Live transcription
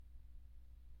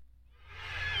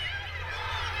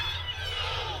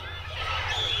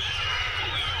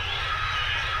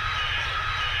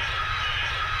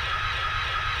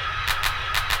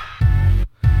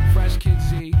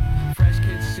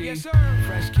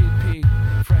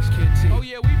Kid T. Oh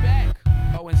yeah, we back.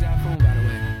 Oh, and Zafoon, by the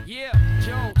way. Yeah,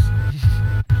 Jones.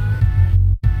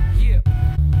 Yeah.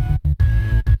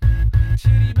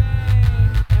 Chitty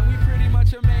bang, and we pretty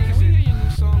much amazing. Can we hear your new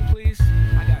song, please?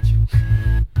 I got you.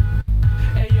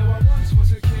 Hey yo, I once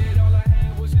was a kid. All I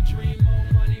had was a dream. More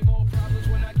money, more problems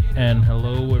when I get. And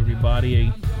hello,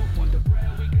 everybody.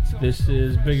 This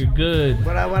is Bigger Good.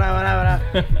 What up?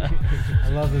 I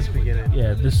love this beginning.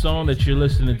 Yeah, this song that you're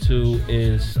listening to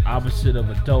is Opposite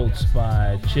of Adults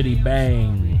by Chitty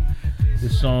Bang.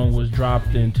 This song was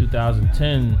dropped in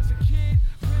 2010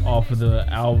 off of the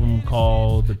album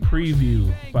called The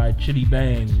Preview by Chitty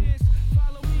Bang.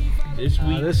 This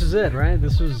week, this is it, right?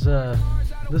 This was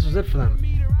it for them.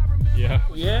 Yeah.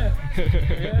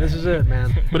 This is it,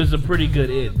 man. But it's a pretty good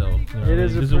though. You know, It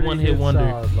is it's a a pretty one-hit good wonder.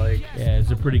 solid, Yeah,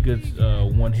 it's a pretty good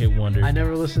one-hit wonder. I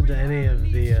never listened to any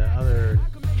of the other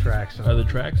tracks. Other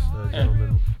tracks?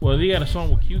 Gentlemen. Well, they got a song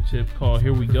with Q-Tip called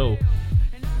Here We Go.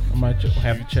 I might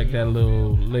have to check that a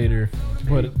little later.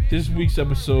 But this week's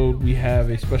episode, we have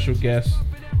a special guest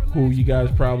who you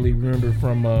guys probably remember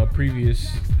from a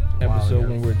previous episode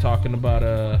when we were talking about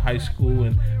high school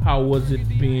and how was it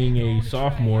being a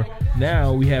sophomore.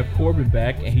 Now we have Corbin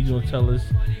back, and he's going to tell us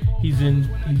he's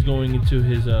going into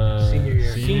his Senior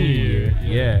year.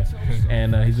 Yeah.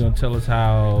 And he's going to tell us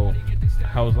how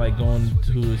it's like going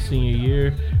to his senior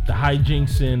year, the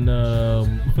hijinks and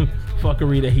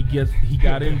fuckery that he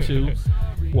got into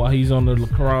while he's on the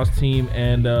lacrosse team,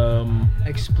 and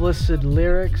explicit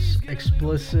lyrics,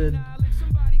 explicit.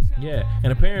 Yeah,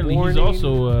 and apparently warning. He's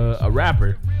also a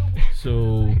rapper.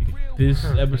 So this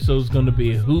episode's going to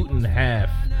be a hoot and a half.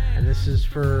 And this is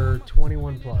for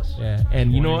 21 plus. Yeah,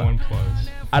 and you know what?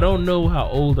 I don't know how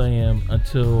old I am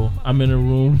until I'm in a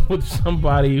room with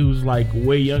somebody who's like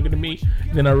way younger than me.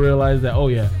 Then I realize that, oh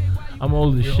yeah, I'm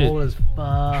old as You're shit. old as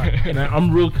fuck. And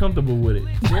I'm real comfortable with it.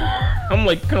 I'm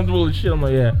like comfortable as shit. I'm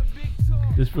like, yeah,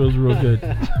 this feels real good.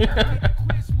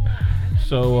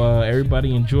 So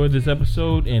everybody enjoy this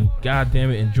episode, and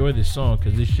goddamn it, enjoy this song,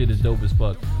 because this shit is dope as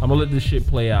fuck. I'm gonna let this shit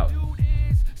play out.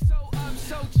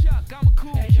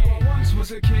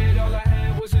 Was a kid, all I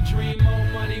had was a dream. More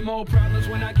money, more problems.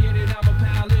 When I get it, I'ma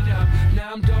pile it up.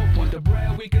 Now I'm dope, want the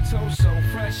bread, we can toast. So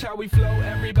fresh how we flow,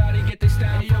 everybody get this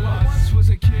style from us. Once was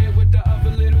a kid with the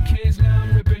other little kids. Now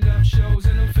I'm ripping up shows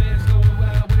and them fans going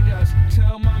wild with us.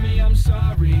 Tell mommy I'm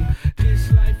sorry,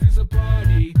 this life is a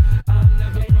party. I'm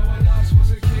never growing up.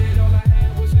 Was a kid, all I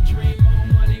had was a dream. More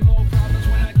money, more problems.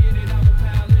 When I get it, I'ma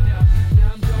pile it up.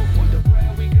 Now I'm dope, want the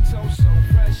bread, we can toast. So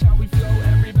fresh how we flow,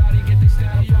 everybody get this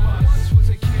style from us.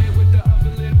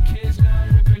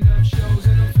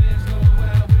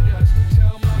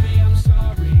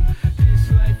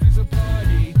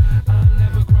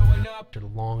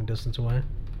 Long distance away.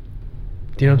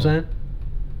 Do you know what I'm saying?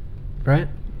 Right?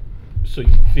 So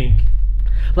you think?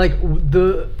 Like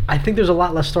I think there's a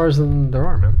lot less stars than there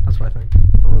are, man. That's what I think.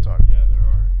 For real talk. Yeah, there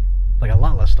are. Like a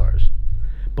lot less stars.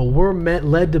 But we're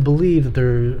led to believe that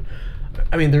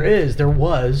there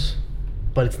was,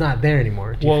 but it's not there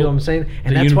anymore. Do you feel what I'm saying?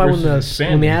 And that's why when the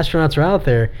astronauts are out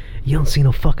there, you don't see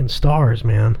no fucking stars,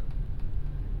 man.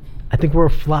 I think we're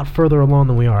a lot further along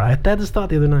than we are. I had this thought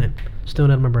the other night, still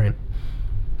out of my brain.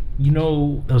 You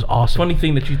know, that was awesome. Funny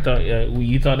thing that you thought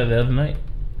of the other night.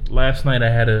 Last night I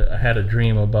had a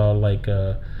dream about like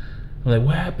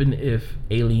what happened if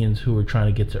aliens who were trying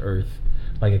to get to Earth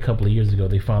like a couple of years ago,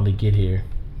 they finally get here.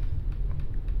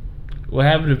 What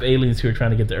happened if aliens who were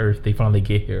trying to get to Earth, they finally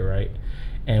get here, right?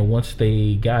 And once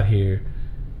they got here,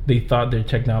 they thought their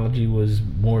technology was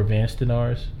more advanced than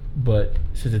ours. But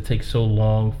since it takes so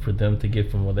long for them to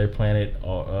get from where their planet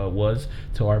was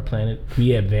to our planet,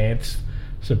 we advanced,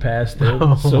 surpassed them.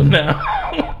 Oh. So now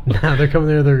they're coming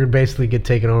there. They're gonna basically get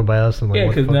taken over by us. And like, yeah,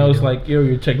 because now it's like, yo,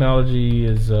 your technology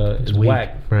is weak.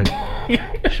 Whack. Right?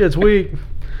 Shit's weak.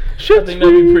 I think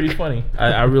that'd be pretty funny.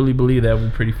 I really believe that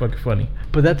would be pretty fucking funny.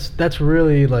 But that's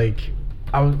really like,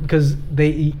 because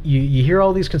you hear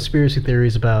all these conspiracy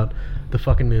theories about the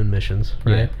fucking moon missions,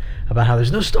 right? Yeah. About how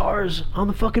there's no stars on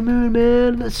the fucking moon,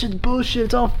 man. That's just bullshit.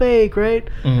 It's all fake, right?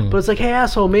 Mm. But it's like, hey,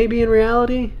 asshole, maybe in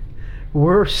reality,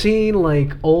 we're seeing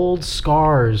like old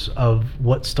scars of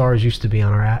what stars used to be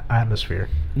on our atmosphere.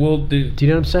 Well, do you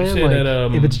know what I'm saying? Like,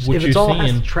 that, if it's all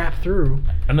has to trap through.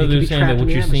 I know they're saying that what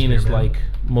you're seeing is like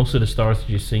most of the stars that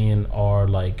you're seeing are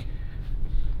like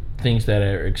things that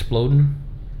are exploding.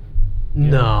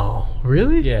 No,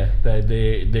 really? Yeah, that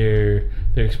they're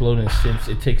exploding since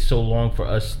it takes so long for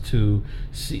us to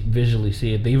visually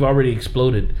see it. They've already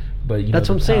exploded, but that's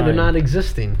what I'm saying. They're not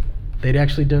existing They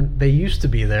actually don't. They used to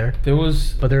be there, There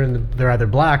was. but they're either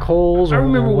black holes or I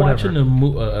remember or whatever. watching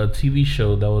a TV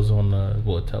show that was on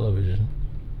television.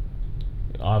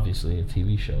 Obviously, a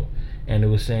TV show, and it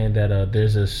was saying that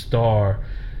there's a star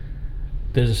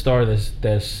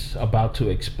that's about to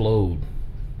explode.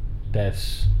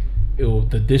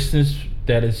 The distance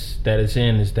that it's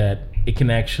in is that it can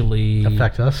actually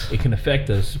affect us. It can affect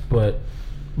us, but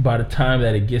by the time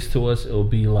that it gets to us, it'll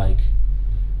be like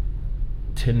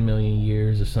 10 million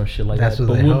years or some shit like That's that.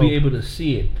 what But they we'll be hope. able to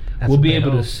see it. That's We'll what be they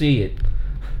able hope. to see it.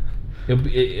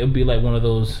 It'll be like one of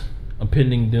those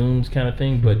impending dooms kind of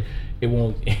thing, but it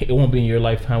won't be in your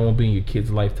lifetime, won't be in your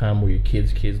kid's lifetime or your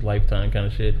kid's lifetime kind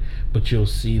of shit. But you'll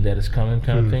see that it's coming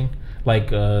kind of thing.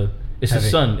 Like it's Heavy. the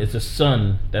sun. It's the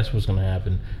sun. That's what's gonna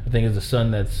happen. I think it's the sun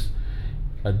that's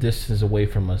a distance away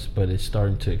from us, but it's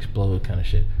starting to explode kind of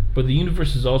shit. But the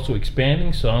universe is also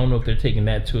expanding, so I don't know if they're taking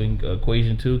that to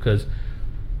equation too, because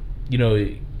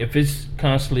if it's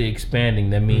constantly expanding,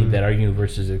 that means that our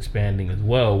universe is expanding as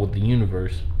well with the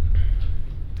universe.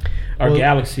 Our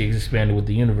galaxy is expanding with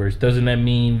the universe. Doesn't that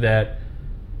mean that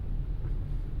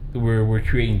we're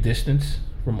creating distance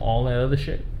from all that other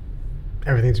shit?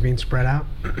 Everything's being spread out.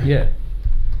 Yeah.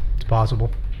 It's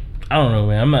possible. I don't know,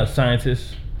 man. I'm not a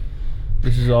scientist.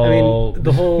 This is all. I mean,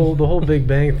 the whole Big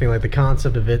Bang thing, like the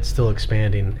concept of it still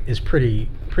expanding, is pretty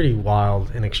wild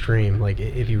and extreme. Like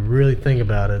if you really think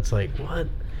about it, it's like, what?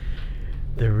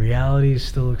 The reality is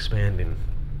still expanding.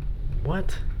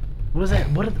 What? What is that?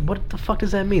 What the fuck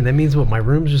does that mean? That means what? My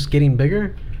room's just getting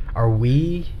bigger? Are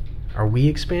we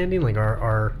expanding? Like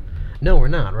our no, we're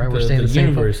not. Right? We're staying the same.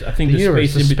 Universe. I think the the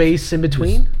universe, the space in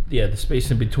between. The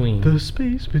space in between. The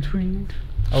space between.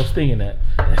 I was thinking that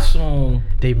song.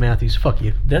 Dave Matthews, fuck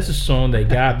you. That's a song that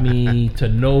got me to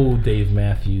know Dave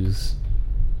Matthews.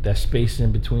 That space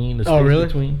in between. The space Oh, really?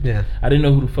 Between. Yeah. I didn't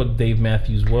know who the fuck Dave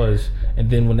Matthews was, and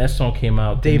then when that song came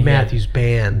out, Dave Matthews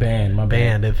Band. My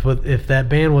band. If that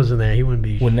band wasn't there, he wouldn't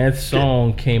be. When that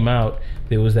song came out,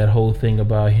 there was that whole thing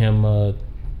about him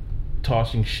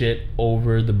tossing shit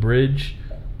over the bridge.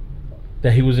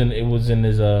 That he was in. It was in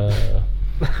his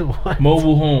What?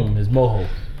 mobile home, his moho,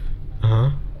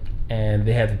 Uh-huh. and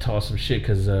they had to toss some shit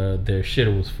because their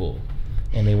shitter was full.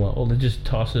 And they went, let's just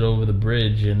toss it over the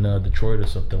bridge in Detroit or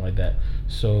something like that.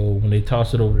 So when they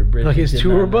tossed it over the bridge, Like his they did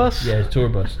tour not know- bus? Yeah, his tour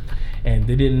bus. And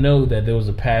they didn't know that there was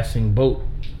a passing boat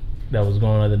that was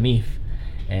going underneath,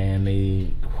 and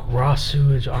they Raw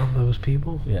sewage on those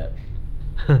people. yeah,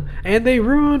 And they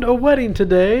ruined a wedding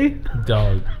today.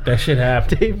 dog, that shit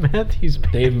happened. Dave Matthews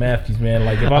Band. Dave Matthews, man,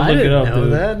 like if I look didn't it up, know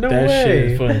dude, that. No that way. shit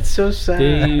is funny. That's so sad.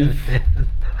 Dave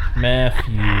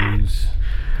Matthews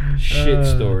shit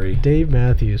story. Dave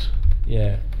Matthews.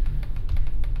 Yeah.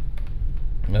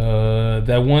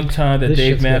 That one time that This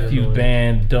Dave shit's getting Matthews annoying.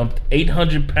 Band dumped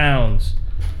 800 pounds.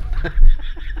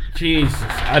 Jesus,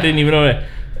 I didn't even know that.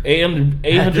 800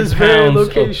 At this very pounds of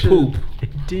location. poop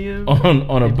DM.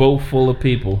 on a boat full of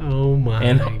people. Oh my.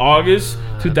 In August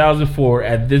God. 2004,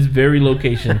 at this very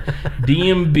location,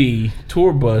 DMB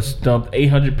tour bus dumped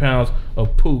 800 pounds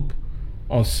of poop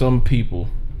on some people.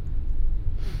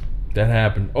 That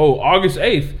happened. Oh, August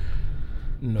 8th.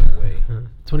 No way.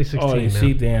 2016. Oh, you man.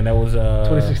 see, Dan, that was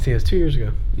 2016. It's 2 years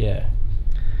ago. Yeah.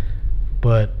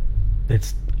 But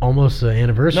it's almost the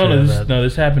anniversary of that.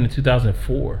 This happened in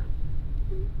 2004.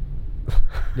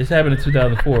 This happened in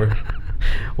 2004.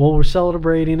 Well, we're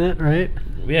celebrating it, right?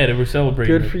 Yeah, they were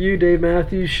celebrating. Good for you, Dave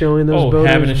Matthews, showing those Oh, voters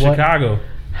happened in what Chicago.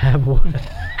 have what.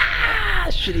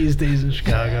 Shittiest days in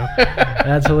Chicago.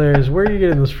 That's hilarious. Where are you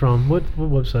getting this from? What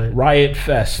website? Riot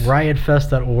Fest.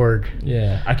 Riotfest.org.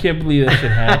 Yeah, I can't believe that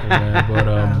shit happened, man. But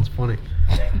That's funny.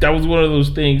 that was one of those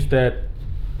things that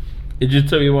it just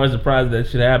took me by surprise that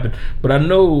shit happened. But I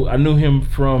knew him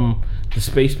from the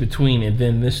space between, and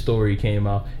then this story came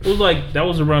out. It was like that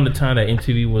was around the time that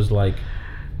MTV was like,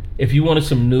 if you wanted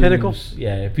some news, Pinnacle?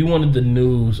 yeah, if you wanted the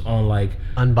news on like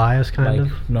Unbiased, kind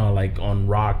of. like on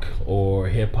rock or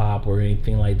hip hop or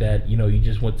anything like that, you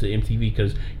just went to MTV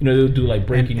because they would do like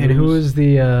breaking And news. who is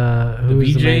the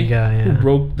VJ the main guy? Yeah. who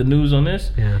broke the news on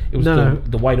this? Yeah. It was No.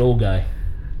 the white old guy.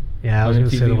 Yeah, I was on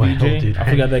going to say the MTV white VJ? old dude. I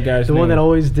forgot that guy's The name. one that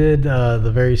always did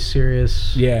the very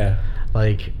serious, Yeah.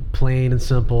 like plain and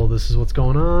simple. This is what's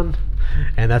going on,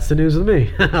 and that's the news with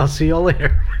me. I'll see y'all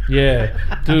later. Yeah,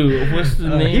 dude, what's the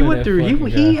name? He of went that through. fucking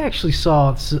He guy? actually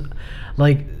saw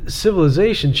like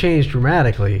civilization change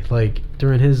dramatically, like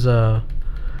during his not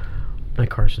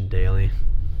Carson Daly,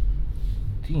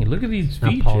 Dang, look at these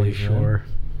not VJs, Pauly man. Shore.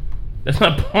 That's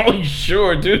not Pauly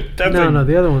Shore, dude. That's No,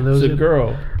 the other one. There was It's a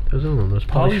girl. There was another one. There was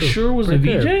Pauly Shore was a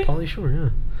there. VJ? Pauly Shore, yeah.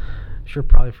 Sure,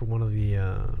 probably for one of the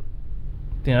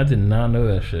Damn, I did not know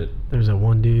that shit. There's that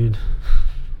one dude.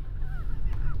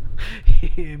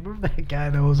 Remember that guy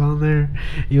that was on there?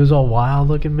 He was all wild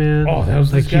looking, man. Oh, that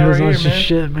was like this guy he was right on here, some man.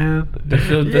 shit, man. That's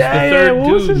the Yeah, third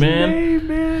what was dude, his man. name,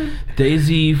 man?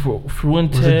 Daisy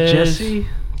Fuentes. Was it Jesse?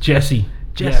 Jesse.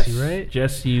 Jesse, Yes. right?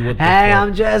 Jesse. What the Hey, fuck?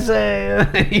 I'm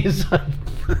Jesse. He's like,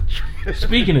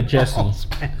 Speaking of Jesse.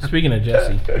 Speaking of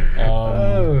Jesse.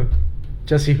 Oh.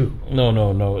 Jesse who?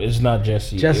 No. It's not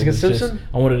Jesse. Jessica It was just- Simpson?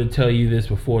 I wanted to tell you this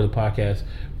before the podcast,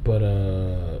 but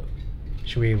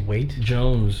Should we wait?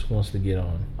 Jones wants to get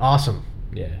on. Awesome.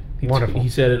 Yeah. Wonderful. He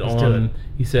said it Let's do on. it.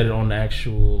 He said it on the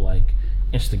actual like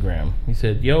Instagram. He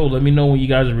said, "Yo, let me know when you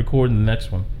guys are recording the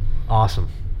next one." Awesome.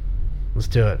 Let's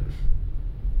do it.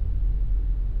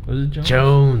 Was it Jones?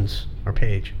 Jones or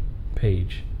Paige?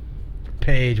 Paige.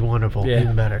 Paige, wonderful. Yeah.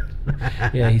 Even better.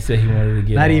 Yeah, he said he wanted to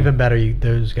get Not on. even better.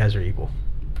 Those guys are equal.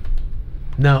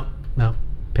 No.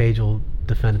 Paige will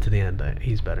defend it to the end.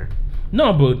 He's better.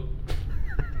 No, but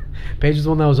Paige is the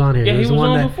one that was on here. Yeah, he was the one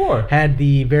on that before. had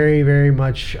the very, very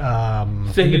much So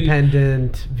he-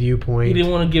 independent viewpoint. he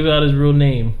didn't want to give out his real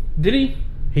name, did he?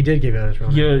 He did give out his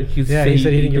real name. Yeah, he said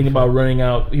he didn't give think a about fuck. running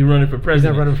out. He running for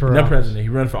president. running for not office. president. He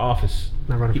running for office.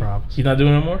 Not running for office. He's not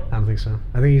doing it no more. I don't think so.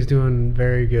 I think he's doing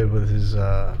very good with his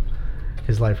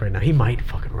life right now. He might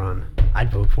fucking run.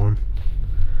 I'd vote for him.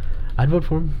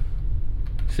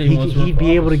 Say he wants to run He'd for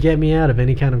be able to office. get me out of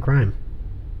any kind of crime.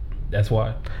 That's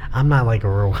why. I'm not like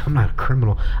I'm not a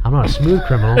criminal. I'm not a smooth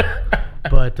criminal.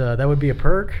 But that would be a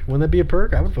perk. Wouldn't that be a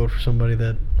perk? I would vote for somebody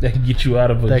that That can get you out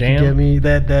of a jam. can get me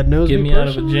that knows Get me me out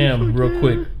of a personally. jam Fuck real yeah.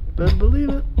 quick. Better believe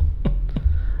it.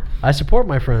 I support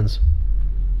my friends.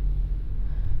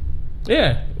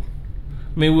 Yeah,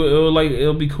 I mean,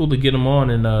 it'll be cool to get him on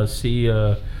and see.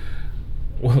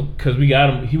 Well, because we got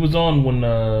him. He was on when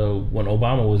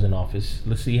Obama was in office.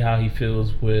 Let's see how he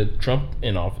feels with Trump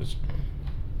in office.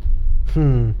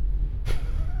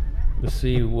 Let's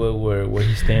see where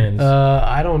he stands.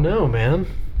 I don't know, man.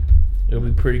 It'll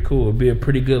be pretty cool. It'll be a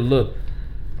pretty good look.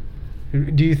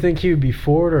 Do you think he would be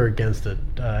for it or against it?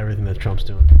 Everything that Trump's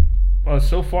doing.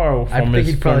 So far, I think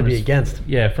he'd probably be against.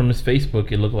 Yeah, from his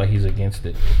Facebook, it looked like he's against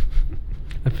it.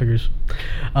 That figures.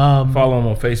 Follow him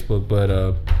on Facebook,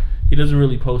 but he doesn't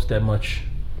really post that much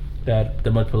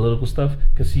political stuff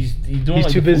because he's doing. He's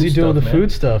like too the busy food doing stuff, the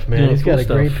food stuff, man. Doing He's the got food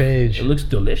a great stuff. page. It looks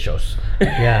delicious.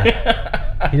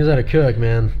 Yeah. He knows how to cook,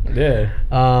 man. Yeah.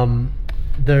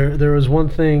 There was one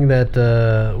thing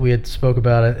that we had spoke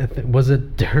about. Was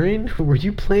it during? Were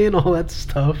you playing all that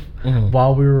stuff Mhm.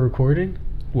 while we were recording?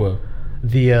 What?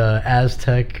 The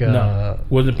Aztec. No,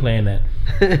 wasn't playing that.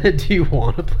 Do you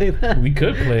want to play that? We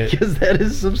could play it. Because that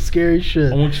is some scary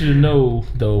shit. I want you to know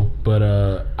though, but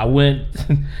I went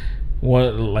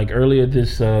earlier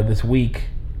this week,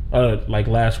 like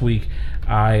last week.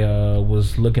 I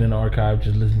was looking in the archive,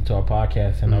 just listening to our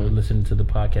podcast, and I was listening to the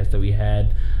podcast that we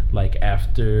had like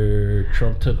after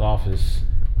Trump took office.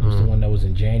 It was the one that was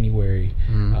in January.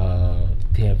 Damn,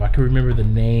 if I could remember the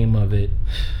name of it,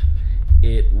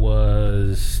 it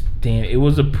was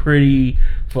a pretty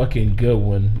fucking good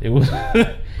one. It was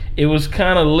it was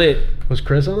kind of lit. Was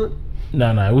Chris on it?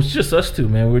 No, it was just us two,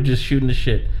 man. We're just shooting the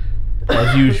shit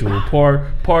as usual.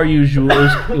 Par usual.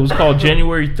 It was called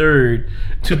January 3rd,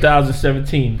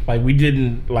 2017.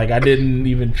 Like I didn't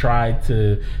even try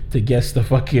to guess the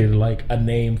fucking like a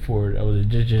name for it. It was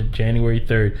just January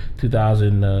 3rd,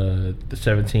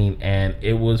 2017, and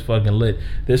it was fucking lit.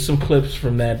 There's some clips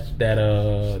from that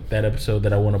episode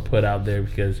that I want to put out there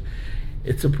because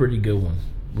it's a pretty good one.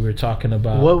 We were talking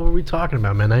about What were we talking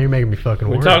about, man? Now you're making me fucking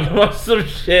We're worried. talking about some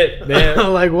shit,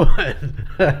 man. Like what?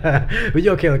 But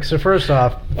okay, like so. First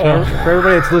off, for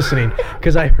everybody that's listening,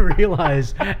 because I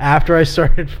realized after I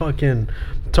started fucking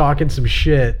talking some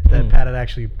shit that Pat had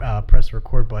actually pressed the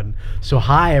record button. So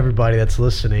hi everybody that's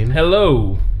listening.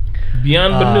 Hello,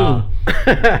 Beyond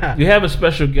Banu. We have a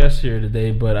special guest here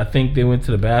today, but I think they went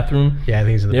to the bathroom. Yeah, I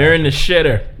think he's in the They're in the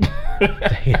shitter.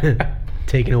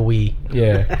 taking a wee.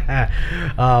 Yeah.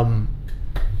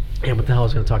 And what the hell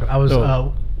was I going to talk about? I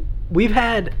was. We've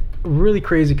had really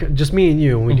crazy, just me and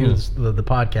you, when we do this, the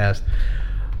podcast.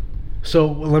 So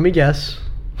let me guess.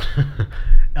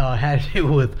 Had to do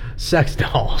with sex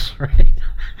dolls, right?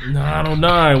 No, I don't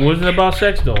know. It wasn't about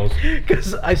sex dolls.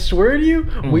 Because I swear to you,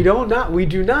 we do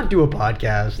not do a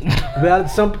podcast without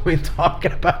at some point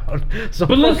talking about some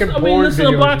But let's fucking porn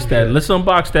unbox videos. that. Let's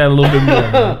unbox that a little bit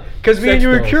more. Because me and Sex you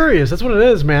were dolls. curious. That's what it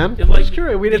is, man. It's We're like just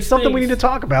curious. It's these something we need things- to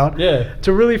talk about. Yeah.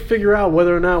 To really figure out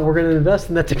whether or not we're going to invest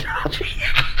in that technology.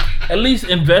 At least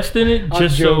invest in it, I'm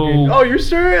just joking. so. Oh, you're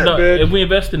serious, No, bitch. if we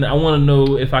invest in it, I want to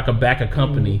know if I could back a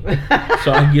company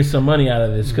so I can get some money out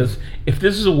of this. Because if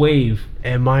this is a wave,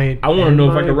 It might. I wanna it know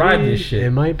if I might can ride be- this shit.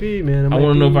 It might be, man. It I might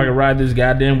want to know if be- I can ride this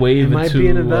goddamn wave It might into be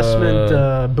an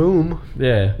investment boom.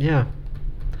 Yeah. Yeah.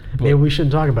 But- Maybe we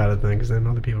shouldn't talk about it then, because then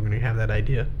other people are going to have that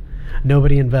idea.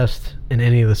 Nobody invests in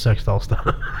any of the sex doll stuff.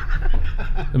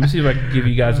 Let me see if I can give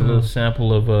you guys a little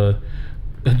sample of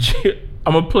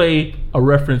I'm gonna play a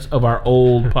reference of our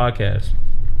old podcast.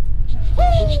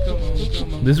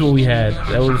 This is what we had.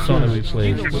 That was the song that we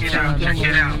played, which is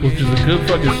a good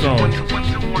fucking song.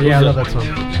 Yeah, I love that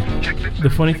song. The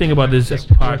funny thing about this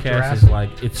podcast is like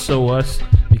it's so us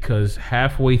because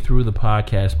halfway through the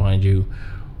podcast, mind you,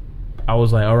 I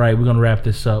was like, all right, we're gonna wrap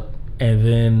this up, and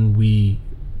then we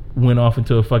went off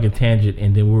into a fucking tangent,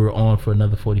 and then we were on for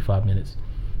another 45 minutes.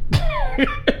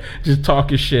 Just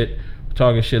talking shit.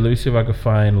 Let me see if I can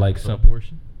find like some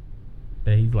abortion.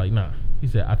 And he's like, nah. He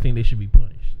said, I think they should be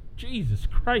punished. Jesus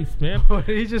Christ, man. What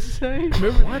did he just say?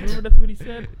 Remember that's what he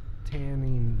said?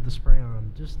 Tanning, the spray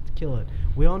on, just kill it.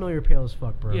 We all know you're pale as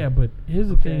fuck, bro. Yeah, but here's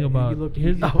the thing about we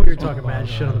were talking mad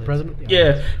shit on the president.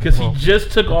 Yeah, because he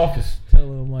just took office. Tell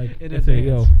him like, In I say,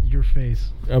 yo, advance, your face.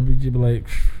 I'll be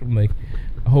like,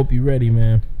 I hope you ready,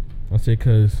 man. I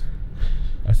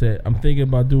said, I'm thinking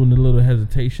about doing a little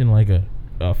hesitation, like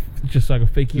just so I can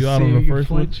fake you To out see on if the you first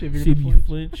one. flinch, if you're See if gonna you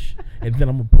flinch, and then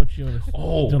I'm gonna punch you on the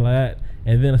something like that.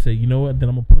 And then I said, you know what? Then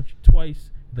I'm gonna punch you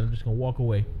twice. Then I'm just gonna walk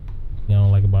away. I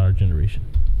don't like about our generation.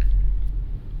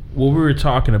 What we were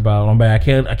talking about, I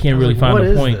can't really find what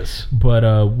the is point. this? But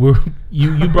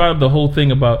you brought up the whole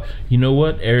thing about, you know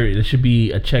what? There should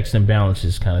be a checks and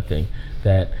balances kind of thing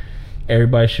that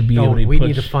everybody should be able to we punch.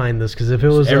 need to find this, because if it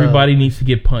was Everybody needs to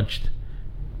get punched.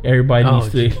 Everybody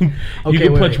needs to. You Okay,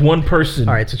 can wait, punch wait. one person.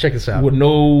 All right, so check this out. With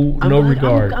no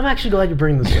regard. I'm actually glad you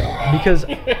bring this up, because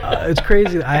it's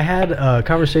crazy. I had a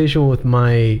conversation with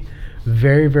my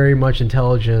very, very much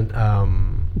intelligent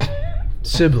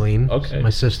sibling, Okay.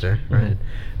 my sister, right?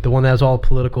 The one that has all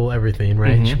political everything,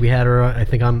 right? We had her, I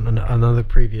think, on another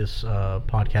previous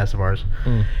podcast of ours,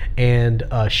 and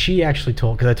she actually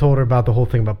told, because I told her about the whole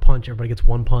thing about punch. Everybody gets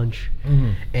one punch,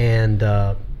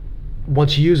 and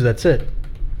once you use it, that's it.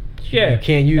 Yeah, You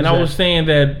can't use And I that. was saying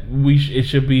that it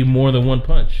should be more than one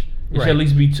punch. It should Right. at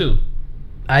least be two.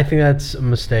 I think that's a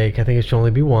mistake. I think it should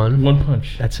only be one. One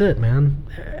punch. That's it, man.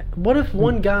 What if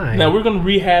one guy? Now we're gonna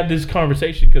rehab this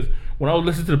conversation, because when I was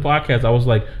listening to the podcast, I was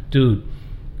like, dude,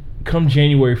 come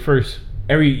January 1st,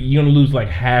 you're gonna lose like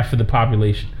half of the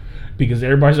population because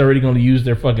everybody's already gonna use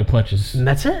their fucking punches. And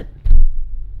that's it.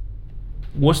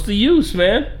 What's the use,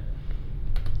 man?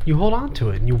 You hold on to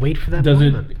it and you wait for that Does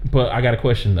moment. it? But I got a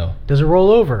question though. Does it roll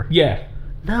over? Yeah,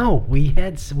 No, we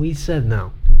said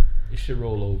no. it should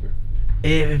roll over.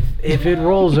 If it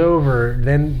rolls over,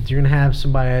 then you're gonna have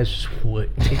somebody that's just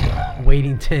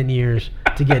waiting 10 years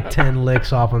to get 10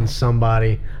 licks off on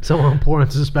somebody, someone poor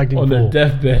and suspecting On their fool.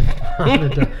 deathbed.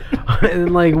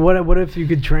 And like, what if you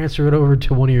could transfer it over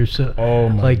to one of your Oh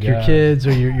my like your God. kids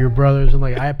or your brothers, and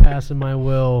like, I pass in my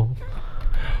will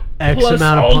X Plus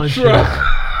amount of Ultra.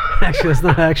 punches.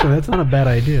 That's not a bad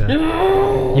idea.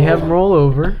 You have them roll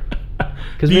over.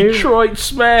 Detroit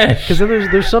smash. Because then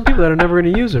there's some people that are never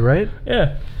going to use it, right?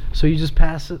 Yeah. So you just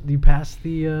pass it. You pass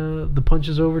the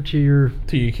punches over to your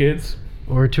kids.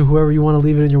 or to whoever you want to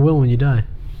leave it in your will when you die.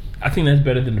 I think that's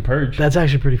better than the purge. That's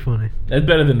actually pretty funny, That's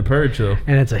better than the purge, though.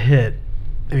 and it's a hit.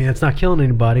 I mean, that's not killing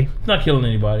anybody. It's not killing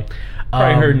anybody.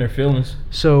 Probably hurting their feelings.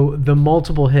 So the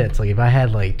multiple hits, like if I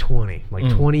had like 20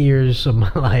 years of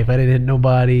my life, I didn't hit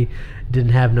nobody,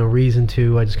 didn't have no reason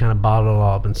to. I just kind of bottled it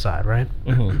all up inside, right?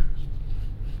 Mm-hmm.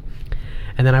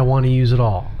 And then I want to use it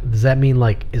all. Does that mean,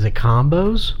 like, is it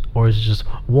combos or is it just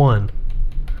 1,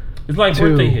 It's like 2,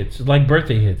 birthday hits. It's like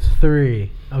birthday hits.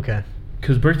 3? Okay.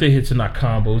 Because birthday hits are not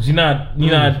combos. You're not.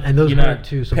 And those you're hurt not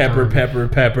too pepper, sometimes. pepper,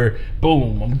 pepper.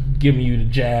 Boom! I'm giving you the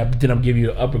jab. Then I'm giving you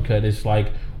the uppercut. It's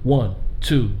like 1,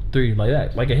 2, 3, like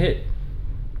that, like a hit.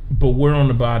 But we're on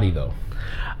the body though.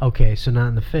 Okay, so not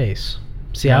in the face.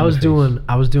 See, Not I in was the doing face.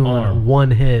 Arm.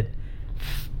 one hit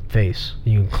face.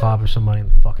 You can clobber somebody in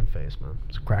the fucking face, man.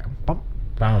 Just crack them. Bump.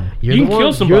 Bam. You're You the can one.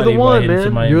 kill somebody. You're the by one, hitting man.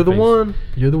 somebody in You're the face. one.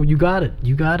 You got it.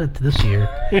 You got it this year.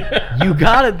 You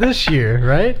got it this year,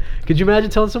 right? Could you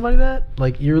imagine telling somebody that?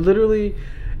 Like, you're literally,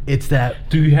 it's that.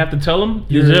 Do you have to tell them?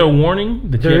 Is You're- there a warning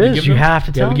that There you have is. to give You them? have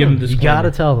to tell give them. You disclaimer. got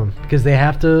to tell them because they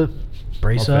have to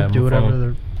brace Okay, up, do my whatever.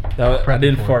 phone. They're I prepping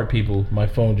didn't for. fart, people. My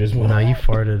phone just went. No, you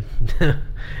farted.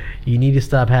 You need to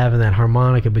stop having that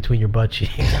harmonica between your butt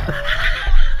cheeks.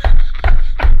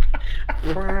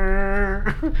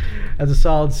 That's a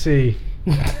solid C.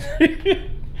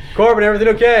 Corbin, everything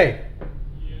okay?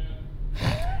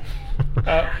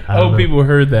 I hope people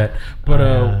heard that. But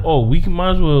we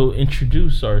might as well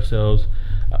introduce ourselves.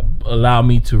 Allow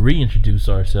me to reintroduce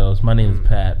ourselves. My name is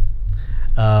Pat.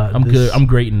 I'm good. I'm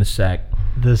great in the sack.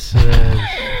 This is.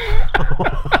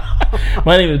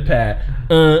 My name is Pat.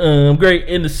 I'm great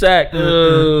in the sack.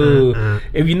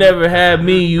 If you never had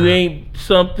me, you ain't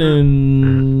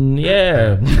something.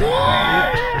 Yeah.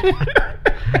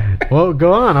 Well,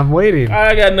 go on. I'm waiting.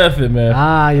 I got nothing,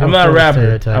 man. You don't I'm not a fill the rapper.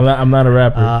 stereotype. I'm not a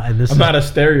rapper. And this I'm is- not a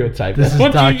stereotype. This is What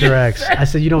you Dr. just X. said. I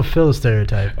said you don't fill the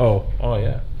stereotype. Oh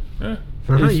yeah.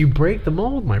 You break the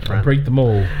mold, my friend. Break the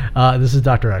mold. This is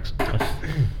Dr. X.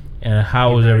 And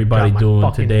how is You everybody got my doing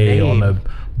fucking today name. on the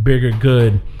Bigger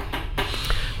Good?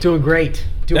 Doing great.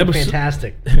 Doing Episode-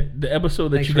 fantastic. The episode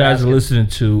that Thanks you for guys are asking. listening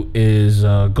to is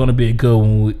going to be a good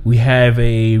one. We have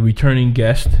a returning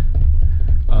guest.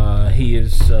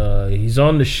 He's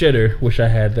on the shitter. Wish I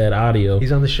had that audio.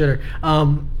 He's on the shitter.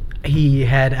 He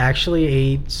had actually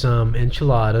ate some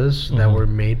enchiladas that Mhm. were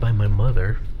made by my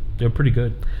mother. They're pretty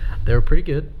good. They were pretty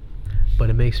good, but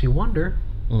it makes me wonder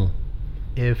Mm.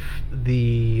 if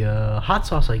the hot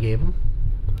sauce I gave him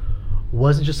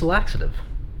wasn't just a laxative.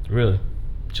 Really.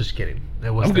 Just kidding. It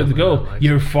was I'm good to definitely go. not a laxative.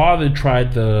 Your father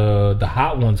tried the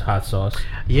Hot Ones hot sauce.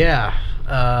 Yeah.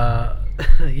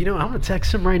 I'm gonna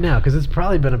text him right now because it's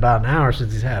probably been about an hour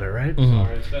since he's had it, right? Mhm.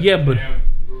 Sorry, is that Yeah, but damn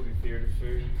movie theater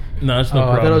food? no, it's no I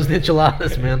thought it problem. was the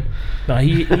enchiladas, man. No,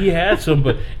 he had some,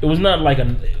 but it was not like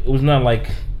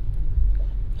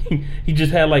he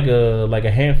just had like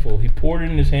a handful. He poured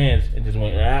it in his hands and just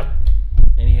went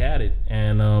and he had it,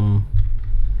 and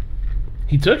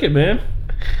he took it, man.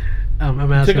 I'm He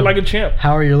asking took it him, like a champ.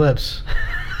 how are your lips?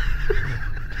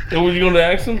 What was you going to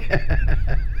ask him?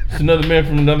 It's another man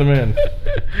from another man.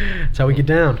 That's how we get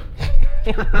down.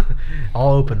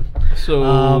 All open.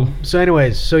 So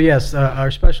So yes,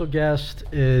 our special guest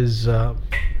is a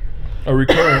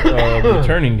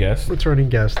returning guest, returning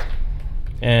guest.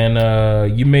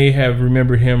 and you may have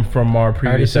remembered him from our already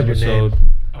previous said your name. episode.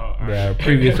 Oh, all right. Yeah,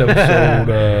 previous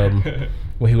episode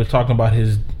when he was talking about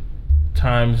his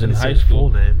times in It's high his school.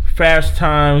 full name. Fast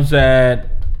times at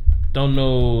don't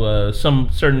know some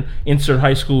certain insert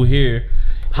high school here.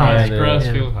 Hi, And,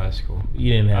 Crossfield High School. Oh.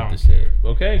 You didn't have I to don't say it,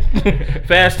 okay?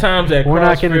 Fast times at We're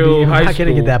not gonna Crossfield High We're not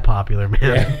gonna School. get that popular,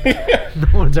 man. Yeah.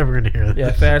 No one's ever gonna hear this.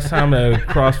 Yeah, fast time at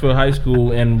Crossfield High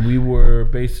School, and we were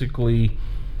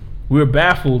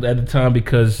baffled at the time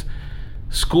because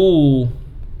school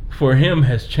for him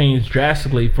has changed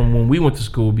drastically from when we went to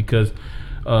school because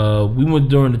we went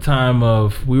during the time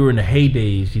of we were in the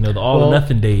heydays, the all Well, or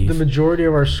nothing days. The majority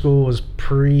of our school was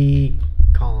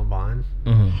pre-Columbine,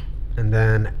 Mhm. and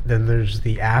then there's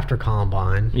the after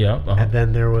Columbine, Yeah, and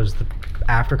then there was the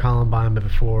after Columbine but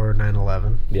before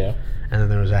 9/11, yeah. and then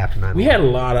there was after 9/11. We had a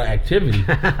lot of activity.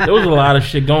 There was a lot of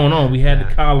shit going on. We had the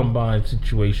Columbine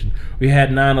situation. We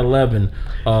had 9/11.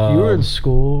 You were in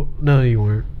school? No, you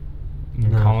weren't.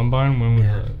 In No. Columbine? When was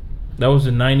Yeah. that? That was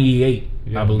in '98,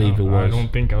 Yeah, I believe no, it was. I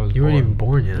don't think I was You born. weren't even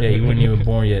born yet. Yeah, you weren't even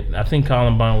born yet. I think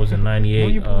Columbine was in '98. When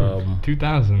were you born?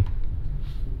 2000.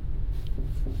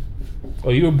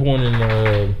 You were born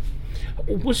in.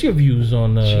 What's your views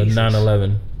on Jesus.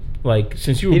 9/11? Like,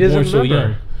 since you were He born doesn't so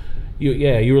remember.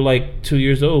 young. You were like 2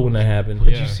 years old when that happened.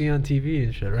 What Yeah. you see on TV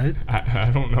and shit, right?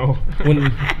 I don't know.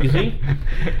 When you see,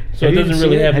 so Have it you doesn't seen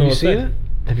really it? have no you seen effect.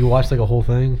 it? Have you watched like a whole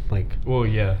thing? Like, Well,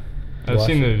 yeah. I've Watch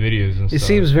seen it. the videos and it stuff.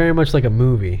 seems very much like a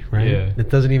movie, right? Yeah. It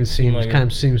doesn't even seem. Like It kind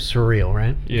of seems surreal,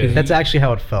 right? Yeah. That's actually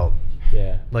how it felt.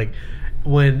 Yeah, Like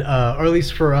when, or at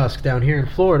least for us down here in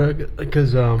Florida,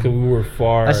 because 'cause we were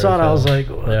far. I saw it, as I was hell. like,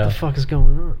 what Yeah. the fuck is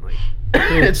going on? Like,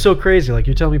 it's so crazy. Like,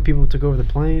 you're telling me people took over the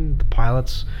plane, the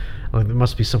pilots. Like, there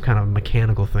must be some kind of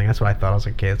mechanical thing. That's what I thought. I was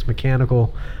like, okay, it's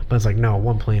mechanical, but it's like, no,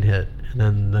 one plane hit, and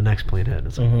then the next plane hit.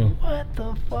 It's like, Mhm. what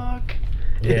the fuck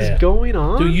Yeah. is going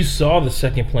on? Dude, you saw the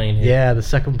second plane hit. Yeah, the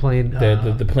second plane.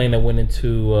 The plane that went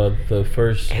into the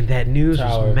first. And that news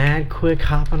tower. was mad quick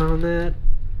hopping on that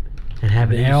and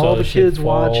having Then you saw all the the shit kids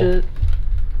watch fall. it.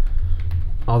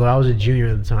 Although I was a junior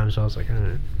at the time, so I was like, all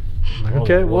right. I'm like, I was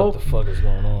okay, like, well, what the fuck is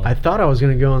going on? I thought I was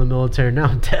going to go in the military. Now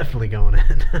I'm definitely going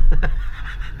in.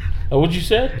 What you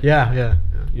said? yeah.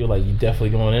 You're like, you definitely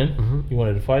going in? Mhm. You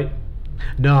wanted to fight?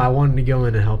 No, I wanted to go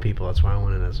in and help people. That's why I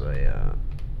went in as a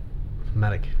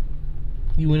medic.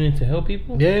 You went in to help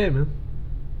people? Yeah, man.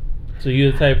 So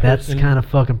you're the type of That's person. the kind of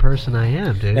fucking person I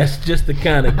am, dude. That's just the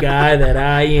kind of guy that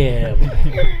I am.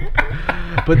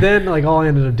 But then, like, all I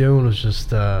ended up doing was just,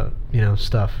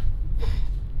 stuff.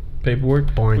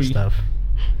 Paperwork, Boring Were you- stuff.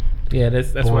 Yeah,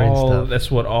 that's Boring what all stuff.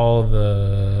 that's what all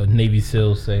the Navy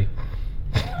SEALs say.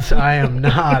 I am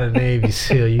not a Navy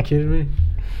SEAL. You kidding me?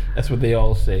 That's what they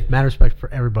all say. Mad respect for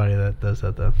everybody that does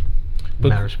that, though.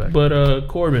 Mad respect. But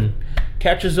Corbin,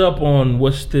 catch us up on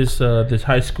what's this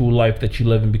high school life that you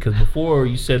live in, because before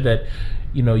you said that,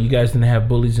 you know, you guys didn't have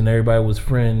bullies and everybody was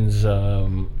friends. Is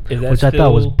that Which I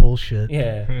thought was bullshit.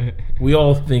 Yeah, we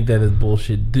all think that is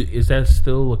bullshit. Is that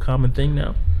still a common thing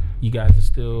now? You guys are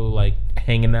still like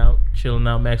hanging out, chilling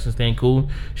out, maxing, staying cool,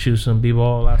 shoot some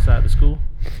b-ball outside the school?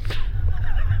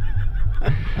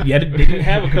 Yeah, they didn't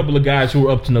have a couple of guys who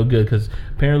were up to no good, because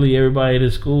apparently everybody at the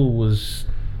school was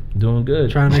doing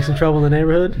good. Trying to make some trouble in the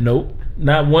neighborhood? Nope,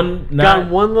 not one. Got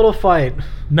one little fight.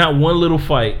 Not one little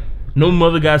fight. No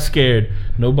mother got scared.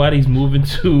 Nobody's moving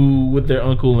to with their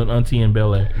uncle and auntie in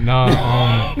Bel Air.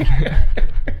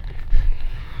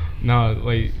 No,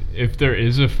 like if there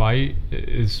is a fight,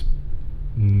 it's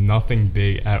nothing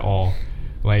big at all.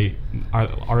 Like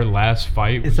our last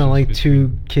fight. It's not like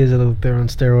two kids that look there on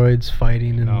steroids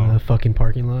fighting in the fucking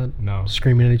parking lot. No,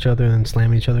 screaming at each other and then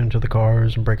slamming each other into the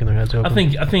cars and breaking their heads open.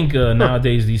 I think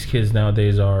nowadays these kids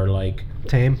nowadays are like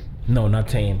tame. No, not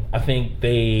tame. I think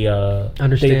they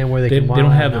understand where they can. They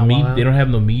don't have they don't have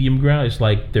no medium ground. It's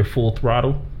like they're full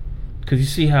throttle. Because you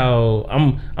see how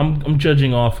I'm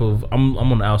judging off of I'm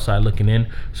on the outside looking in.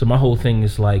 So my whole thing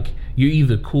is like you're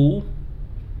either cool,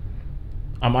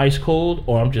 I'm ice cold,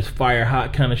 or I'm just fire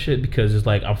hot kind of shit. Because it's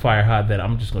like I'm fire hot that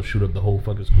I'm just gonna shoot up the whole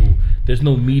fucking school. There's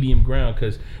no medium ground.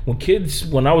 Because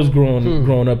when I was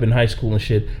growing up in high school and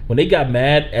shit, when they got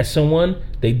mad at someone,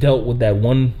 they dealt with that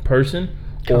one person.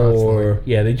 Constantly. Or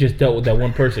they just dealt with that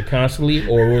one person constantly,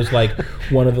 or it was like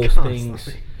one of those things.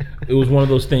 It was one of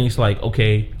those things like,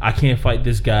 okay, I can't fight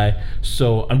this guy,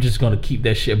 so I'm just gonna keep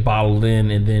that shit bottled in,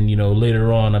 and then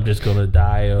later on I'm just gonna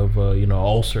die of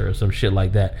ulcer or some shit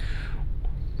like that.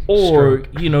 Or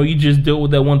stroke. You just deal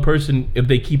with that one person if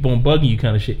they keep on bugging you,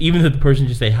 kind of shit. Even if the person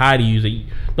just say hi to you, like,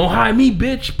 don't hi me,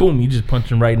 bitch. Boom, you just punch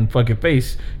them right in the fucking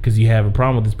face because you have a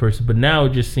problem with this person. But now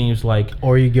it just seems like,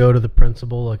 or you go to the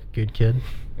principal like a good kid.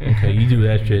 Okay, you do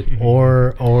that shit.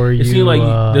 Or it seems like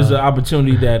there's an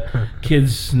opportunity that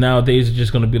kids nowadays are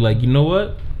just gonna be like, you know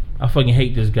what? I fucking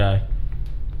hate this guy.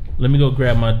 Let me go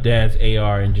grab my dad's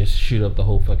AR and just shoot up the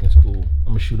whole fucking school.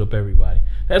 I'm gonna shoot up everybody.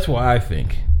 That's what I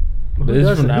think. But who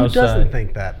doesn't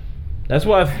think that? That's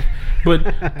why. But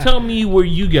tell me where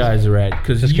you guys are at,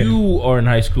 because you are in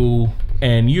high school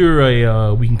and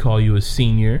you're we can call you a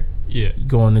senior. Yeah.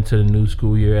 Going into the new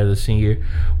school year as a senior.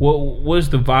 What's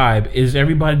the vibe? Is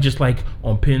everybody just like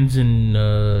on pins and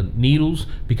needles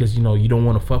because you don't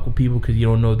want to fuck with people because you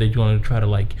don't know they're going to try to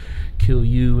like kill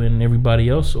you and everybody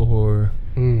else, or?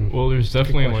 Well, there's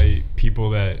definitely like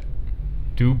people that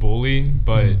do bully,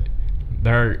 but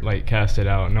they're like casted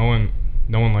out. No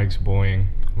one likes bullying.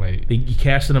 Like you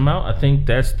casting them out. I think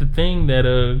that's the thing that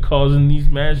causing these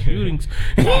mass shootings.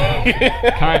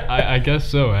 I guess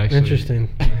so. Actually, interesting.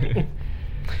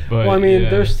 But, well, I mean,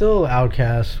 they're still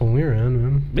outcasts when we were in,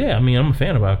 man. Yeah, I mean, I'm a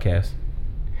fan of outcasts.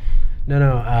 No.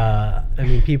 I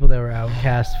mean, people that were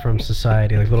outcast from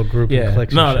society, like little group and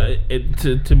cliques. No,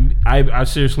 I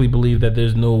seriously believe that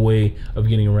there's no way of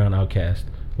getting around outcast.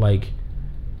 Like,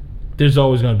 there's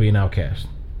always going to be an outcast.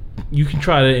 You can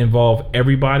try to involve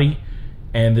everybody,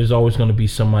 and there's always going to be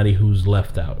somebody who's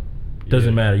left out.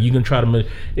 Doesn't matter. You can try to.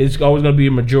 It's always going to be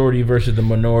a majority versus the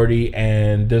minority,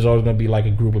 and there's always going to be like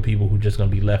a group of people who are just going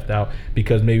to be left out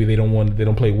because maybe they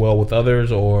don't play well with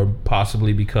others, or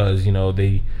possibly because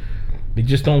they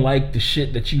just don't like the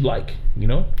shit that you like.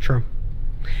 True.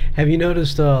 Have you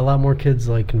noticed a lot more kids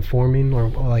like conforming or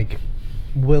like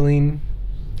willing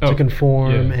to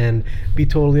conform and be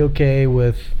totally okay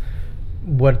with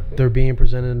what they're being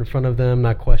presented in front of them,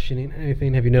 not questioning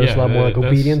anything? Have you noticed a lot more like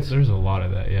obedience? There's a lot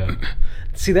of that, yeah.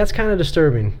 See, that's kind of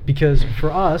disturbing because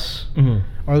for us,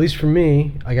 or at least for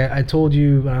me, like I told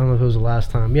you, I don't know if it was the last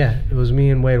time. Yeah, it was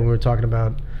me and Wade when we were talking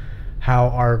about how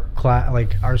our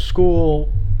our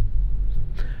school.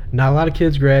 Not a lot of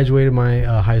kids graduated my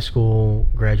high school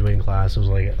graduating class. It was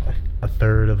like a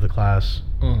third of the class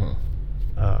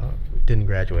didn't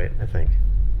graduate, I think.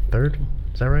 Third?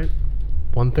 Is that right?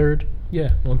 1/3?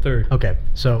 Yeah, 1/3. Okay,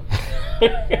 so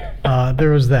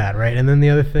there was that, right? And then the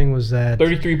other thing was that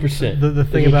 33%. The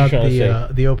thing about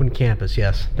the open campus,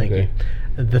 yes, thank you.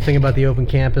 The thing about the open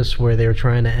campus where they were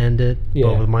trying to end it,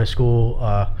 but with my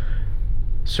school,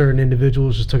 certain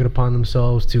individuals just took it upon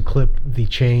themselves to clip the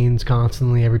chains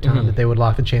constantly. Every time that they would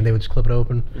lock the chain, they would just clip it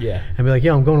open. Yeah, and be like,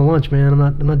 "Yo, I'm going to lunch, man.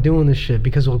 I'm not doing this shit,"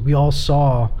 because we all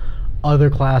saw other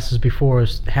classes before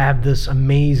us have this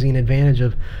amazing advantage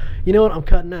of, you know what, I'm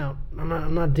cutting out.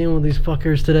 I'm not dealing with these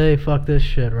fuckers today. Fuck this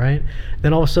shit, right?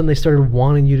 Then all of a sudden they started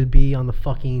wanting you to be on the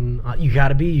fucking. You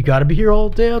gotta be here all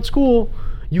day at school.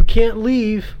 You can't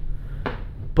leave.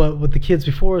 But what the kids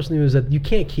before us knew is that you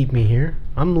can't keep me here.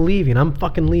 I'm leaving. I'm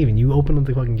fucking leaving. You open up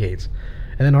the fucking gates.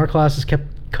 And then our classes kept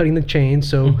cutting the chain,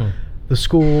 so the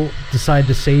school decided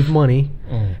to save money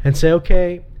and say,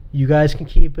 okay, you guys can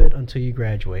keep it until you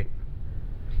graduate.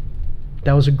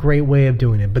 That was a great way of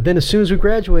doing it. But then as soon as we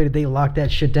graduated, they locked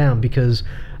that shit down because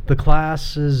the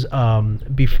classes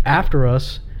after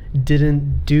us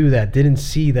didn't do that, didn't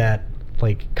see that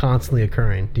like constantly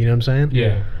occurring. Do you know what I'm saying?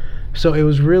 Yeah. So it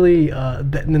was really,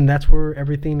 and then that's where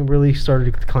everything really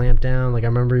started to clamp down. Like I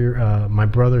remember my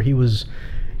brother, he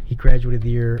graduated the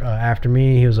year after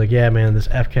me. He was like, yeah, man, this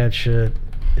FCAT shit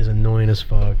is annoying as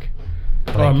fuck.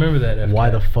 Like, I remember that. FCAT. Why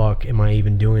the fuck am I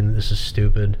even doing this? This is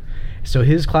stupid. So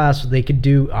his class, they could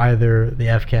do either the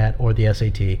FCAT or the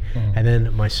SAT. And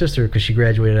then my sister, because she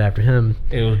graduated after him,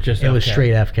 it was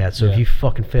straight FCAT. So if you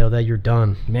fucking failed that, you're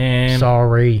done. Man.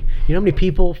 Sorry. You know how many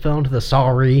people fell into the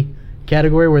sorry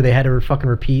category where they had to fucking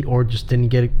repeat or just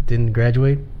didn't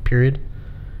graduate, period?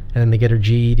 And then they get their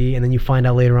GED, and then you find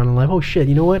out later on in life, oh shit,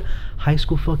 you know what? High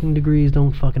school fucking degrees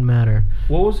don't fucking matter.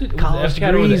 What was it? College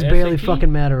degrees barely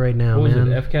fucking matter right now, what man.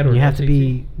 Was it, FCAT or you have SAT? to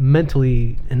be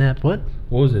mentally inept. What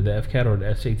was it, the FCAT or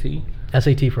the SAT?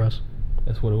 SAT for us.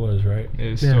 That's what it was, right?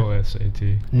 It's still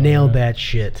SAT. Nailed that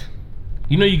shit.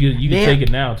 You know you can take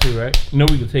it now too, right? You know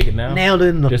we can take it now. Nailed it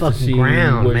in the just fucking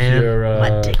ground, man. Your,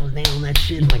 my dick was down on that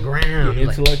shit in the ground. Your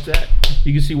intellect's at.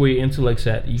 You can see where your intellect's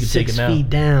at. You can take it now. 6 feet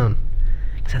down.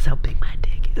 Cause that's how big my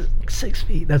dick is. Like 6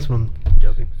 feet. That's what I'm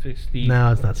joking. 6 feet.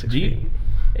 No, it's not 6 feet.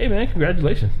 Hey man,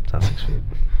 congratulations. It's not 6 feet.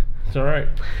 It's all right.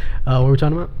 What were we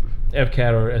talking about?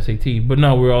 FCAT or SAT. But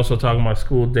no, we're also talking about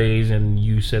school days, and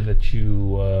you said that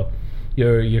you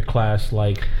your class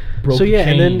like broke so yeah,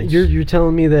 chains. and then you're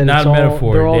telling me that not it's a all,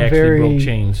 metaphor. they're all they actually very broke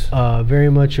chains. Very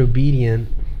much obedient.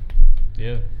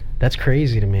 Yeah. That's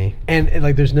crazy to me. And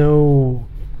like there's no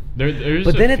There's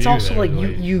but a then it's few also that like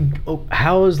are, you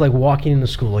how is like walking into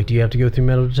school, like do you have to go through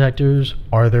metal detectors?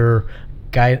 Are there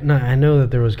I know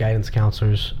that there was guidance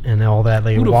counselors and all that.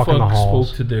 Like Who the walk in fuck the halls.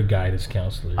 spoke to their guidance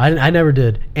counselors? I never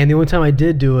did. And the only time I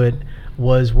did do it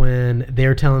was when they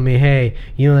were telling me, hey,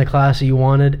 you know that class that you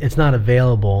wanted? It's not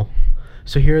available.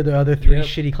 So here are the other 3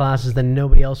 shitty classes that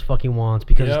nobody else fucking wants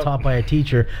because it's taught by a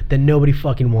teacher that nobody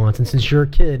fucking wants. And since you're a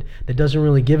kid that doesn't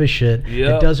really give a shit,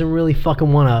 that doesn't really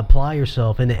fucking want to apply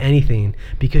yourself into anything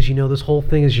because you know this whole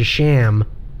thing is a sham,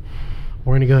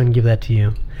 we're going to go ahead and give that to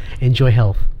you. Enjoy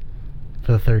health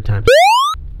for the 3rd time.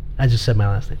 I just said my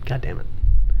last name. God damn it.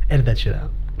 Edit that shit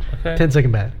out. Okay.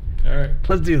 10-second bad. All right.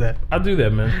 Let's do that. I'll do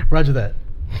that, man. Roger that.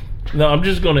 No, I'm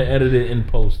just gonna edit it in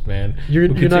post, man. You're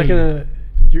not gonna.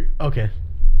 You're okay.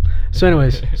 So,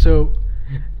 anyways, so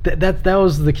that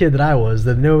was the kid that I was.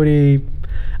 That nobody.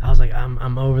 I was like,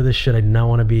 I'm over this shit. I do not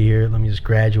want to be here. Let me just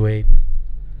graduate.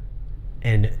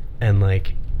 And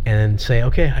say,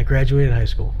 okay, I graduated high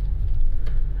school.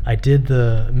 I did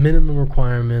the minimum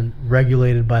requirement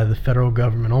regulated by the federal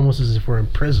government, almost as if we're in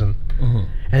prison. Mm-hmm.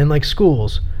 And like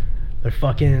schools, they're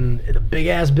fucking the big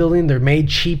ass building. They're made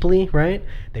cheaply, right?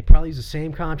 They probably use the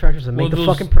same contractors that make the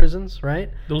fucking prisons, right?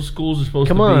 Those schools are supposed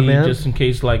Come to on, be man. just in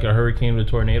case like a hurricane or a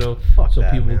tornado, Fuck so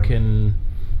that, people man. can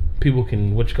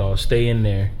what you call it, stay in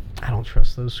there. I don't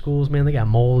trust those schools, man. They got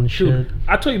mold and shit. Dude,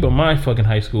 I tell you about my fucking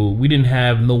high school. We didn't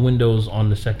have no windows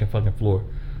on the second fucking floor.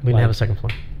 We didn't have a second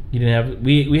floor. You didn't have.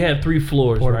 We had 3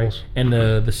 floors, Portables. right? And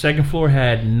the second floor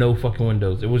had no fucking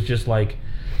windows. It was just like,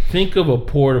 think of a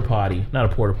porta potty, not a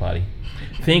porta potty.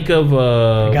 Think of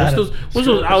what's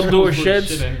those outdoor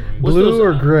sheds? Blue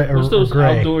or gray? What's those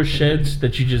gray? outdoor sheds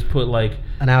that you just put like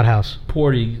An outhouse.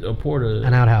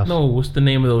 An outhouse. No, what's the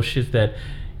name of those shits that?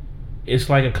 It's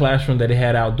like a classroom that they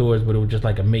had outdoors, but it was just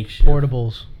like a makeshift.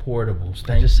 Portables. Portables.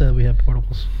 I just said we have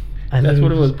portables. That's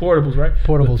what it was. Portables, right?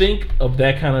 Portables. But think of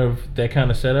that kind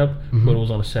of setup, but it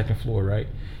was on the second floor, right?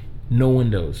 No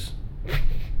windows.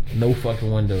 No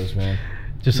fucking windows, man.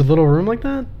 Just a little room like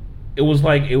that? It was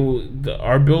like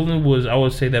our building was. I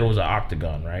would say that it was an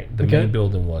octagon, right? The main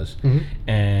building was,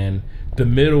 and the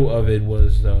middle of it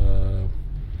was.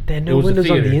 They had no windows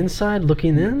on the inside,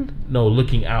 looking in. No,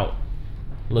 looking out.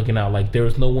 Like there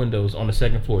was no windows on the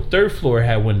second floor. 3rd floor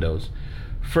had windows.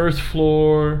 1st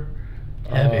floor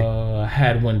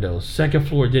had windows. 2nd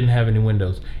floor didn't have any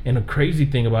windows. And the crazy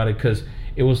thing about it, because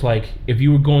it was like if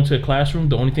you were going to a classroom,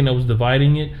 the only thing that was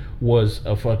dividing it was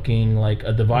a fucking like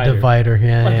a divider.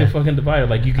 A fucking divider.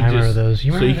 Like you could remember those.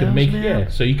 You remember those,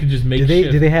 man? So you could just make.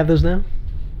 Do they have those now?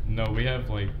 No, we have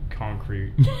like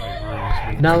concrete like,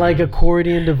 rooms. with Not like windows.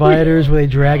 accordion dividers where they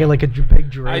drag it like a big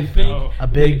drape. I think a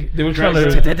big. they were trying to they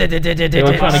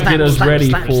were trying to get us ready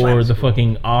for the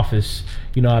fucking office.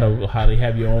 You know how they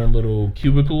have your own little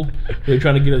cubicle. They were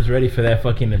trying to get us ready for that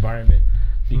fucking environment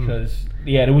because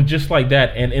yeah, it was just like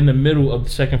that. And in the middle of the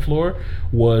second floor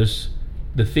was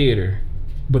the theater,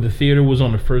 but the theater was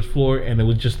on the first floor, and it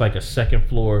was just like a second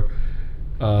floor.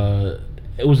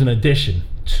 It was an addition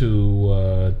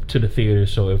to the theater.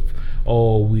 So if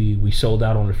we sold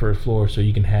out on the first floor, so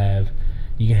you can have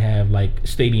like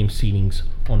stadium seatings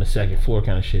on the second floor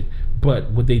kind of shit.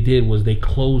 But what they did was they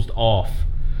closed off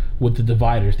with the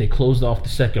dividers. They closed off the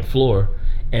second floor,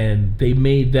 and they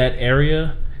made that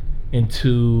area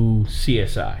into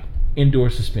CSI, indoor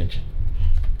suspension.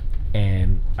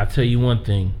 And I tell you one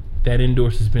thing, that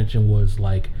indoor suspension was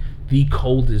like the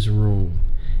coldest room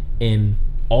in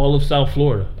all of South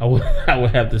Florida, I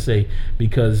would have to say,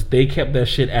 because they kept that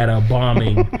shit at a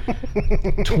bombing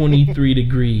 23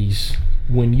 degrees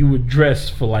when you were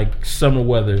dressed for like summer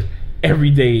weather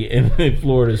every day in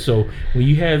Florida. So when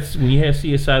you had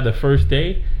CSI the first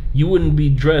day, you wouldn't be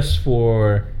dressed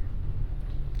for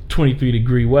 23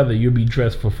 degree weather. You'd be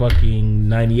dressed for fucking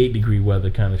 98 degree weather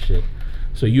kind of shit.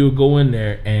 So you'll go in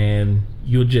there and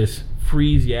you'll just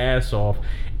freeze your ass off.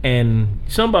 And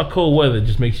something about cold weather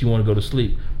just makes you want to go to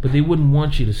sleep. But they wouldn't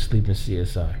want you to sleep in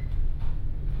CSI.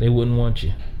 They wouldn't want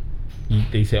you.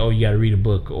 They say, oh, you got to read a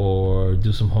book or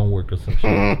do some homework or some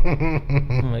shit.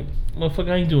 I'm like,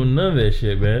 motherfucker, I ain't doing none of that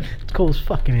shit, man. It's cold as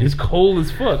fuck in here. It's cold as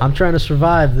fuck. I'm trying to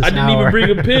survive this I didn't hour. even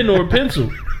bring a pen or a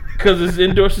pencil because it's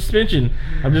indoor suspension.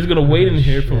 I'm just going to wait in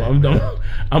here. I'm going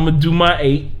to do my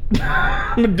 8.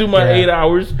 I'm going to do my 8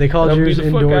 hours. They called and I'll be yours the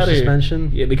fuck indoor outta here. suspension?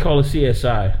 Yeah, they call it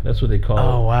CSI. That's what they call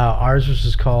Oh, wow. Ours was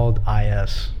just called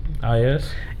IS. it.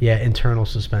 IS? Yeah, internal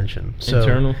suspension. So,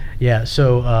 Internal? Yeah,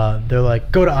 so they're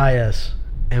like, go to IS.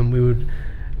 And we would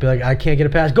be like, I can't get a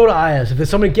pass. Go to IS. If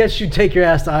somebody gets you, take your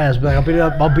ass to IS. Be like, I'll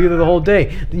be there the whole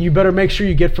day. Then you better make sure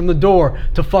you get from the door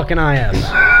to fucking IS.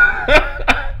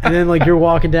 And then like you're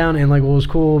walking down, and like what was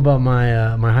cool about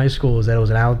my my high school is that it was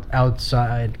an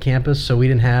outside campus, so we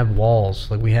didn't have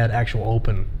walls. Like we had actual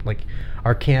open. Like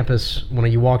our campus,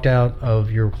 when you walked out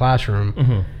of your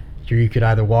classroom, you could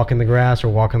either walk in the grass or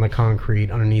walk on the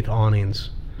concrete underneath awnings.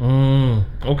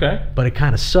 Okay. But it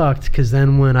kind of sucked because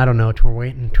then when, I don't know,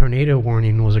 tornado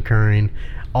warning was occurring,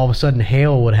 all of a sudden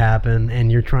hail would happen, and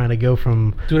you're trying to go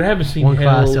from Dude, I haven't seen one hail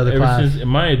class to other ever class. since in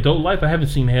my adult life. I haven't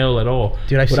seen hail at all.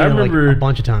 Dude, I've But seen I it like remember a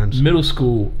bunch of times. middle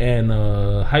school and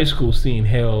high school seeing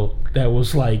hail that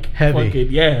was like Heavy.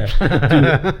 fucking, yeah.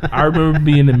 Dude, I remember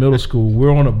being in middle school.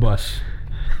 We're on a bus,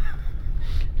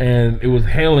 and it was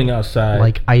hailing outside.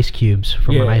 Like ice cubes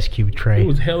from an ice cube tray. It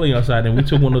was hailing outside, and we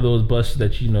took one of those buses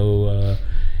that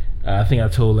I think I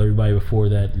told everybody before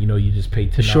that you just pay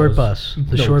 $10. The short bus.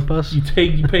 The short bus? You pay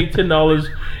 $10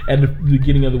 at the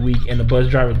beginning of the week, and the bus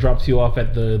driver drops you off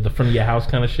at the front of your house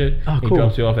kind of shit. Oh, He cool.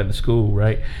 drops you off at the school,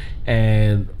 right?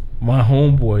 And my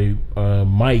homeboy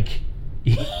Mike,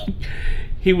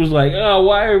 he was like, "Oh,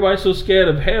 why everybody so scared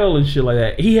of hail and shit like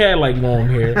that?" He had like long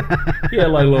hair.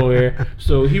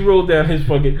 So he rolled down his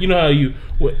fucking. You know how you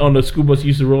on the school bus you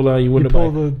used to roll down your window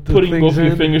pull by the putting things both of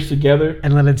your in fingers together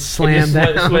and let it and slam just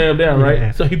down. slam down, right?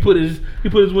 Yeah. So he put his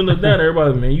window down.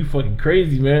 Everybody, man, you fucking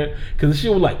crazy, man, because the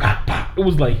shit was like pop, pop. It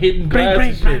was like hitting glass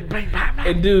and shit.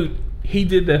 And dude, he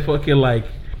did that fucking like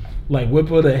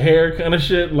whip of the hair kind of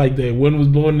shit, like the wind was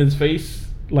blowing in his face,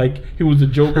 like he was the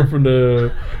Joker from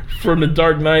the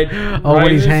Dark Knight. Oh, when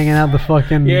he's Rises. hanging out the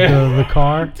fucking the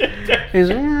car. His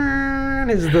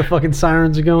the fucking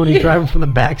sirens are going. He's driving from the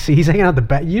back seat. He's hanging out the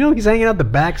back. He's hanging out the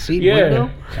back seat window.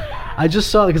 I just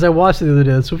saw it because I watched it the other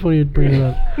day. That's so funny you bring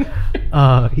it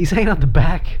up. He's hanging out the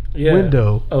back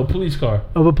window of a police car.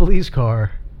 of a police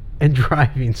car and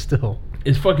driving still.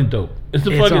 It's fucking dope. It's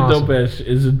a It's fucking awesome. dope ass.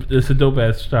 It's a dope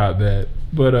ass shot, man.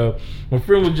 But my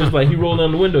friend was just like, he rolled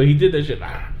down the window. He did that shit,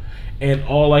 and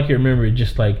all I can remember is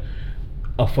just like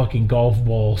a fucking golf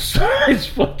ball size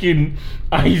fucking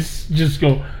ice just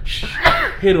go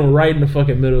hit him right in the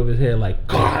fucking middle of his head, like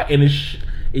God, and it's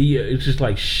just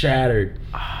like shattered.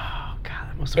 Oh god,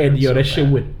 that must have And hurt yo, so that shit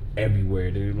bad. went everywhere,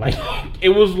 dude. Like it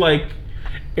was like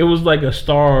a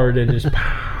star that just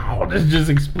pow, just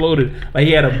exploded. Like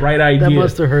he had a bright idea. That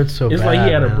must have hurt so bad. It's like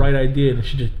he had man. a bright idea and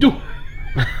she just do,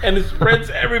 and it spreads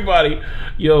to everybody.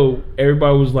 Yo,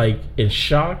 everybody was like in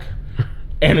shock.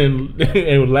 And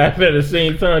would laugh at the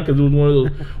same time because it was one of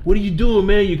those, "What are you doing,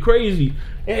 man? You're crazy."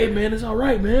 "Hey, man, it's all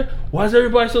right, man. Why is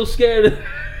everybody so scared?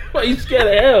 Why you scared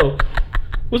of hell?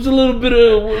 What's a little bit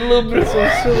of so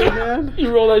silly, man. You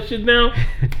roll that shit down,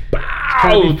 pow!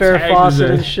 Trying to be Farrah tagged Fawcett his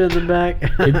and ass. shit in the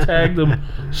back. They tagged him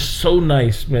so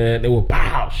nice, man. They were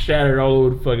pow, shattered all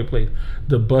over the fucking place.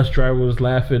 The bus driver was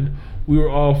laughing. We were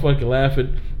all fucking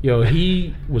laughing. Yo,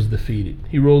 he was defeated.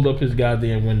 He rolled up his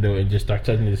goddamn window and just started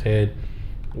touching his head.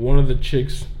 One of the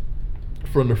chicks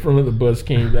from the front of the bus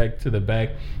came back to the back.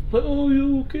 Like, oh,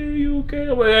 you okay? You okay?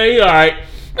 I'm like, hey, you all right?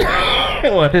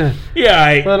 I'm like,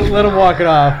 yeah, all right. Let him walk it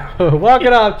off. Walk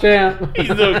it off, champ.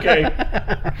 He's okay.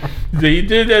 So he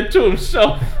did that to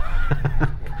himself.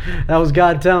 That was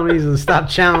God telling me to stop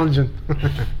challenging.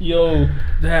 Yo,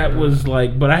 that was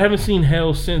like, but I haven't seen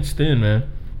Hell since then, man.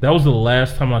 That was the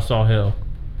last time I saw Hell.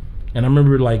 And I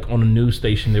remember, like, on the news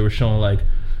station, they were showing, like,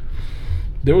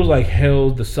 there was, like, Hell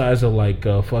the size of, like,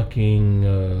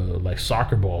 fucking, like,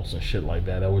 soccer balls and shit like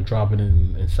that were dropping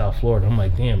in South Florida. I'm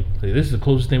like, damn, like, this is the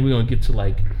closest thing we're going to get to,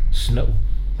 like, snow.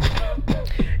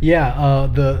 Yeah,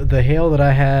 the hail that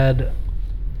I had,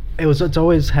 it's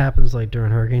always happens, like,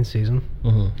 during hurricane season.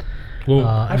 Mm-hmm. Well,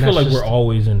 I and feel that's like we're just-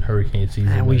 always in hurricane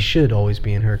season. And we man. should always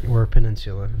be in hurricane. We're a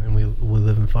peninsula, and we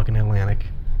live in fucking Atlantic.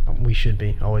 We should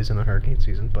be always in a hurricane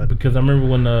season, but Because I remember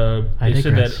when I they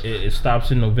said digress. that it stops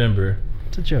in November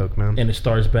it's a joke, man. and it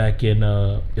starts back in,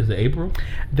 is it April?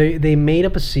 They made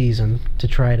up a season to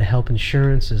try to help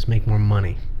insurances make more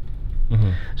money. Mm-hmm.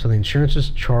 So the insurances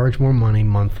charge more money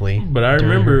monthly. But I during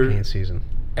remember- hurricane season.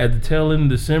 At the tail end of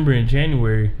December and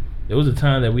January, there was a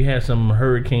time that we had some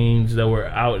hurricanes that were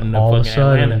out in the All of a fucking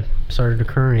sudden, Atlanta. started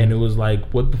occurring. And it was like,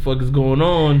 what the fuck is going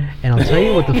on? And I'll tell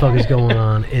you what the fuck is going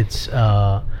on. It's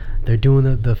they're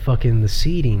doing the fucking the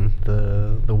seeding,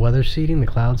 the weather seeding, the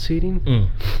cloud seeding. Mm.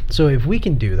 So if we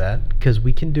can do that, because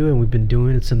we can do it, and we've been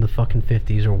doing it since the fucking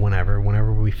 50s or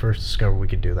whenever we first discovered we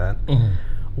could do that. Mhm.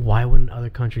 Why wouldn't other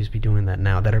countries be doing that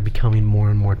now that are becoming more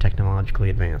and more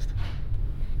technologically advanced?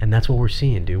 And that's what we're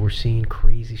seeing, dude. We're seeing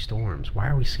crazy storms. Why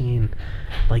are we seeing,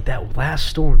 like, that last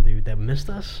storm, dude, that missed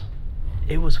us?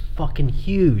 It was fucking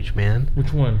huge, man.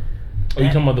 Which one? Oh, you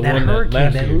talking about the one that hurricane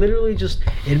last that year? literally just,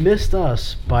 it missed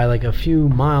us by like a few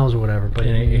miles or whatever, but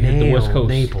And it hit the West nailed Coast.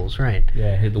 Naples, right?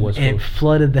 Yeah, it hit the West And it Coast.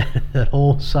 flooded that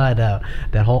whole side out,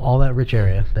 all that rich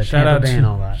area, that Tampa Bay and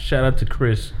all that. Shout out to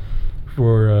Chris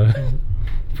for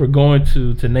going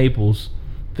to Naples,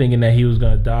 thinking that he was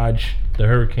gonna dodge the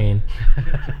hurricane,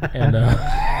 and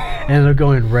Ended up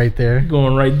going right there.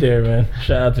 going right there, man.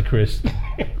 Shout out to Chris.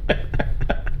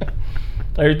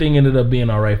 Everything ended up being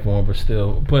all right for him, but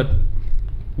still. But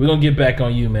we're gonna get back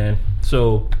on you, man.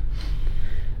 So,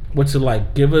 what's it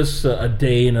like? Give us a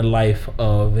day in the life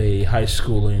of a high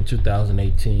schooler in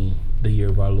 2018, the year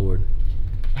of our Lord.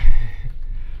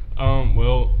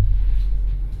 Well,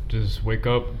 just wake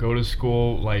up, go to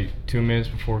school like 2 minutes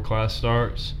before class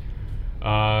starts.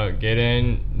 Get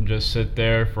in, just sit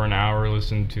there for an hour,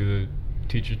 listen to the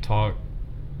teacher talk.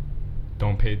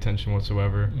 Don't pay attention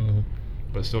whatsoever,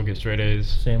 but still get straight A's.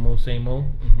 Same old, same old.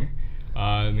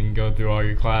 And then go through all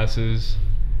your classes.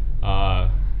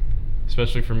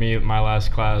 Especially for me, my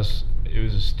last class, it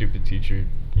was a stupid teacher.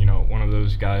 You know, one of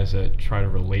those guys that try to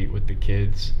relate with the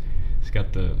kids. He's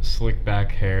got the slick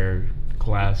back hair,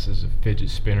 glasses, a fidget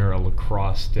spinner, a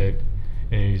lacrosse stick,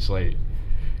 and he's like,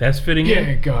 That's fitting "Yeah,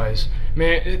 in. guys,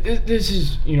 man, this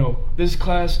is, this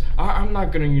class. I'm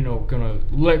not gonna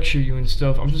lecture you and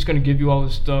stuff. I'm just gonna give you all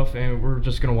this stuff, and we're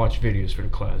just gonna watch videos for the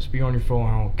class. Be on your phone.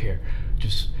 I don't care.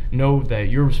 Just know that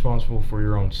you're responsible for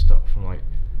your own stuff." I'm like,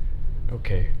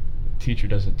 okay, the teacher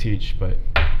doesn't teach, but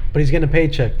But he's getting a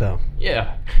paycheck though.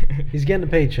 yeah, He's getting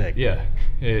a paycheck. yeah,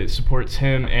 it supports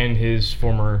him and his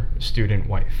former student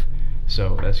wife,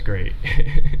 so that's great.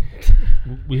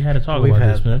 We had to talk We've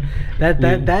about this, had-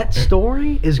 man. That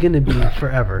story is going to be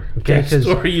forever. Okay, That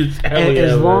story is hell yeah,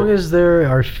 as long man. as there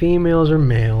are females or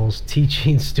males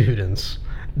teaching students,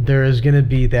 there is going to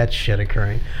be that shit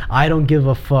occurring. I don't give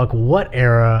a fuck what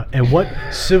era and what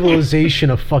civilization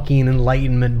of fucking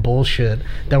enlightenment bullshit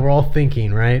that we're all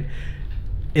thinking, right?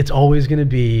 It's always going to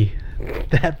be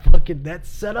that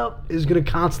setup is going to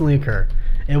constantly occur.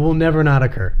 It will never not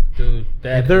occur. Dude,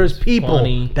 that If there's is people,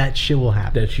 funny that shit will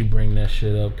happen. that you bring that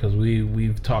shit up, because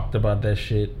we've talked about that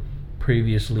shit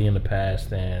previously in the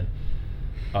past, and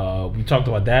we talked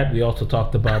about that. We also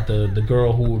talked about the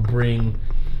girl who would bring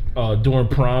during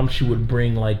prom, she would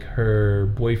bring like her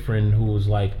boyfriend who was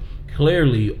like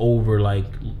clearly over like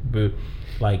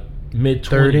mid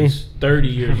 20s, 30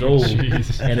 years old,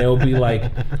 Jesus. and it'll be like,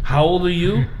 how old are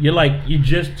you? You're like, you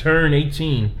just turned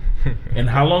 18, and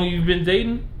how long you been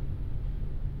dating?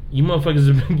 You motherfuckers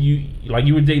have been,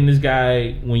 you were dating this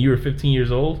guy when you were 15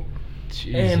 years old.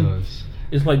 Jesus.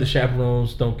 It's like the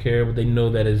chaperones don't care, but they know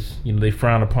that is, they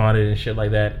frown upon it and shit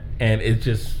like that. And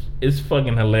it's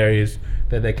fucking hilarious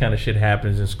that kind of shit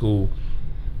happens in school.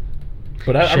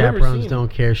 But I remember Chaperones seeing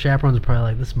don't care. Chaperones are probably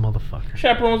like, this motherfucker.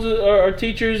 chaperones are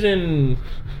teachers and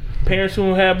parents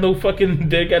who have no fucking.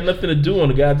 They got nothing to do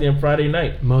on a goddamn Friday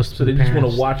night. Most So of they the just want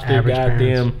parents, to watch their average goddamn.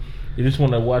 parents, They just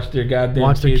want to watch their goddamn.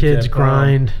 watch their kids at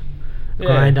prom.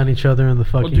 grind on each other in the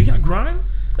Oh, fucking. do y'all grind?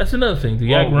 That's another thing. Do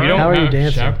y'all Well, grind? we don't How are you have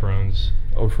dancing? chaperones.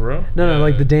 Oh, for real? No,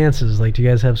 like the dances. Like, do you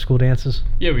guys have school dances?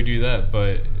 Yeah, we do that,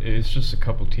 but it's just a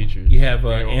couple teachers. You have, we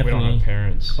don't Anthony- have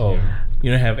parents. Oh, Yeah.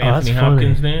 you don't have Oh, that's Anthony funny.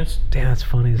 Hopkins dance? Damn, that's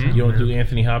funny. As hell, You don't man. do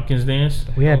Anthony Hopkins dance?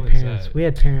 We had hell is parents. that? We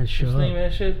had parents show What's the name of up.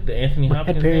 that shit? The Anthony We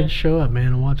Hopkins had parents dance? show up, man,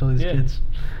 and watch all these Yeah. kids.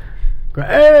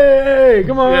 Hey,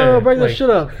 come on, Yeah, break that like- shit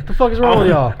up. What the fuck is wrong with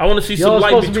y'all? I want to see Y'all some light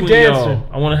supposed to be between dancing. y'all.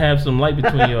 I want to have some light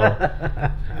between y'all.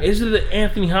 Is it the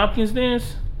Anthony Hopkins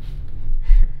dance?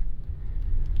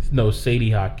 No,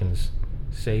 Sadie Hopkins.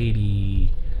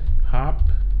 Sadie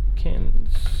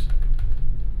Hopkins.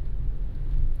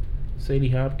 Sadie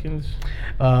Hopkins.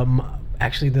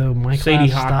 Actually, though, my Sadie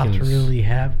class stopped Hopkins. really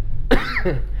have.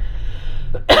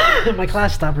 My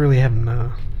class stopped really having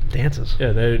dances.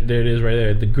 Yeah, there it is right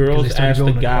there. The girls started ask the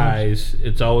going to guys.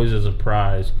 It's always a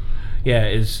surprise. Yeah,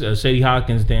 it's Sadie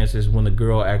Hopkins dance is when the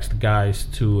girl asks the guys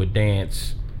to a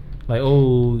dance. Like,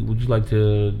 oh, would you like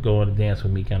to go on a dance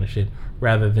with me kind of shit.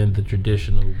 Rather than the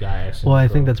traditional guy asking Well, the I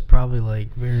think girl. that's probably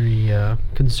like very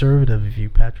conservative of you,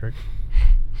 Patrick.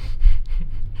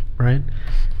 Right?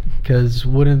 Because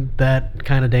wouldn't that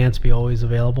kind of dance be always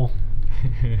available?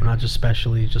 Not just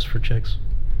specially just for chicks.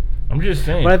 I'm just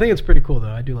saying. But I think it's pretty cool, though.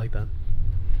 I do like that.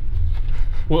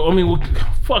 Well, I mean,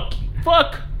 fuck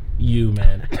you,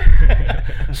 man.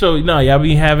 So no, y'all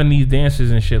be having these dances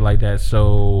and shit like that.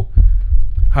 So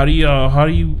how do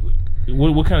you?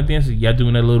 What kind of dances? Y'all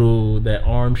doing that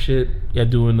arm shit? Y'all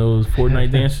doing those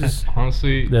Fortnite dances?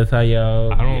 Honestly, That's how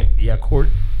y'all. I don't- Y'all court.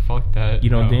 fuck that. You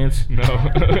don't No. dance? No.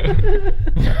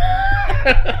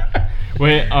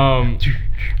 Wait,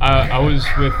 I was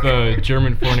with a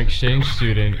German foreign exchange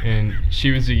student, and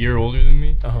she was a year older than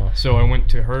me. Uh-huh. So I went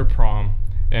to her prom,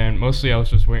 and mostly I was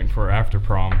just waiting for her after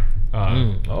prom.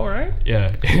 All right.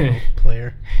 Yeah.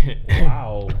 Player.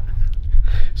 Wow.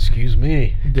 Excuse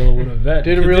me. Dealing with a vet.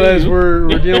 Didn't realize we're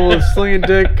dealing with Slinging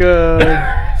Dick,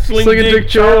 Slinging Dick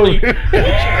Charlie.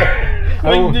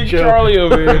 Sling Dick joke. Charlie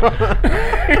over here.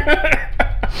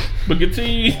 But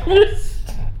continue your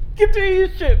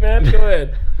shit, man. Go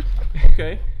ahead.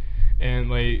 Okay. And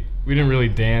like we didn't really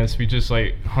dance. We just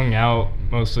like hung out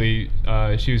mostly.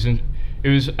 It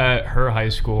was at her high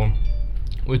school,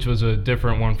 which was a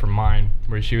different one from mine,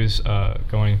 where she was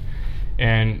going.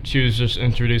 And she was just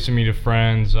introducing me to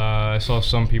friends. I saw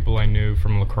some people I knew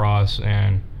from lacrosse,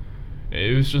 and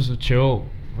it was just a chill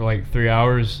for like 3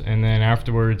 hours. And then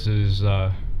afterwards is,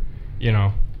 after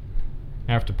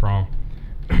prom.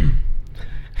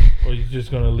 Or you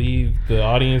just gonna leave the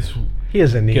audience He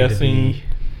doesn't need guessing? to be.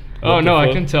 Oh What no, the I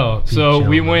fuck? can tell. So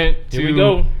we gentlemen. went Here we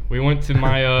go. to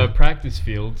my practice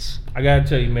fields. I gotta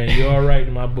tell you, man, you're all right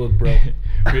in my book, bro.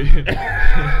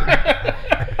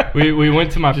 we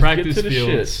went to my Just get practice to the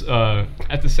fields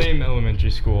at the same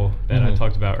elementary school that I Mhm.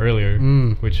 talked about earlier,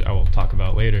 Mm. which I will talk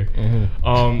about later.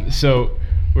 Mhm. So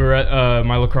we were at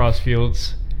my lacrosse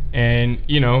fields, and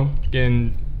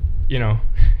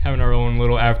having our own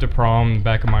little after prom in the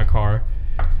back of my car,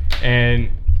 and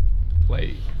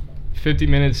like 50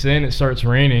 minutes in, it starts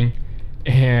raining,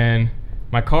 and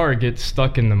my car gets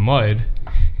stuck in the mud.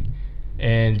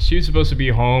 And she was supposed to be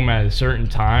home at a certain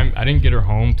time. I didn't get her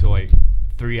home till like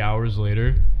 3 hours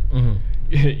later. Mhm.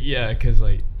 Yeah, because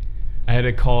like I had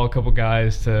to call a couple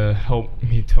guys to help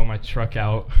me tow my truck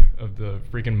out of the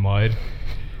freaking mud,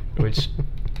 which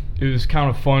it was kind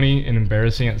of funny and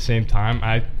embarrassing at the same time.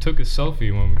 I took a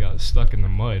selfie when we got stuck in the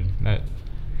mud.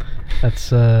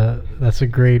 That's a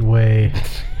great way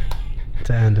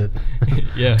to end it.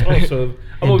 Yeah. Also,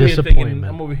 I'm And over here thinking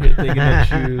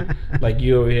disappointment. that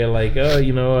you over here like,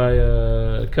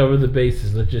 oh, I cover the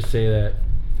bases. Let's just say that.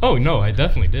 Oh no, I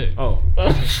definitely did. Oh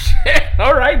shit!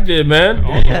 All right then, man.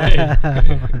 All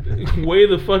the Way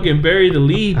to fucking bury the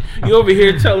lead. You over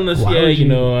here telling us, Why yeah, would you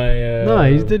you- know, I. No,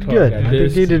 he did good. I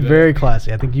think he did very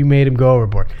classy. I think you made him go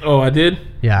overboard. Oh, I did.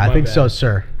 Yeah, I My think bad. so,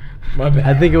 sir. My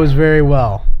bad. I think it was very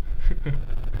well.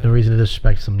 No reason to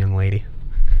disrespect some young lady.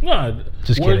 No,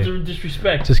 Just words kidding. of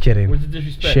disrespect. Just kidding. Words of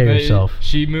disrespect. Share But yourself.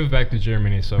 She moved back to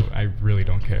Germany, so I really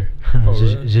don't care.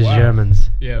 really? Just Wow. Germans.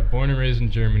 Yeah, born and raised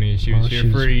in Germany. She was Oh, here she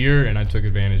for was- a year, and I took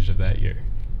advantage of that year.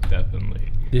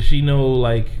 Definitely. Did she know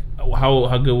like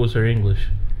how good was her English?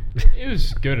 It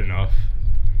was good enough.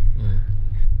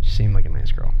 She seemed like a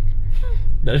nice girl.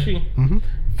 Does she? Mm-hmm.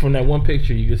 From that one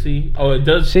picture, you can see. Oh, it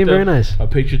does. Seemed very nice. A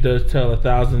picture does tell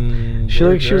 1,000. She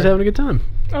looked like she was words, having a good time.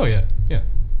 Oh yeah, yeah.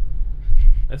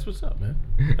 That's what's up, man.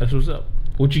 That's what's up.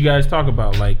 What you guys talk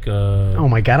about? Like, Oh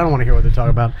my god, I don't want to hear what they're talking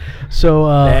about. So,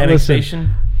 the annexation?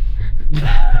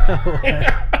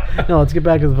 No, let's get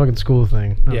back to the fucking school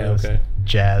thing. No, Yeah, that's okay.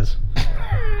 Jazz.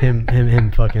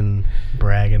 Him fucking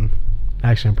bragging.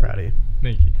 Actually, I'm proud of you.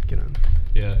 Thank you. Get on.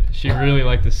 Yeah, she really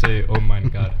liked to say, "Oh my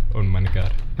god, oh my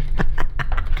god."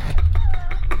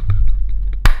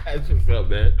 That's what's up,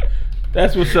 man.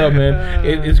 That's what's up, man.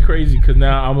 It's crazy because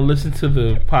now I'm gonna listen to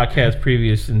the podcast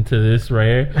previous into this right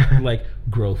here. Like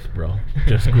growth, bro,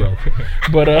 just growth.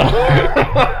 But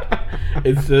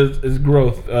it says it's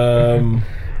growth.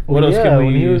 What else can we?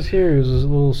 When he was here, he was a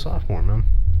little sophomore, man.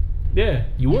 Yeah,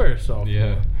 you were sophomore.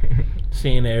 Yeah.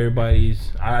 Saying that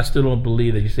everybody's, I still don't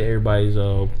believe that you say everybody's,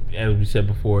 as we said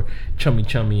before, chummy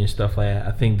and stuff like that.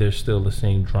 I think there's still the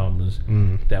same dramas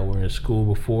that were in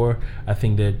school before. I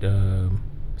think that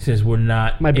since we're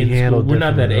not Might be in handled school, we're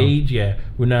not that differently, age. Yeah,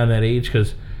 we're not that age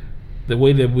because the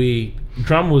way that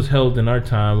drama was held in our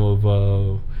time of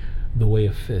the way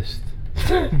of fist.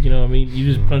 You know what I mean?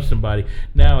 You just punch somebody.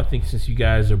 Now I think since you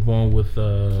guys are born with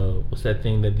what's that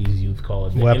thing that these youth call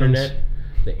it? The Weapons.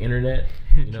 The internet.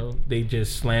 You know, they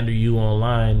just slander you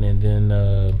online, and then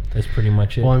that's pretty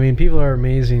much it. Well, I mean, people are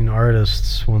amazing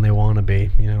artists when they want to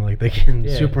be. You know, like they can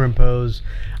Yeah. superimpose.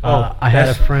 I had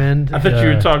a friend. I thought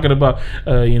you were talking about,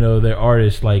 their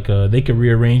artists. Like they could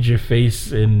rearrange your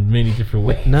face in many different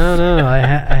ways. No. I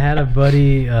had a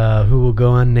buddy who will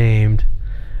go unnamed,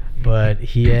 but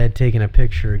he had taken a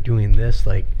picture doing this,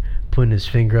 like putting his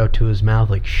finger up to his mouth,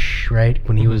 like shh, right?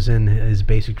 When he was in his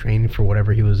basic training for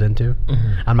whatever he was into.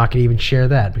 I'm not going to even share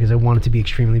that because I want it to be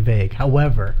extremely vague.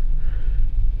 However,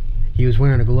 he was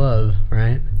wearing a glove,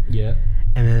 right? Yeah.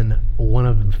 And then one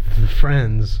of the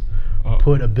friends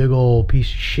put a big old piece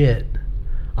of shit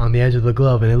on the edge of the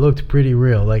glove, and it looked pretty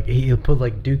real. Like he put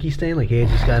like dookie stain, like he had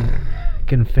just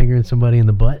gotten fingering somebody in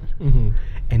the butt,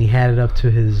 and he had it up to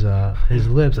his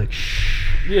lips, like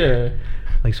shh. Yeah.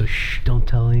 Like, so shh, don't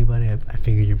tell anybody I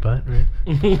fingered your butt, right?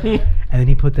 And then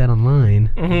he put that online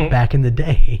back in the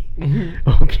day.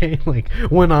 Okay, like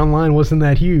when online wasn't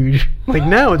that huge. Like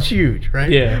now it's huge, right?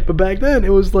 Yeah. But back then it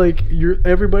was like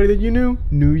everybody that you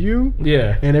knew you.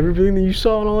 Yeah. And everything that you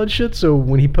saw and all that shit. So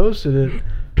when he posted it,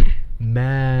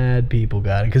 mad people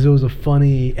got it because it was a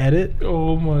funny edit.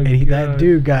 Oh my And god. that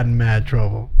dude got in mad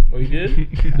trouble. Oh, he did?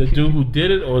 The dude who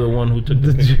did it, or the one who took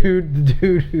the The picture?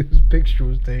 dude whose picture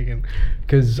was taken,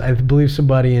 because I believe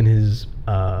somebody in his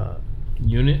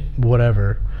Unit.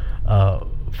 whatever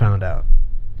found out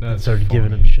and That's started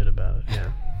giving him funny. shit about it. Yeah.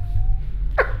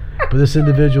 But this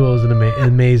individual is an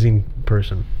amazing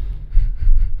person.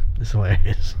 It's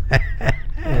hilarious. An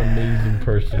amazing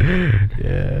person.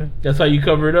 Yeah. That's how you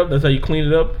cover it up. That's how you clean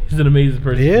it up. He's an amazing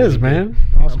person. He is, man.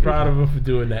 I'm proud of him for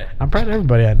doing that. I'm proud of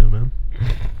everybody I know, man.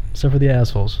 Except for the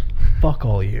assholes. Fuck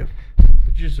all of you.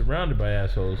 But you're surrounded by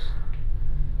assholes.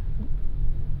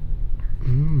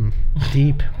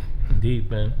 Deep Deep,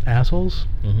 man. assholes.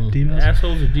 Mhm. Deep assholes.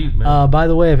 Assholes are deep, man. By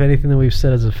the way, if anything that we've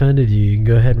said has offended you, you can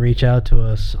go ahead and reach out to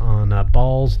us on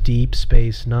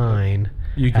ballsdeepspace9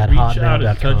 You can at reach out and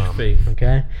hotmail.com. touch faith.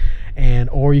 Okay,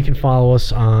 or you can follow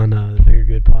us on the Bigger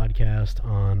Good Podcast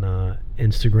on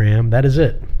Instagram. That is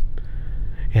it.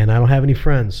 And I don't have any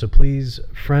friends, so please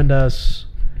friend us,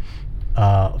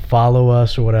 follow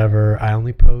us or whatever. I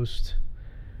only post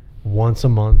once a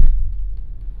month,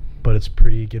 but it's a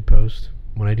pretty good post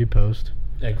when I do post.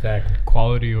 Exactly.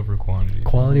 Quality over quantity.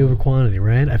 Quality over quantity,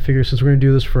 right? I figure since we're going to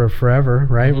do this for forever,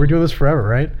 right? We're doing this forever,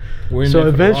 right? We're in So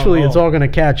there for the eventually long it's haul. all going to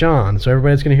catch on. So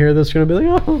everybody's going to hear this, going to be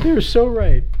like, oh, they're so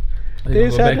right. They They go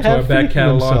just back had to to our have back faith in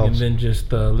catalog and themselves. then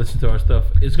just listen to our stuff.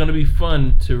 It's going to be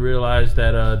fun to realize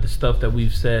that the stuff that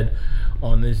we've said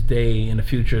on this day in the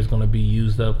future is going to be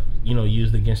used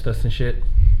against us and shit.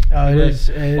 It is.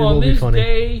 It on will be this funny.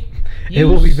 day, It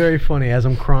will be very funny as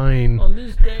I'm crying, on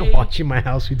this day, watching my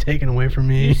house be taken away from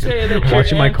me, you say that you're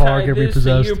watching my car get anti this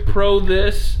repossessed. and you're pro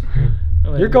this.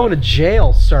 I'm like, You're going to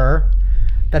jail, sir.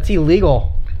 That's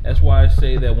illegal. That's why I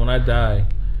say that when I die,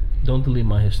 don't delete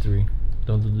my history.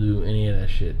 Don't do any of that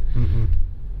shit.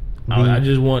 I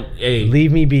just want,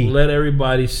 Leave me be. let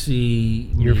everybody see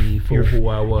me for who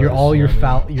I was. You're all you your know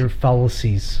what I mean? your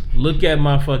fallacies. Look at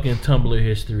my fucking Tumblr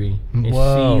history and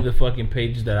Whoa. see the fucking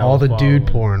pages that I All was the dude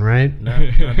following. porn, right? Not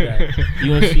that.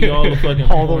 You want to see all the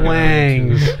fucking All the porn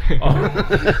I'm into.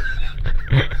 wangs.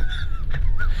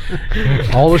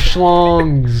 All the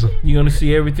schlongs. You're gonna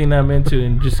see everything I'm into,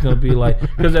 and just gonna be like,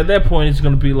 because at that point it's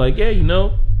gonna be like, yeah,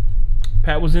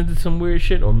 Pat was into some weird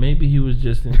shit, or maybe he was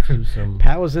just into some.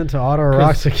 Pat was into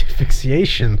autoerotic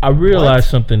asphyxiation. I realized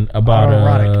something about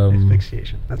Autoerotic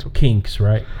asphyxiation. That's what. kinks,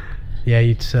 right? Yeah,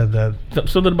 you said that.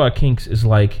 Something about kinks is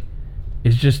like,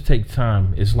 it just takes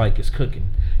time. It's like it's cooking.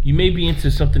 You may be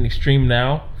into something extreme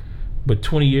now, but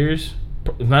 20 years,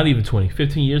 not even 20,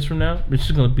 15 years from now, it's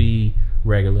just gonna be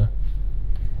regular.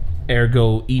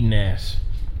 Ergo, eating ass.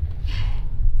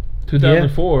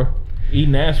 2004,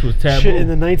 eating ass was taboo. Shit, in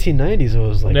the 1990s, it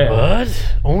was like,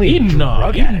 what? Only Eating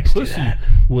drug addicts do pussy that.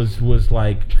 was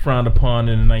like frowned upon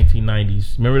in the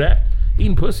 1990s. Remember that?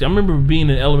 Eating pussy. I remember being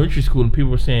in elementary school and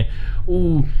people were saying,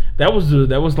 "Ooh, that was to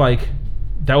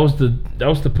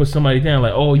put somebody down.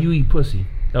 Like, oh, you eat pussy."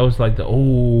 That was like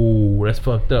that's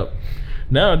fucked up.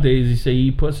 Nowadays, you say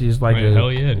you eat pussy, it's like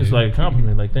hell yeah, it's dude. like a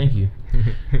compliment. Like, thank you.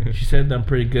 She said I'm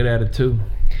pretty good at it too.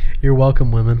 You're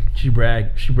welcome, women. She brag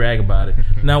about it.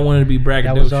 Not wanting to be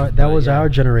braggadocious. That was our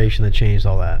generation that changed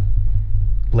all that.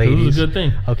 Ladies. It was a good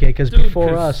thing. Okay, because Dude,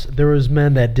 before us, there was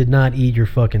men that did not eat your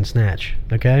fucking snatch.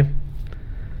 Okay?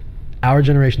 Our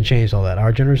generation changed all that.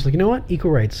 Our generation's like, you know what?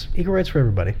 Equal rights. Equal rights for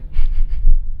everybody.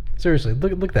 Seriously,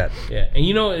 look at that. Yeah, and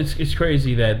you know it's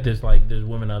crazy that there's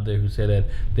women out there who say that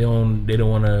they don't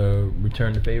want to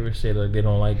return the favor, say that they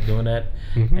don't like doing that,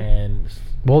 Mhm. and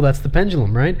Well, that's the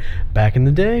pendulum, right? Back in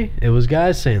the day, it was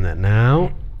guys saying that.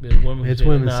 Now, there's women who It's say,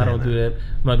 women "No, I saying don't do that. that.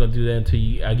 I'm not gonna do that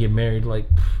until I get married." Like,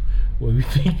 what do you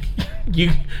think?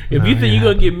 If No, you think yeah.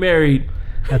 you're gonna get married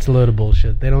that's a load of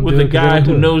bullshit. They don't with do a it 'cause they guy don't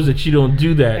do who it. knows that you don't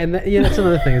do that, And yeah, that's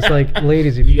another thing. It's like,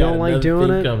 ladies, if you got don't like another doing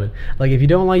thing it, coming. like if you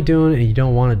don't like doing it and you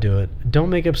don't want to do it, don't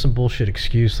make up some bullshit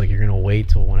excuse like you're gonna wait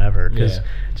till whenever. Because Yeah.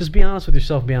 just be honest with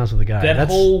yourself. Be honest with the guy. that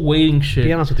That's, whole waiting shit.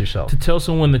 be honest with yourself. To tell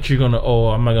someone that you're gonna,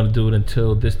 I'm not gonna do it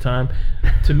until this time.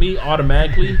 To me,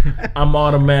 automatically, I'm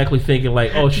automatically thinking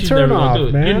like, she's Turn never off, gonna do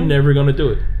it. man. You're never gonna do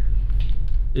it.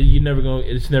 You're never gonna.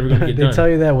 It's never gonna get They done. tell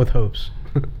you that with hopes.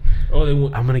 They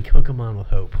want. I'm gonna hook them on with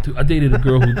hope. Dude, I dated a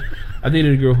girl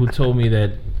who told me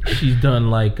that she's done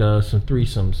like some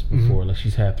threesomes before. Like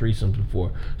she's had threesomes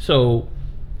before. So,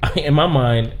 in my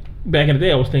mind, back in the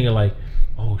day, I was thinking like,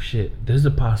 oh shit, there's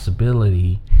a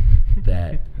possibility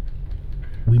that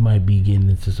we might be getting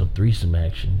into some threesome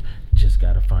action. Just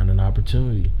gotta find an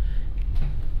opportunity.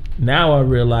 Now I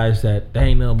realize that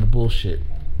ain't nothing but bullshit.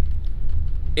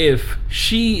 If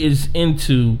she is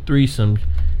into threesomes,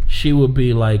 she would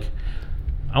be like,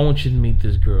 I want you to meet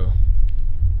this girl.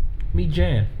 Meet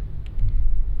Jan.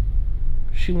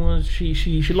 She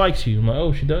likes you. I'm like,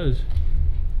 oh, she does.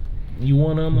 You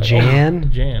want to? Like,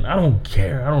 Jan? Jan. I don't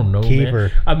care. I don't know, Keep man.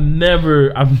 her. I've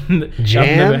never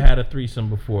had a threesome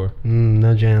before.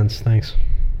 No Jans, thanks.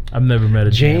 I've never met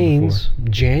a Jan Janes,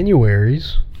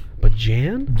 Januaries, but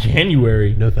Jan? before.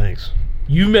 January. No thanks.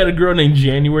 You met a girl named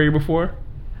January before?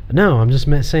 No, I'm just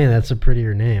saying that's a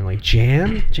prettier name. Like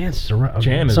Jan? Jan's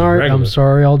Jan is sorry, regular. I'm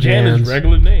sorry, all Jan Jans. is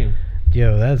regular name.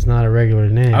 Yo, that's not a regular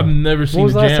name. I've never When seen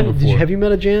was a the last Jan time? before. Have you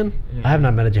met a Jan? I have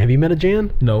not met a Jan. Have you met a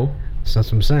Jan? No. So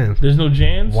that's what I'm saying. There's no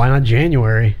Jans? Why not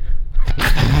January?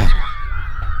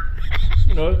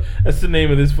 You know, that's the name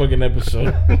of this fucking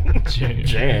episode.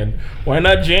 Jan. Why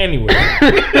not January?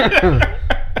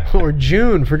 Or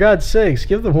June, for God's sakes,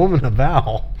 give the woman a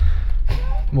vowel.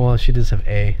 Well, she does have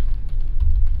A.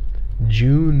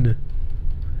 June.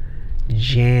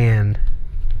 Jan.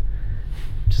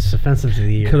 Just offensive to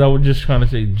the ear. Because I was just trying to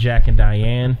say Jack and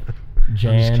Diane. I'm just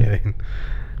Jan. kidding.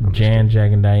 Jan,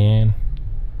 Jack, and Diane.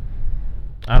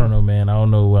 I don't know, man. I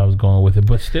don't know where I was going with it.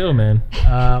 But still, man.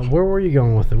 Where were you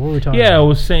going with it? What were we talking Yeah, I about?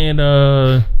 was saying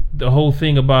the whole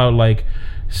thing about like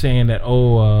saying that,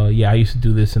 I used to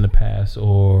do this in the past,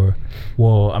 or,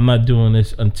 well, I'm not doing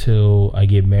this until I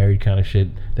get married kind of shit.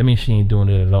 That means she ain't doing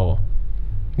it at all.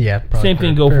 Yeah, probably Same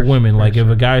thing fair- go for fair- women. fair Like if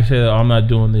share. a guy said, I'm not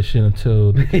doing this shit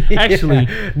until... Actually,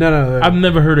 no. I've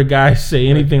never heard a guy say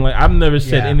anything like... I've never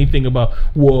said Yeah. anything about,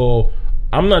 well,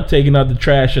 I'm not taking out the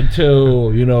trash until,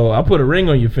 I put a ring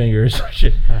on your finger or some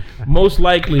shit. Most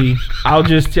likely, I'll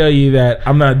just tell you that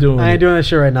I'm not doing it. I ain't doing that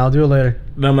shit right now. I'll do it later.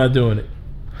 I'm not doing it.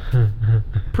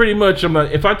 Pretty much, I'm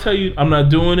not. If I tell you I'm not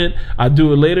doing it, I'll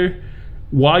do it later.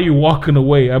 While you're walking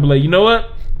away, I'll be like, you know what?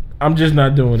 I'm just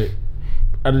not doing it.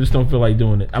 I just don't feel like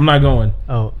doing it. I'm not going.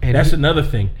 Oh, and That's another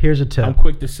thing. here's a tip. I'm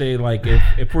quick to say, like,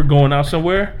 if we're going out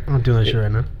somewhere, I'm not doing that shit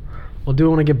right now. We'll do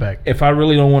it when I get back. if I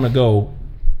really don't want to go,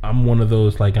 I'm one of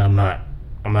those like I'm not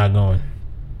going.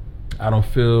 I don't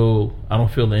feel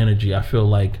the energy. I feel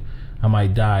like I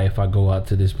might die if I go out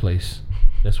to this place.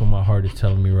 That's what my heart is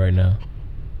telling me right now.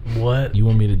 What? You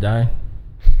want me to die?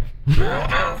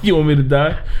 You want me to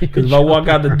die? Because if I walk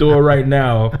out the door right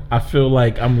now, I feel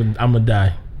like I'm gonna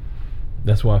die.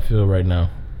 That's what I feel right now.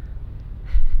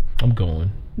 I'm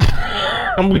going.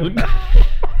 I'm gonna go.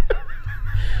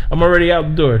 I'm already out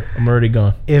the door. I'm already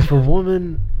gone. If a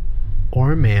woman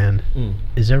or a man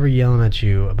is ever yelling at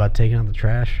you about taking out the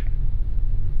trash,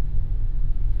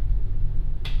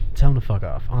 tell him to fuck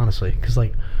off, honestly. Because,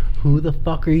 like, who the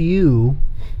fuck are you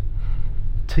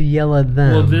to yell at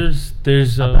them? Well,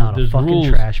 there's about a fucking rules.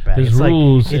 trash bag. There's It's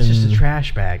rules. like, it's just a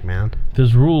trash bag, man.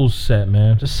 There's rules set,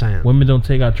 man. Just saying. Women don't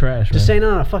take out trash. Just man. say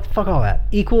no, fuck all that.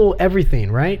 Equal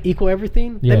everything, right? Equal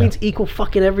everything? Yeah. That means equal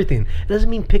fucking everything. It doesn't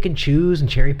mean pick and choose and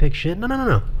cherry pick shit.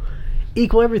 No.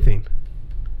 Equal everything.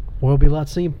 World would be a lot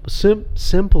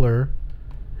simpler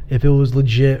if it was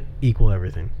legit equal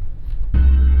everything.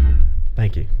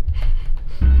 Thank you.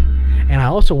 And I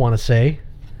also want to say,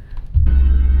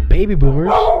 baby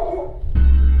boomers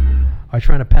are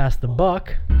trying to pass the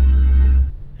buck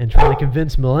and trying to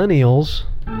convince millennials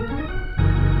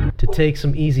to take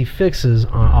some easy fixes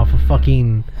off of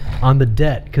fucking on the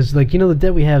debt. Because, like, you know, the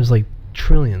debt we have is like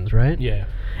trillions, right? Yeah.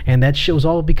 And that shit was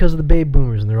all because of the baby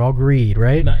boomers, and they're all greed,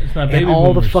 right? It's not baby and all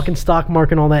boomers. the fucking stock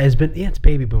market and all that has been, it's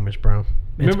baby boomers, bro. It's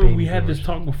Remember baby we had boomers. this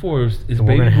talk before. It's And we're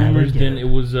baby gonna have it boomers, again. then it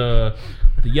was the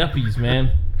yuppies,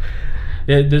 man.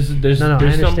 Yeah, there's No,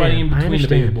 I somebody in understand. I between the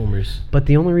baby understand. boomers. But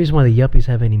the only reason why the yuppies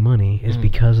have any money is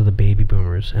because of the baby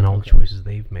boomers and all the choices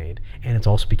they've made. And it's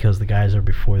also because the guys are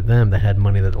before them that had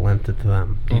money that lent it to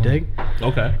them. Do you dig?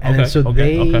 Okay. And then so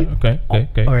they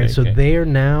all right, so they are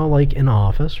now like in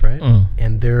office, right?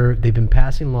 And they've been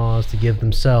passing laws to give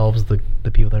themselves, the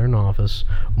people that are in office,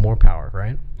 more power,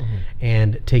 right?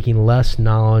 And taking less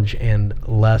knowledge and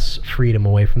less freedom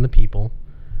away from the people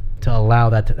to allow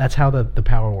that that's how the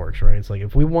power works, right? It's like,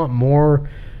 if we want more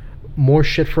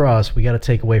shit for us, we got to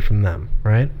take away from them,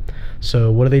 right?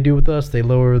 So what do they do with us? They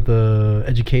lower the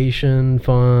education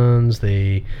funds,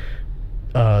 they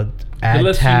add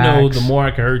Unless tax. you know, the more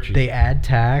I can hurt you. They add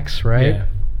tax, right? Yeah.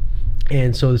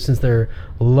 And so since they're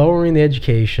lowering the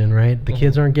education, right, the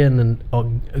kids aren't getting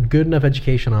a good enough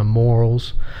education on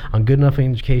morals, on good enough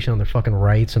education on their fucking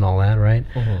rights and all that, right?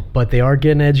 But they are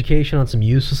getting education on some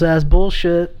useless ass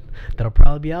bullshit that'll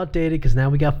probably be outdated because now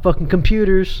we got fucking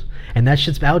computers, and that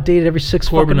shit's outdated every 6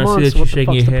 Corbin, fucking I months. see that you're What the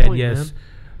shaking fuck's your the head. point, Yes. man?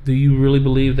 Do you really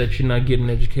believe that you're not getting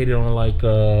educated on like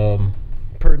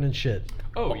Pertinent shit.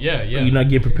 Oh yeah. you're not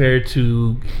getting prepared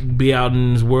to be out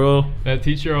in this world? That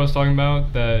teacher I was talking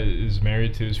about that is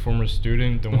married to his former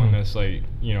student, the one that's like,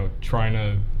 you know, trying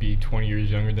to be 20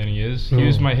 years younger than he is. He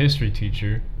was my history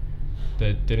teacher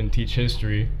that didn't teach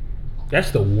history,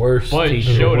 That's the worst. but he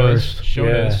teacher. showed worst.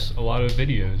 us a lot of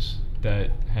videos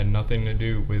that had nothing to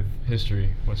do with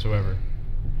history whatsoever.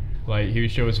 Like, he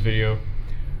would show us a video.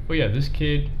 Oh yeah, this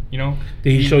kid, you know.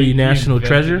 Did he show you National invented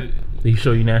Treasure? it. Did he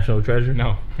show you National Treasure?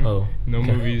 No. Oh. No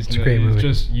okay. movies. It's a no, great movie.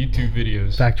 just YouTube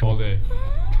videos Factual. all day.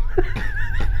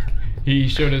 He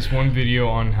showed us one video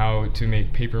on how to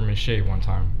make paper mache one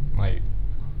time. Like,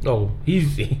 Oh,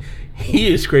 he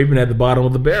is scraping at the bottom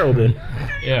of the barrel then.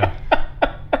 yeah.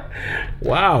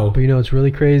 Wow. But you know, it's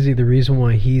really crazy. The reason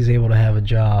why he's able to have a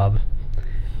job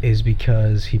is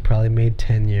because he probably made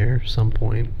tenure some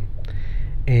point,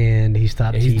 and he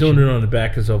stopped And he's teaching. doing it on the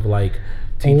back of like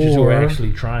teachers who are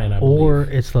actually trying, I believe. Or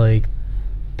it's like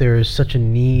there is such a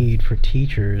need for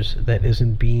teachers that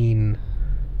isn't being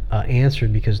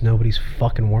answered because nobody's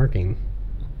fucking working.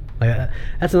 Like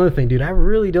that's another thing, dude. I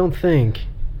really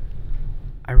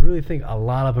think a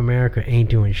lot of America ain't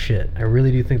doing shit. I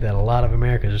really do think that a lot of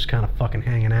America is just kind of fucking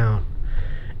hanging out.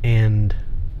 And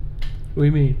What do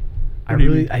you mean?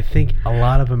 I think a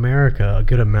lot of America, a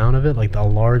good amount of it, like a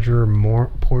larger more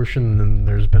portion than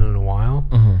there's been in a while,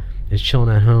 is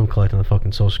chilling at home collecting the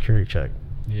fucking Social Security check.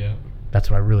 Yeah. That's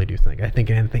what I really do think. I think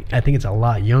it's a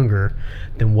lot younger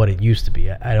than what it used to be.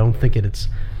 I don't think it's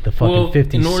the fucking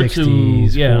 50s, in order 60s, to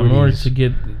 40s. in order to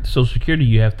get Social Security,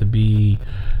 you have to be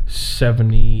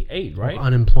 78, right?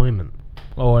 Unemployment.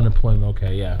 Oh, unemployment.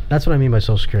 Okay, yeah. That's what I mean by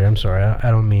Social Security. I'm sorry. I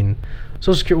don't mean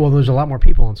Social Security. Well, there's a lot more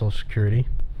people on Social Security.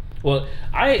 Well,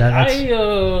 there's a I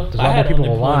lot more had people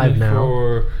alive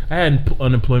now. I had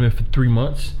unemployment for 3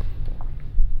 months,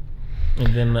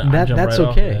 and then I jumped That's right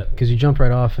off okay that. because you jumped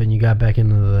right off and you got back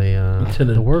into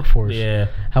the workforce. Yeah.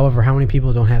 However, how many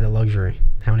people don't have that luxury?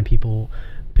 How many people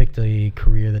picked a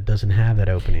career that doesn't have that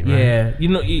opening? Right? Yeah, you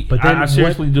know, But then I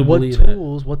seriously do what believe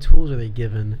tools? What tools are they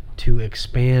given to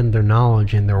expand their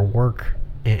knowledge and their work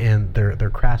and their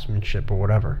craftsmanship or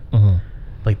whatever? that.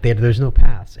 Like there's no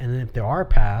paths, and if there are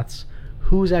paths,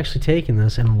 who's actually taking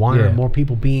this, and why Yeah. are more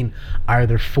people being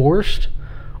either forced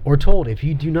or told, if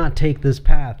you do not take this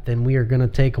path, then we are going to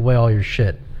take away all your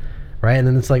shit, right? And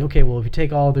then it's like, okay, well, if you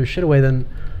take all their shit away, then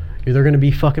they're going to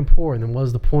be fucking poor. And then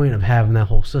what's the point of having that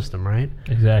whole system, right?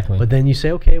 Exactly. But then you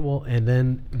say, okay, well, and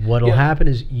then what'll happen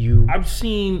is I've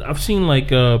seen like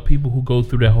people who go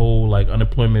through that whole like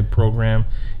unemployment program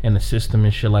and the system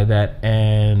and shit like that,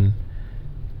 and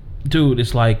dude,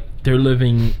 it's like they're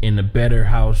living in a better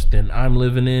house than I'm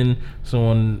living in.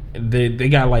 So they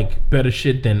got like better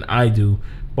shit than I do,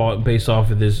 based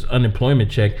off of this unemployment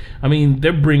check. I mean,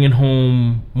 they're bringing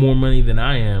home more money than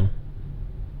I am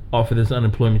off of this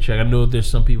unemployment check. I know there's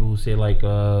some people who say like,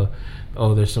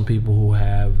 there's some people who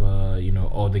have,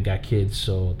 they got kids,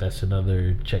 so that's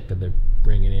another check that they're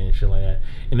bringing in and shit like that.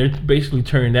 And they're basically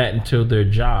turning that into their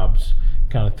jobs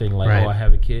kind of thing. Like, right. I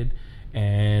have a kid.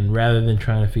 And rather than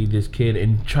trying to feed this kid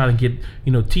and trying to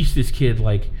get, teach this kid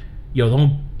like, yo,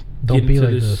 don't be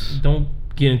like this. Don't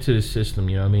get into this system.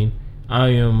 You know what I mean?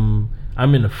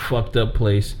 I'm in a fucked up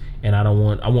place, and I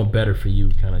want better for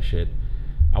you, kind of shit.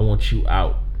 I want you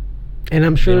out. And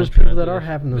I'm sure there's people that are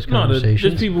having those conversations. No,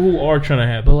 there's people who are trying to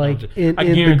have. But like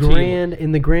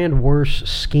in the grand worst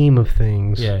scheme of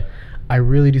things, yeah, I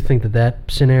really do think that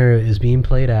scenario is being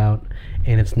played out,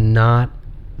 and it's not.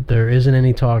 There isn't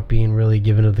any talk being really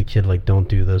given to the kid like, don't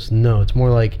do this. No, it's more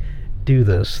like, do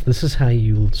this. This is how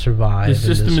you survive. The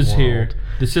system is here.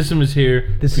 The system is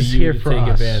here. This is you here to for take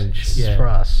us. advantage. This is for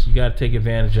us. You got to take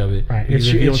advantage of it. Right.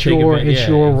 It's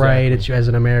your right. It's as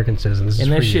an American citizen. This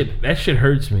and is that shit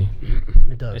hurts me.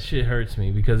 It does. That shit hurts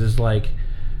me because it's like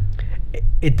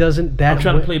it doesn't. I'm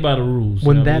trying to play by the rules.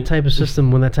 When that type of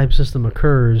system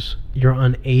occurs, you're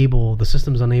unable. The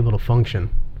system's unable to function.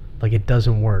 Like, it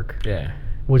doesn't work. Yeah.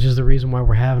 Which is the reason why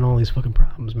we're having all these fucking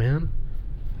problems, man.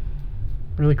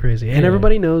 Really crazy. And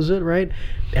everybody knows it, right?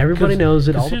 Everybody knows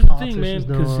it. All the politicians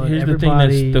know it. Here's the thing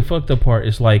that's the fucked up part.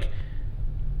 It's like,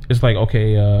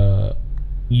 okay,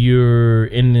 you're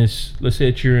in this, let's say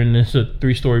that you're in this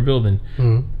 3-story building.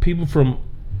 Mm-hmm. People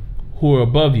who are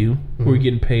above you, who are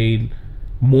getting paid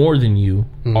more than you,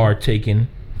 are taken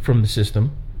from the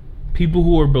system. People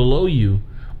who are below you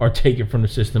are taken from the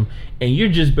system, and you're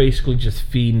just basically just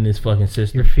feeding this fucking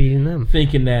system. You're feeding them,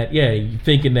 thinking that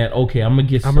okay, I'm gonna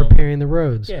get. I'm repairing the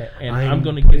roads. Yeah, and I'm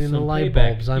gonna get some light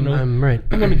payback. bulbs. I'm right.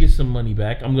 I'm gonna get some money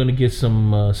back. I'm gonna get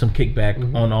some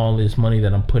kickback on all this money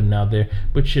that I'm putting out there.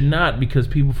 But you're not, because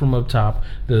people from up top,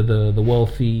 the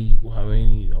wealthy. I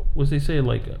mean, what's they say?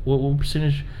 Like, what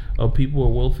percentage of people are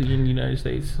wealthy in the United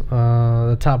States?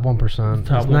 The top 1%.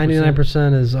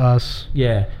 99% is us.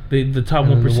 Yeah, the top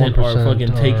 1% are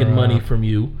fucking taking money from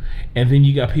you, and then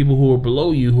you got people who are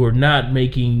below you who are not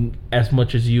making as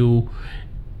much as you,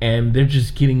 and they're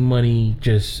just getting money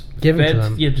just given to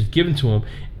them. Yeah, just given to them.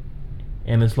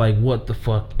 And it's like, what the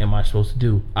fuck am I supposed to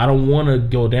do? I don't want to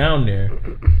go down there.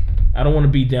 I don't want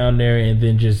to be down there and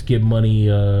then just get money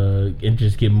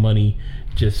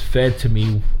just fed to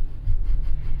me.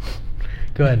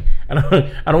 Go ahead. I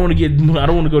don't want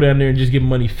to go down there and just get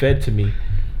money fed to me.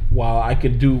 I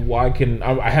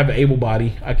have an able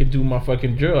body. I can do my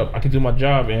fucking job. I can do my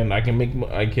job, and I can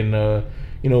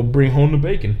bring home the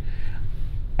bacon.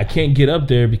 I can't get up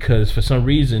there because for some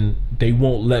reason they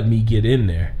won't let me get in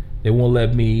there. They won't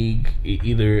let me.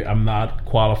 Either I'm not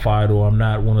qualified or I'm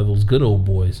not one of those good old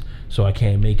boys, so I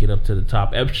can't make it up to the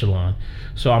top echelon.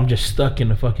 So I'm just stuck in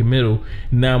the fucking middle.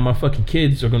 Now my fucking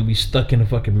kids are gonna be stuck in the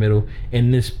fucking middle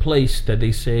in this place that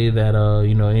they say that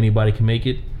anybody can make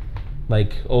it.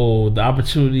 Like, the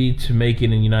opportunity to make it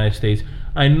in the United States,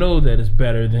 I know that it's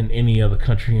better than any other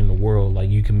country in the world. Like,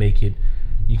 you can make it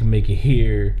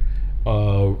here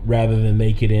rather than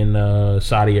make it in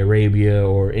Saudi Arabia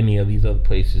or any of these other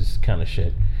places, kind of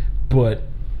shit. But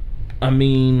I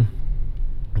mean,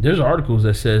 there's articles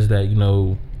that says that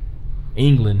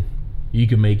England, you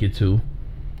can make it to.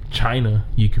 China,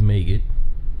 you can make it.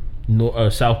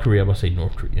 South Korea, I'm about to say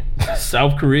North Korea.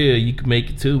 South Korea, you can make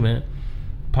it too, man.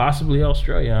 Possibly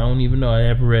Australia. I don't even know. I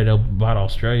haven't read about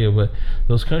Australia, but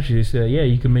those countries, they say, yeah,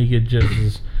 you can make it just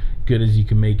as good as you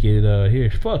can make it here.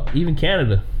 Fuck, even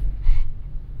Canada.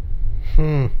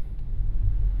 I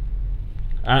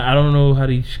don't know how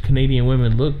these Canadian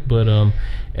women look, but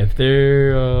if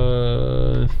they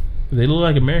look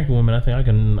like American women, I think I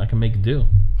can make a deal.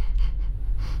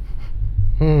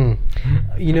 The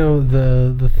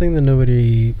thing that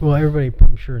everybody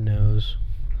I'm sure knows.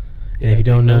 And if you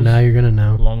don't know now, you're gonna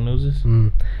know. Long noses.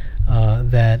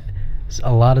 That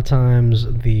a lot of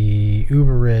times the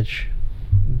uber rich,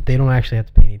 they don't actually have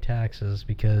to pay any taxes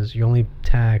because you're only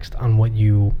taxed on what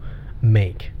you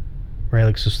make, right?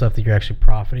 Like, so stuff that you're actually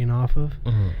profiting off of.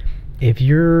 Mm-hmm. If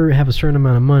you have a certain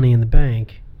amount of money in the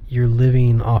bank, you're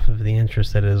living off of the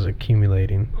interest that is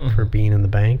accumulating for being in the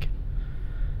bank.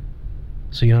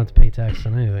 So you don't have to pay tax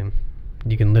on anything.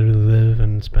 you can literally live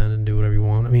and spend and do whatever you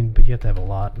want. I mean, but you have to have a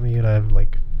lot. I mean, you gotta have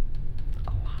like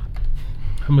a lot.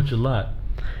 How much a lot?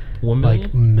 1 million?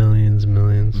 Like millions.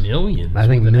 Millions. I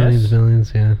think with an millions, S?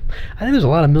 millions. Yeah, I think there's a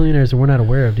lot of millionaires that we're not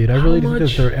aware of, dude. I How really think that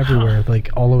much? they're everywhere, like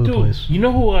all over the Dude, place. you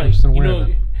know who I? just You unaware know, of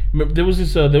it. remember, there was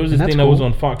this that's thing that was cool.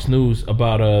 on Fox News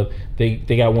about they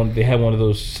had one of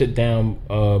those sit down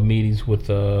meetings with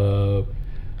those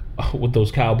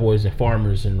cowboys and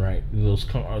farmers and right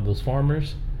those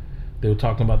farmers. They were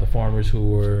talking about the farmers who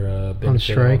were On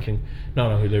strike?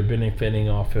 No, they're benefiting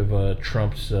off of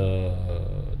Trump's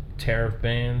tariff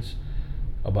bans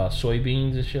about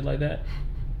soybeans and shit like that.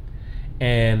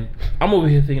 And I'm over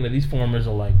here thinking that these farmers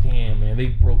are like, damn, man, they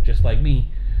broke just like me.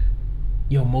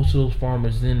 Yo, most of those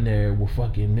farmers in there were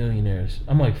fucking millionaires.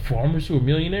 I'm like, farmers who are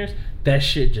millionaires? That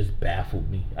shit just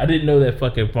baffled me. I didn't know that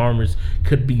fucking farmers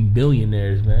could be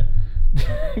millionaires, man.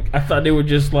 I thought they were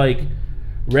just like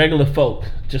regular folk,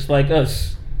 just like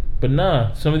us. But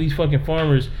nah, some of these fucking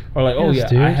farmers are like, oh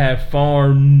Yes, yeah, dude. I have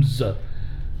farms.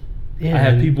 Yeah, I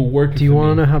have and people working Do you for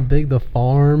want to me. know how big the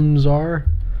farms are?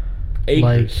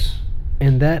 Acres.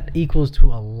 And that equals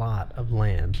to a lot of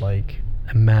land, like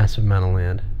a massive amount of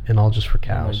land, and all just for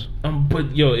cows.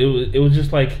 But yo, it was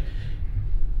just like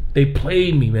they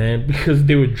played me, man, because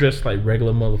they were dressed like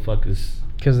regular motherfuckers,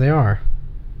 Because they are.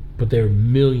 but they were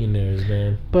millionaires,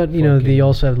 man. But you know, they Fucking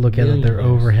also have to look at that their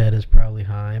millionaires. overhead is probably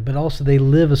high. But also, they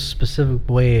live a specific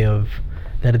way of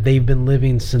that they've been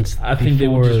living since. I think they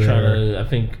were before just trying they're to. I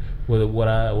think what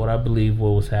I believe what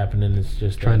was happening is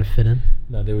just trying that, to fit in.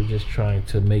 No, they were just trying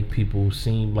to make people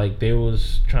seem like they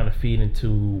was trying to feed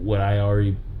into what I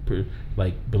already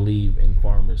believe in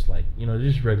farmers. Like, you know,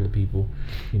 just regular people.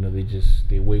 You know,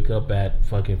 they wake up at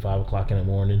fucking 5 o'clock in the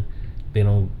morning. They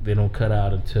don't cut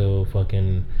out until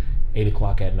fucking 8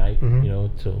 o'clock at night. Mhm. You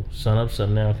know, till sun up,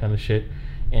 sun down kind of shit.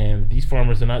 And these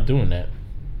farmers are not doing that.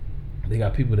 They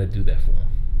got people that do that for them.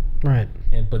 Right.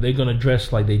 But they're gonna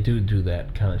dress like they do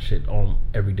that kind of shit on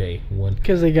every day.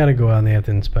 Because they got to go out and they have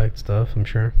to inspect stuff, I'm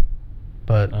sure.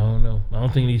 But I don't know. I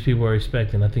don't think these people are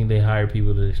expecting. I think they hire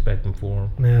people to expect them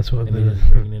for them, that's what and they just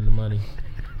bringing in the money.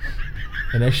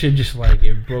 And that shit just like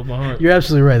it broke my heart. You're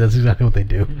absolutely right. That's exactly what they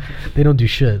do. They don't do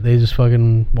shit. They just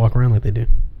fucking walk around like they do.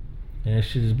 And that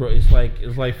shit is broke. It's like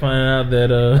finding out that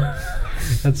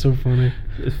That's so funny.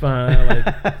 it's finding out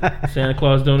like Santa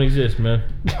Claus don't exist, man.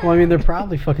 Well, I mean, they're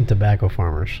probably fucking tobacco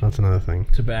farmers. That's another thing.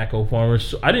 Tobacco farmers.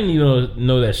 So I didn't even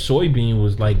know that soybean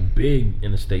was like big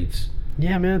in the States.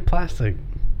 Yeah, man, plastic.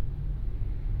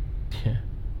 Yeah,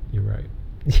 you're right.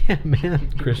 Yeah,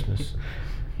 man. Christmas.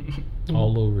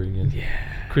 All over again. Yeah.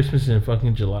 Christmas in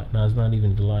fucking July. No, it's not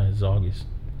even July. It's August.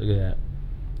 Look at that.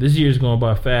 This year's going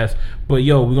by fast. But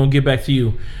yo, we're gonna get back to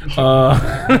you.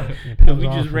 We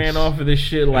just ran off of this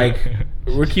shit like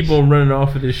we keep on running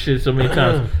off of this shit so many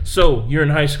times. So you're in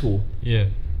high school. Yeah.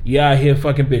 You out here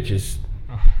fucking bitches.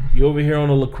 You over here on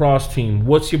the lacrosse team.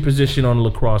 What's your position on the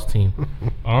lacrosse team?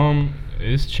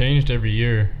 It's changed every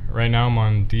year. Right now I'm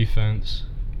on defense,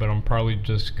 but I'm probably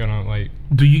just gonna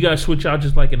Do you guys switch out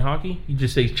just like in hockey? You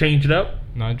just say change it up?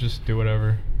 not just do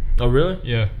whatever. Oh really?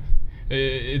 Yeah.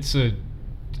 It's a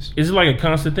Is it like a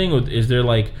constant thing, or is there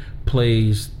like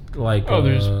plays like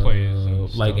there's plays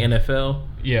and like stuff. NFL?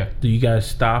 yeah. Do you guys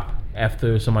stop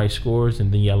after somebody scores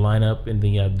and then y'all line up and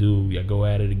then y'all go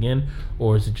at it again,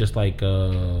 or is it just like Yeah.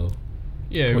 or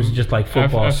is it just like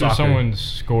football, After soccer? someone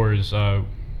scores,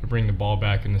 we bring the ball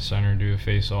back in the center, do a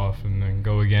face off, and then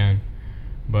go again.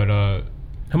 But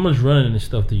How much running and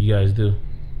stuff do you guys do?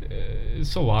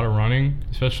 it's a lot of running,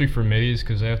 especially for middies,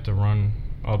 because they have to run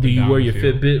up Do and you down wear the your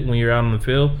field. Fitbit when you're out on the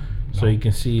field so No. you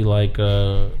can see like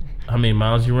how many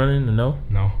miles you're running? No,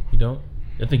 No. you don't.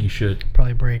 I think you should.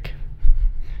 Probably break.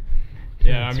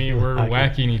 Yeah, I It's mean, really we're hockey.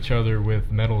 whacking each other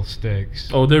with metal sticks.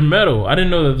 Oh, they're metal. I didn't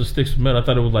know that the sticks were metal. I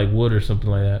thought it was like wood or something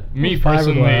like that. Me Fiberglass.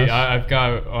 personally, I've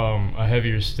got a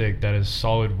heavier stick that is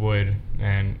solid wood,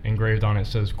 and engraved on it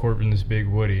says Corbin's Big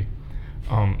Woody.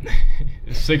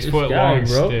 6 foot guy, long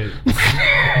bro. stick.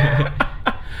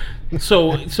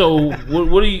 So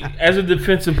what do you, as a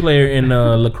defensive player in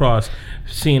lacrosse,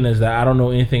 seeing as that I don't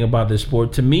know anything about this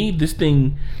sport, to me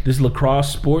this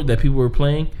lacrosse sport that people were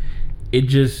playing, it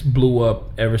just blew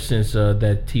up ever since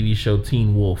that TV show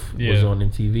Teen Wolf was Yeah. on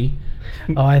MTV.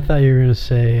 Oh, I thought you were gonna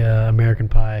say American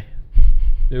Pie.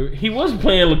 He was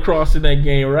playing lacrosse in that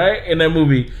game, right? In that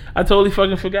movie. I totally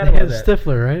fucking forgot Yeah, about that.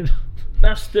 Stifler, right?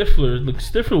 Not Stifler. Look,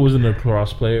 Stifler wasn't a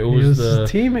lacrosse player. It He was was the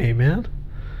his teammate, man.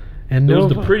 And it was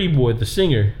Nova. the pretty boy, the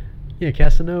singer. Yeah,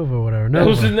 Casanova, whatever. That Nova.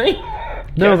 was his name.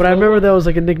 No, but I remember that was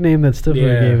like a nickname that Stifler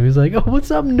Yeah. gave. He was like, "Oh,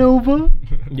 what's up, Nova?"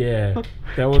 Yeah,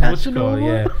 that was what's it called. Casanova?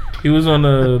 Yeah, he was on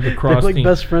the They're cross like team.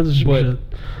 best friends or some But shit.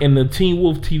 in the Teen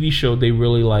Wolf TV show, they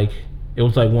really like. It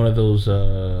was like one of those.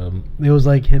 It was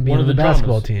like him being One on of the the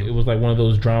basketball dramas. team. It was like one of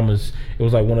those dramas. It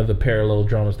was like one of the parallel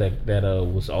dramas that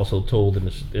was also told in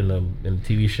the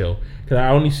TV show. Because I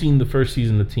only seen the first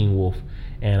season of Teen Wolf,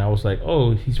 and I was like,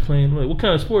 oh, he's playing. Like, what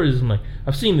kind of sport is this? I'm like,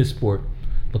 I've seen this sport,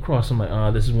 lacrosse. I'm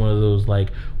like, this is one of those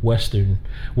like Western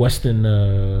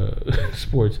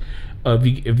sports.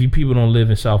 If you people don't live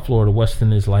in South Florida,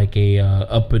 Weston is like a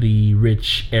uppity,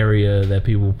 rich area that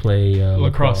people play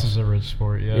Lacrosse is a rich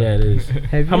sport. Yeah. Yeah, it is.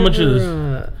 Have How you much ever, is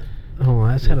this? Hold on,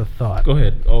 I just had a thought. Go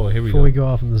ahead. Oh, here we Before go. we go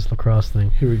off on this lacrosse thing.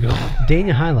 Here we go.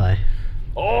 Dania Highlight.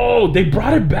 Oh, they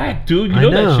brought it back, dude. You I know,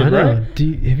 know, that shit, I know. right?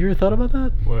 Have you ever thought about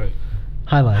that? What?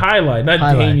 Highlight. Highlight, not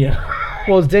Highlight. Dania.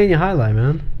 Well, it's Dania Highlight,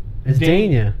 man. It's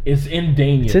Dania. It's in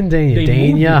Dania. It's in Dania. They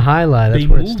moved Dania it. Highlight. That's They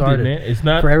where it moved started. man. It's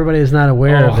not For everybody that's not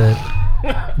aware of it,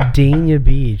 Dania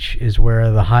Beach is where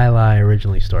the Highlight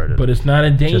originally started. But it's not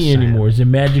in Just Dania saying. anymore. It's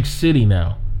in Magic City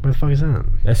now. Where the fuck is that?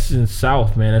 That's in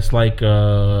South, man. That's like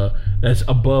that's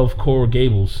above Coral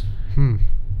Gables.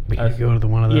 We could go to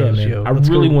one of those. Yeah, man. Yo. I Let's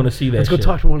really go- want to see that. Let's go shit.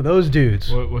 talk to one of those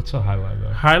dudes. What's a highlight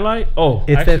though? Highlight. Oh,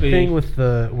 It's actually, that thing with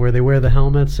where they wear the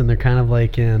helmets and they're kind of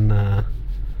like in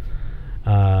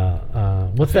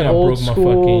what's think that I old broke my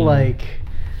school fucking- like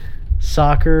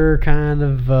soccer kind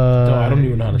of I don't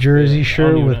even know how to jersey spell. I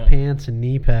don't shirt even with know. pants and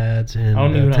knee pads and I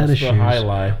don't even know how to tennis spell shoes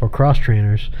highlight. or cross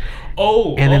trainers.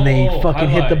 Oh, And then they oh, fucking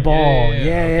hit the highlight. ball. Yeah,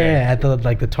 Yeah, okay. at the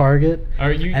like the target. All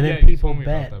right, And then you people told me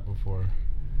bet. about that before.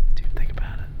 Dude, think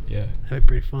about it. Yeah. That'd be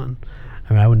pretty fun.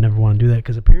 I mean, I would never want to do that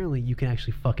because apparently you can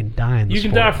actually fucking die in the You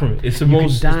sport. can die from it. It's the You can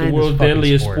most. It's die the in this world's fucking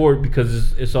deadliest sport. sport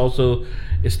because it's also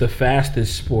the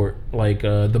fastest sport. Like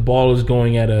the ball is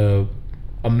going at a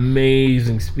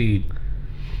amazing speed.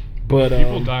 But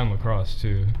People die in lacrosse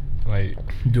too. Like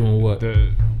doing what?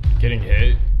 the getting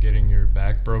hit, getting your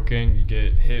back broken. You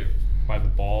get hit by the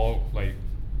ball like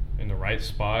in the right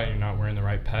spot. You're not wearing the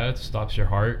right pads. Stops your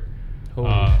heart. Holy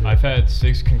shit. I've had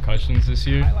 6 concussions this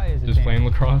year just playing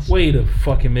lacrosse. Wait a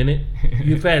fucking minute.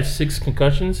 You've had 6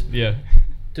 concussions, Yeah.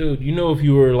 dude. You know if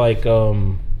you were like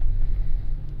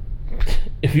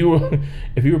if you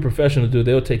were professional, dude,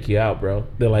 they'll take you out, bro.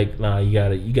 They're like, nah, you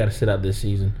gotta sit out this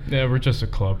season. Yeah, we're just a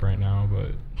club right now,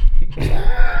 but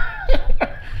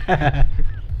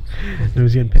It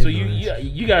was getting paid. So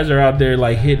you guys are out there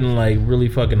like hitting like really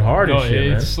fucking hard no, and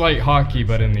shit, it's like hockey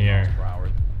but in the air.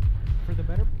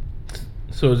 man.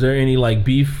 So is there any like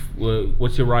beef?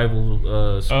 What's your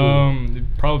rival school?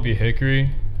 It'd probably be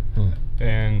Hickory, Hmm.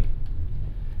 and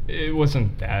it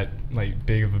wasn't that like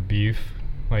big of a beef.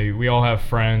 Like we all have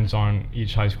friends on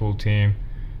each high school team,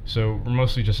 so we're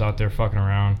mostly just out there fucking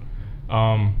around.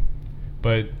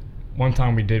 But one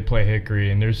time we did play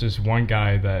Hickory, and there's this one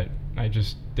guy that I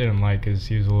just didn't like because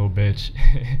he was a little bitch.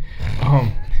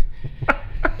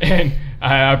 And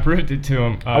I proved it to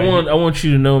him. I want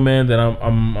you to know, man, that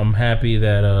I'm happy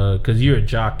that because you're a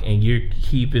jock and you're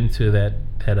keeping to that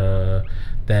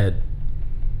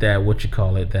what you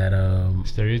call it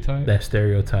stereotype. that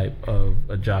stereotype of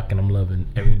a jock, and I'm loving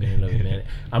every minute of it. Man.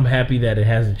 I'm happy that it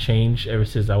hasn't changed ever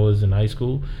since I was in high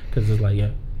school because it's like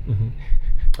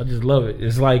I just love it.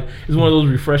 It's like it's one of those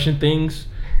refreshing things.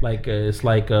 Like it's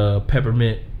like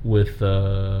peppermint with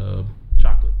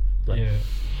chocolate. Like, Yeah.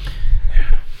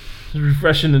 it's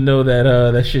refreshing to know that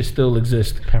that shit still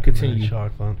exists. Peppermint Continue.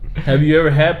 chocolate. Have you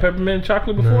ever had peppermint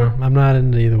chocolate before? No, I'm not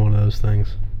into either one of those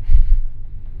things.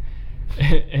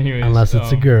 Anyways, Unless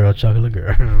it's a girl, chocolate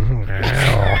girl.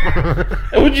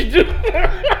 What'd you do?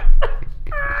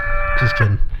 Just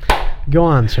kidding. Go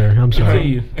on, sir. I'm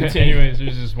sorry. Continue. Anyways,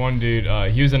 there's this one dude.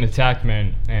 He was an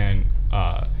attackman, and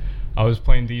I was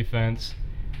playing defense.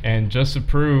 And just to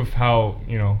prove how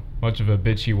much of a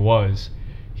bitch he was,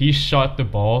 he shot the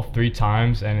ball 3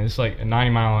 times, and it's like a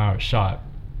 90-mile-an-hour shot.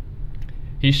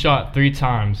 He shot 3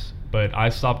 times, but I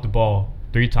stopped the ball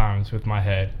 3 times with my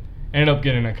head. Ended up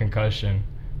getting a concussion,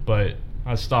 but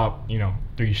I stopped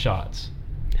 3 shots.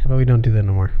 How about we don't do that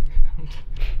no more?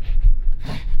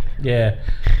 Yeah.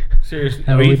 Seriously.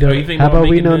 How Are about you, we are you don't, thinking how about about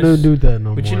we making don't this? do that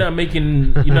no But more?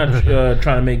 you're not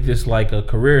trying to make this like a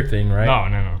career thing, right?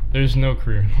 No. There's no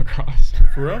career in lacrosse.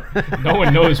 For real? No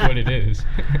one knows what it is.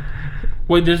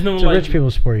 Wait, there's no It's a like. rich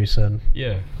people sport, you said.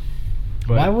 Yeah.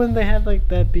 But Why wouldn't they have like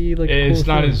that be like? a it's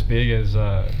cool not thing? as big as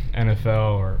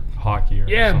NFL or hockey or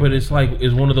Yeah, something but it's like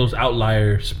it's one of those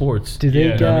outlier sports. Do they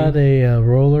Yeah. got a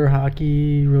roller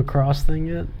hockey lacrosse thing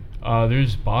yet?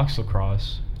 There's box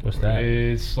lacrosse. What's that?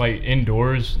 It's like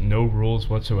indoors, no rules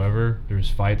whatsoever. There's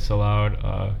fights allowed.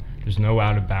 There's no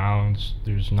out of bounds.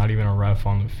 There's not even a ref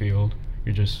on the field.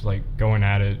 You're just like going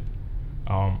at it.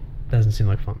 Doesn't seem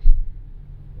like fun.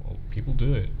 Well, people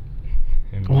do it.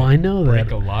 And Well, I know break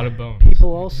that. a lot of bones.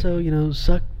 People also,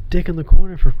 suck dick in the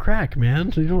corner for crack,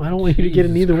 man. So I don't want you to get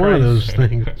in Jesus either one of those Christ.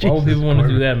 things. Why would people want to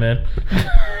do that, man?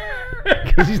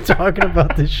 Because he's talking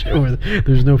about this shit where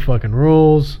there's no fucking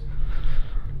rules.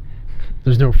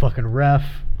 There's no fucking ref.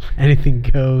 Anything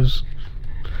goes.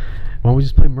 Why don't we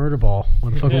just play murder ball?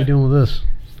 What the fuck are we doing with this?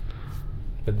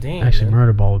 But damn, Actually, man.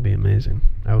 murder ball would be amazing.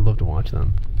 I would love to watch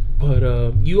them. But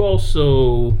you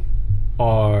also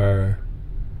are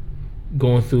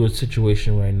going through a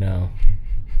situation right now.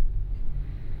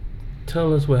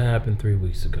 Tell us what happened 3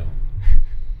 weeks ago.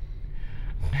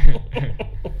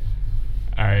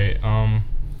 All right.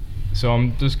 So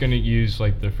I'm just gonna use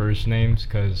like their first names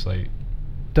because like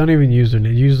Don't even use their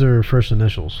name. Use their first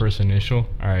initials. first initial.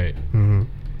 All right. Mm-hmm.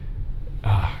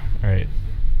 All right.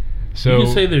 So You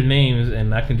can say their names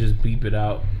and I can just beep it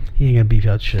out. He ain't gonna beef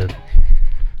out shit.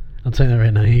 I'm saying that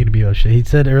right now. He ain't gonna beef out shit. He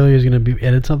said earlier he's gonna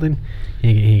edit something. He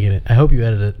ain't get it. I hope you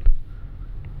edit it.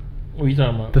 What are you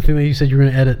talking about? The thing that you said you were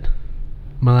gonna edit.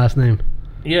 My last name.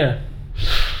 Yeah.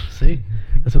 See?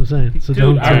 That's what I'm saying. So Dude,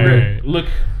 don't I tell read. me.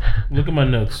 Look at my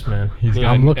notes, man. he's Look,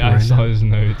 got. I'm looking I right saw now. his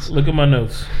notes. look at my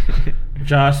notes.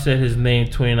 Josh said his name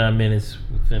 29 minutes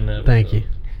within that. Thank you.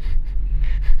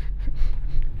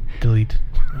 Delete.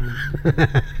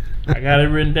 I got it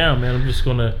written down, man. I'm just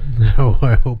gonna. No,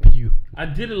 I hope you. I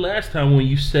did it last time when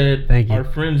you said Thank you. our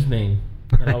friend's name,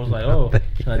 and I was like, oh. Thank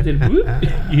you. And I did. Whoop,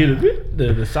 you hear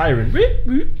the siren. Whoop,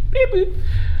 whoop, beep, boop.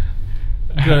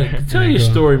 Go, tell your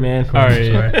story, man. All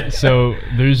right. So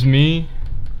there's me,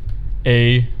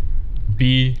 A,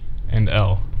 B, and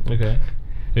L. Okay.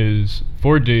 Is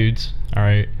 4 dudes. All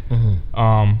right.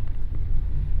 Mm-hmm.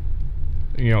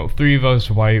 3 of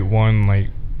us white, 1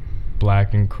 like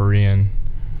black and Korean,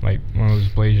 like one of those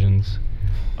Blasians.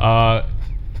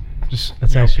 Just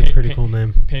That's actually a pretty cool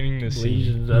name. Painting the scene.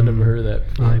 Lesions, I never heard of that.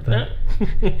 I like that.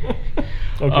 Okay.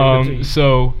 continue.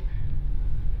 So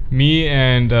me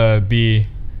and B,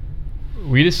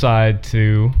 we decide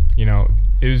to,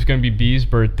 it was gonna be B's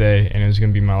birthday, and it was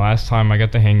gonna be my last time I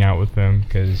got to hang out with him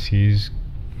because he's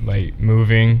like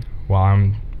moving while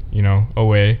I'm,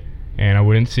 away, and I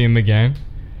wouldn't see him again.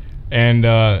 And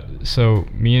so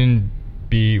me and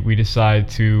B, we decide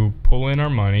to pull in our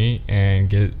money and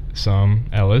get some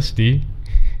LSD.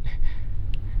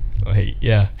 Like,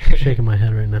 yeah. I'm shaking my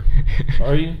head right now.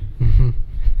 Are you? Mm-hmm.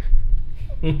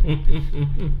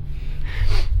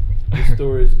 The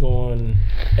story is going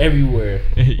everywhere.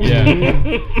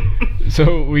 Yeah.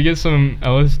 So we get some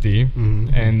LSD,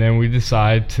 Mhm. and then we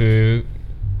decide to,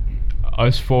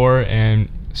 us 4 and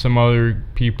some other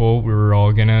people, we were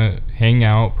all gonna hang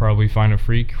out, probably find a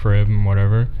freak crib and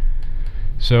whatever.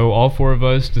 So all 4 of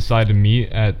us decide to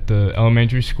meet at the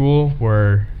elementary school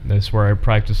that's where I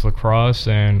practiced lacrosse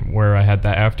and where I had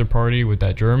that after party with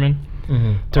that German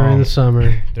Mm-hmm. During the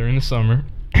summer, during the summer.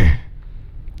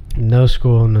 no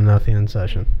school, no nothing in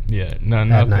session. Yeah,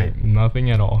 nothing, night.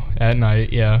 nothing at all. At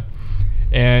night, yeah.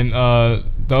 And the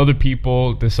other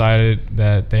people decided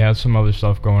that they had some other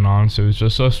stuff going on, so it was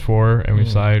just us 4, and we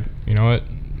decided, you know what?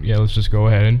 Yeah, let's just go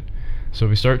ahead. So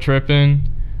we start tripping,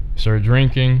 start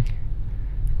drinking,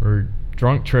 we're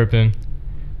drunk tripping,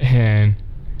 and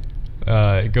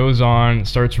it goes on, it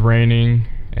starts raining,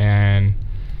 and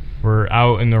we're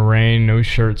out in the rain, no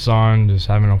shirts on, just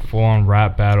having a full-on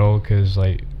rap battle, because,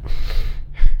 like,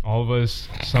 all of us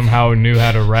somehow knew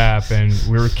how to rap, and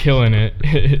we were killing it.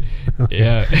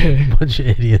 Yeah. Bunch of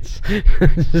idiots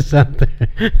just out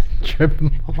there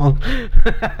tripping along.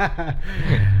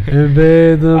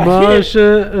 Invade the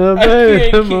motion. I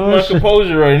Invade can't the keep my motion.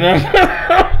 composure right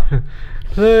now.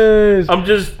 Please. I'm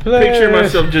just Please. picturing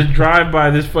myself just drive by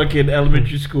this fucking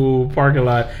elementary school parking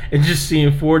lot and just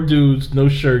seeing 4 dudes, no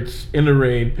shirts, in the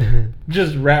rain,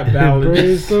 just rap battling.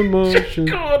 Embrace Just, the motion.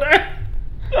 just going at.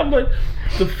 I'm like,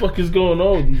 what the fuck is going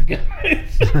on with these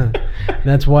guys?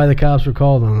 That's why the cops were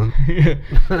called on them.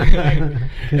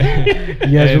 You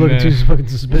guys are looking too fucking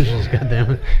suspicious.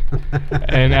 Goddamn it.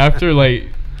 And after, like,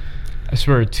 I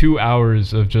swear, 2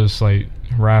 hours of just, like,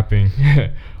 rapping,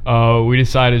 we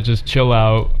decided to just chill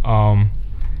out.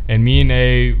 And me and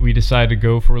A, we decided to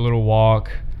go for a little walk.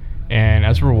 And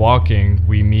as we're walking,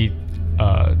 we meet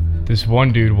this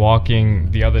one dude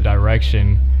walking the other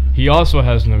direction. He also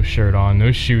has no shirt on,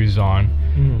 no shoes on,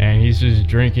 and he's just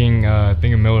drinking, I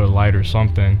think, a Miller Lite or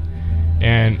something.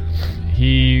 And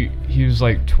he was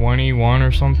like 21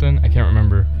 or something. I can't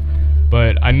remember.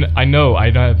 But I know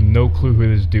I have no clue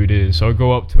who this dude is. So I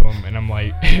go up to him and I'm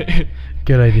like,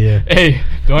 Good idea. "Hey,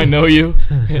 do I know you?"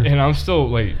 And I'm still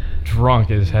like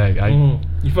drunk as heck.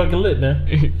 You fucking lit,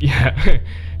 man. Yeah.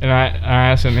 And I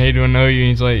asked him, hey, do I know you? And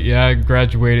he's like, yeah, I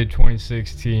graduated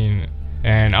 2016.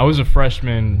 And I was a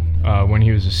freshman when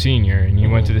he was a senior. And he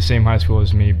went to the same high school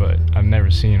as me, but I've never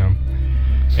seen him.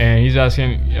 And he's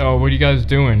asking, oh, what are you guys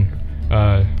doing?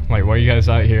 Like, why are you guys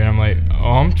out here? And I'm like,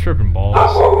 oh, I'm tripping balls.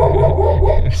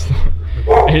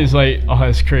 And he's like, oh,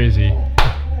 that's crazy.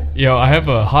 Yo, I have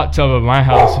a hot tub at my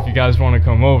house if you guys want to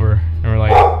come over. And we're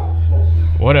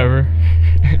like, whatever.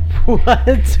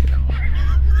 What?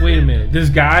 Wait a minute. This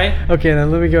guy? Okay, now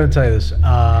let me go and tell you this.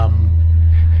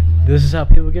 This is how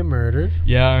people get murdered.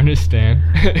 Yeah, I understand.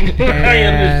 I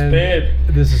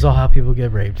understand. This is all how people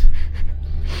get raped.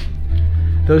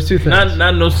 Those two things.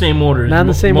 Not in the same order. Not in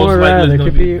the same Most order likely either. It it's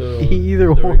could gonna be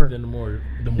either the or.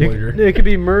 The murder. It could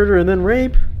be murder and then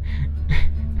rape.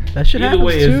 That shit Either happens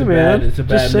way, too, man. it's a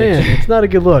bad Just saying, mix. it's not a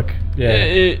good look. Yeah.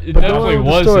 It But definitely go on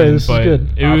with the story. wasn't, This is but good.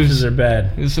 it Options was. are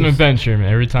bad. It's an adventure,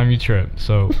 man. Every time you trip,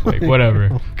 so like whatever.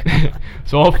 Oh, God.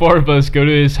 So all four of us go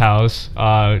to his house.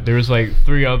 There was like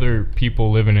 3 other people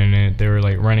living in it. They were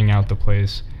like renting out the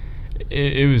place.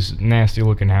 It was a nasty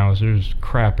looking house. There was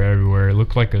crap everywhere. It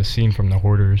looked like a scene from the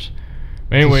Hoarders.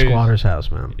 Anyway, Anyway, squatter's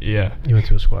house, man. yeah, You went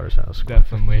to a squatter's house.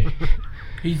 definitely.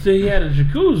 He said he had a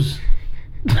jacuzzi.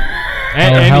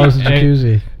 How was the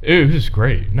jacuzzi? It was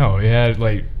great. No, it had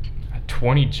like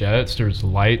 20 jets. There was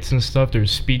lights and stuff. There's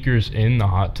speakers in the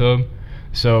hot tub.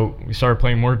 So we started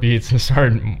playing more beats and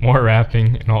started more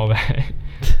rapping and all that.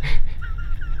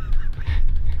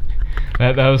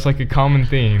 that was like a common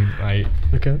theme, like,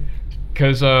 Okay.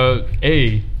 because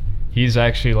he's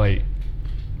actually like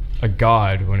a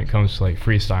god when it comes to like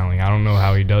freestyling. I don't know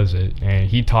how he does it, and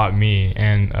he taught me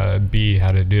and B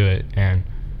how to do it, and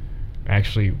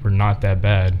actually we're not that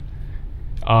bad.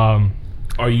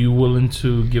 Are you willing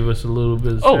to give us a little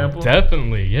bit of Oh, sample?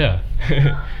 definitely, yeah.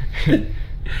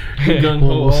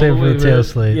 We'll save it for the tail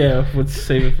slate. Yeah, we'll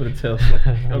save it for the tail slate.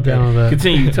 I'm down with that.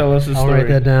 Continue. Tell us the I'll story. write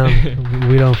that down.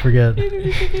 We don't forget.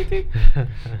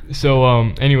 So,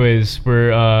 anyways,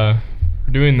 we're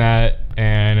doing that,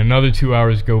 and another 2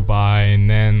 hours go by, and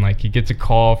then like he gets a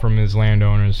call from his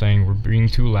landowner saying we're being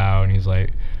too loud, and he's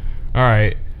like, all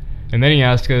right. And then he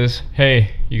asks us,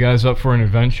 hey, you guys up for an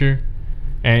adventure?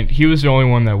 And he was the only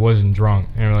one that wasn't drunk,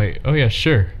 and we're like, oh yeah,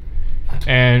 sure.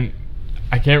 And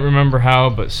I can't remember how,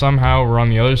 but somehow we're on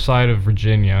the other side of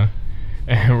Virginia,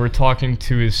 and we're talking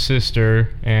to his sister,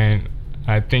 and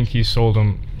I think he sold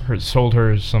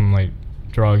her some like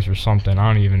drugs or something.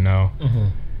 I don't even know. Mm-hmm.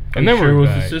 And then sure it we're was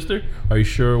back. his sister? Are you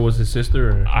sure it was his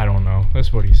sister? Or? I don't know.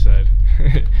 That's what he said.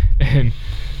 And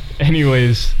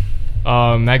anyways,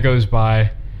 that goes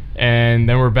by, and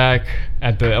then we're back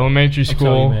at the elementary I'm telling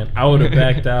school. you, man, I would have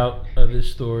backed out of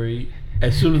this story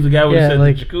as soon as the guy would have said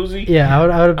like, the jacuzzi. Yeah, I would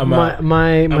have. I'm out.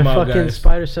 My I'm out, fucking guys.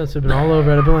 spider sense would have been all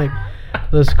over it. I'd been like,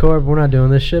 listen, Corb, we're not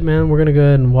doing this shit, man. We're gonna go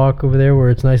ahead and walk over there where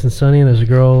it's nice and sunny, and there's a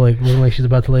girl like looking like she's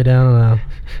about to lay down on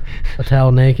a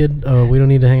towel naked. Oh, we don't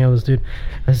need to hang out with this dude.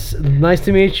 Nice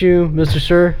to meet you, Mr.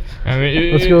 Sir. I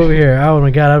mean, Let's go over here. Oh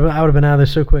my god, I would have been out of there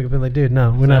so quick. I've been like, dude,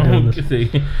 no, we're not doing this.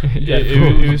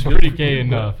 It was pretty gay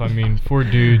enough. I mean, 4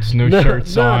 dudes, no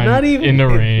shirts on, not even in the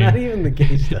rain. Not even the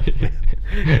gay stuff.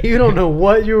 Man. You don't know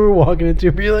what you were walking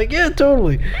into, but you're like, yeah,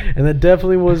 totally. And that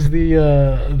definitely was the.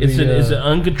 It's an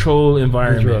uncontrolled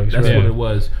environment. drugs, That's right. what it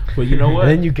was. But you know what? And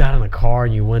then you got in a car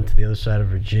and you went to the other side of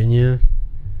Virginia.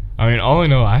 I mean, all I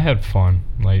know, I had fun.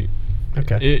 Like,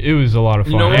 Okay. it was a lot of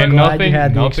fun. You know what? And Glad you nothing,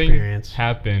 had the nothing experience.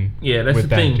 happened Yeah, that's with the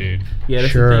that thing. dude. Yeah,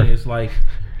 that's Sure. the thing. It's like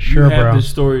Sure, you have bro. the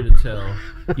story to tell.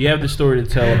 You have the story to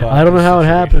tell about. I don't know this how it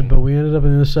situation. happened, but we ended up on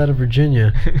the other side of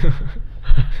Virginia.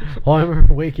 Well, I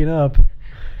remember waking up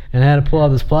and I had to pull out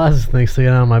this plastic thing sticking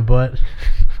out of my butt.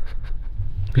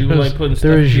 People like putting stuff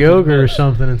There was in people's yogurt or butts.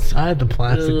 something inside the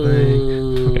plastic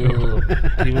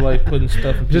thing. People like putting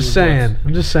stuff in people's Just saying. butts.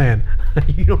 I'm just saying.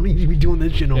 You don't need to be doing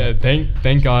this shit. No. Yeah,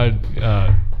 thank God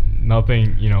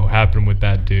nothing, happened with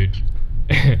that dude.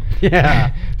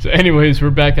 Yeah. So anyways, we're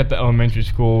back at the elementary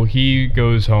school. He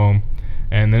goes home,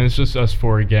 and then it's just us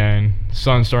 4 again.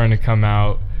 Sun's starting to come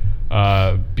out.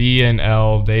 B and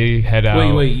L, they head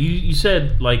out. Wait. You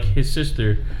said like his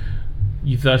sister.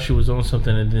 You thought she was on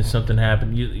something, and then something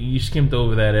happened. You skimmed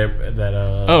over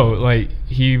that. Oh, like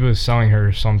he was selling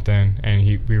her something, and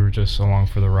we were just along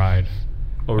for the ride.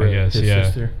 Oh, really? I guess, His yeah.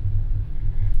 sister.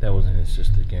 That wasn't his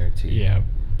sister, guaranteed. Yeah,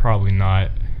 probably not.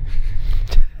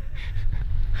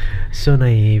 So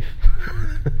naive.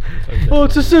 Okay. Oh,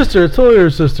 it's a sister. It's totally her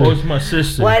sister. Oh, it's my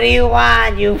sister. What do you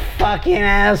want, you fucking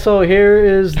asshole? Here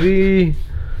is the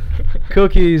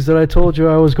cookies that I told you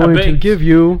I was going to baked- give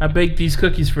you. I baked these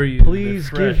cookies for you. Please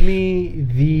They're give fresh. me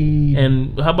the.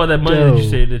 And how about that money that you dough.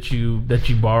 said that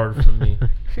you borrowed from me?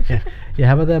 yeah,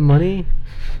 how about that money?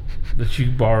 That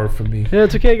you borrowed from me. Yeah,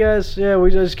 it's okay, guys. Yeah,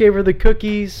 we just gave her the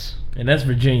cookies. And that's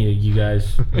Virginia, you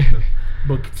guys.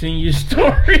 But continue your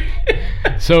story.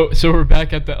 So we're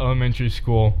back at the elementary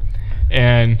school,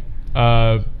 and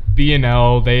B and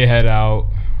L, they head out.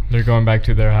 They're going back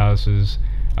to their houses.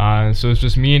 So it's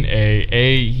just me and A.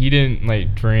 A, he didn't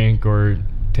like drink or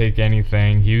take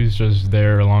anything. He was just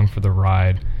there along for the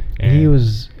ride. And He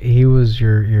was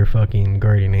your fucking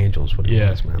guardian angel. Is what he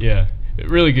was, man. Yeah,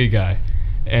 really good guy.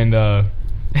 And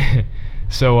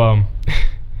so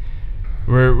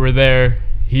we're there.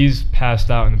 He's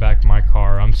passed out in the back of my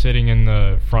car. I'm sitting in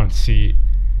the front seat,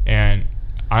 and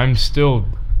I'm still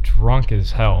drunk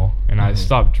as hell. And I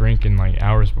stopped drinking like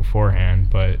hours beforehand,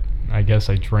 but I guess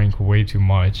I drank way too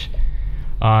much.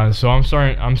 So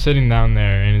I'm sitting down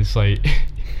there, and it's like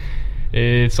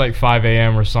it's like 5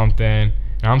 a.m. or something, and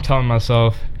I'm telling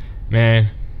myself, man,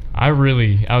 I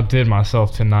really outdid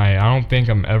myself tonight. I don't think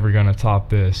I'm ever gonna top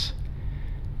this.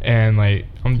 And like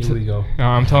Here we go.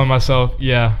 I'm telling myself,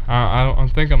 yeah, I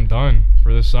think I'm done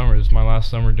for this summer. It's my last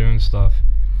summer doing stuff.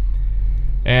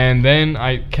 And then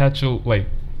I catch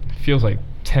feels like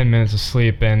 10 minutes of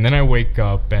sleep, and then I wake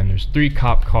up, and there's 3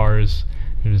 cop cars.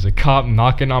 There's a cop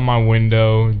knocking on my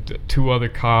window, 2 other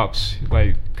cops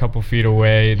like a couple feet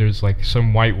away. There's like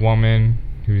some white woman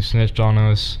who snitched on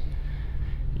us,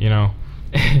 you know.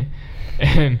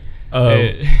 And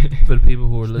for the people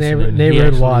who are listening, neighborhood he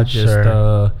actually watch, just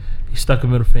sir. He stuck a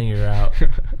middle finger out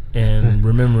in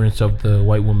remembrance of the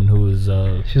white woman who was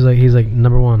He's like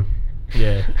number 1.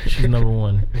 yeah, she's number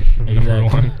 1. Number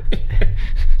one.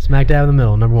 Smack dab in the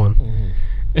middle, number 1.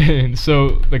 And so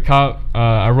the cop,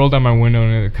 I rolled down my window,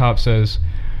 and the cop says,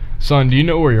 "Son, do you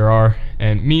know where you are?"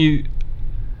 And me,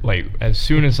 like, as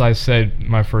soon as I said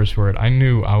my first word, I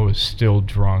knew I was still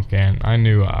drunk, and I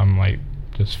knew I'm like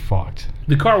just fucked.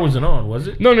 The car wasn't on, was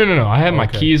it? No. I had my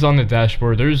Okay. keys on the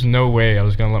dashboard. There's no way I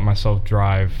was gonna let myself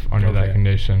drive under that Okay.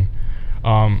 condition.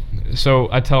 So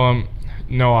I tell him,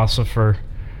 "No, officer,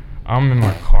 I'm in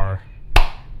my car."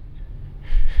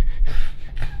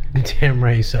 Damn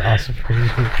right, you said awesome for you.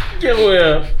 Yeah,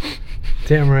 well.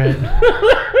 Damn right.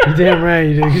 You're damn right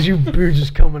you did, because you were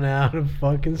just coming out of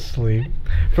fucking sleep.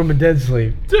 From a dead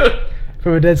sleep.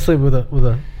 From a dead sleep with a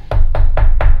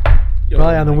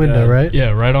probably on the window, right?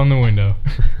 Yeah, right on the window.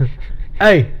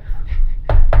 Hey,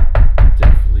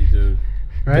 Definitely, dude.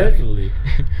 right? Definitely.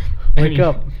 Wake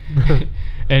up.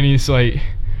 And he's like,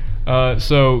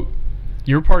 so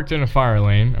you're parked in a fire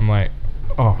lane. I'm like,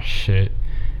 oh shit.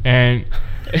 And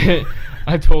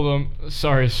I told him,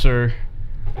 sorry, sir.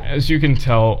 As you can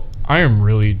tell, I am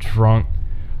really drunk.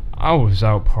 I was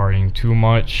out partying too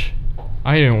much.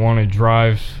 I didn't want to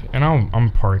drive, and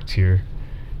I'm parked here.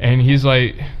 And he's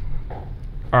like,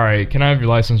 all right, can I have your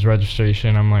license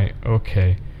registration? I'm like,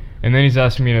 okay. And then he's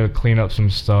asking me to clean up some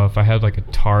stuff. I had like a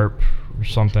tarp or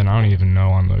something, I don't even know,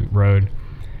 on the road.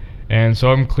 And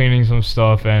so I'm cleaning some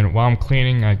stuff, and while I'm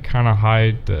cleaning, I kind of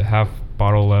hide the half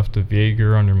bottle left of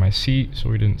Jaeger under my seat so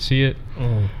we didn't see it.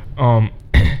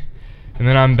 And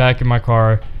then I'm back in my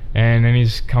car, and then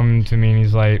he's coming to me, and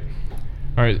he's like,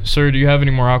 all right, sir, do you have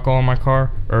any more alcohol in my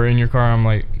car or in your car? I'm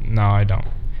like, no, I don't.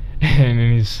 And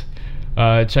then he's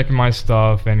checking my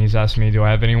stuff, and he's asking me, do I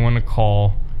have anyone to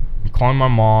call? I'm calling my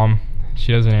mom.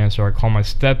 She doesn't answer. I call my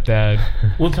stepdad.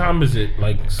 What time is it?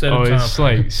 Like 7 time? It's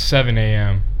like 7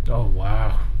 a.m. Oh,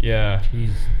 wow. Yeah,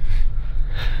 Jeez.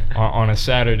 on a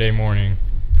Saturday morning.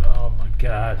 Oh, my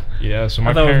God. Yeah, so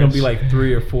my I thought parents, it was going to be like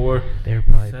 3 or 4. They were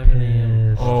probably 7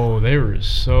 a.m. pissed. oh, they were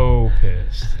so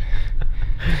pissed.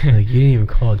 Like, you didn't even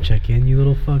call to check in, you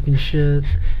little fucking shit.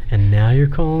 And now you're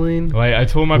calling? Like, I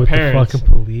told my with parents. the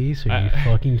fucking police? Are you I-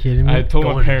 fucking kidding me? I told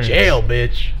my Going to parents. jail,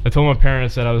 bitch. I told my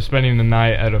parents that I was spending the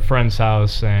night at a friend's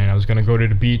house, and I was gonna go to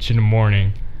the beach in the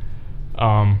morning.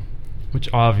 Which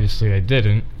obviously I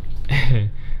didn't.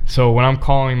 So when I'm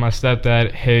calling my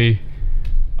stepdad, hey,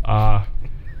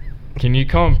 can you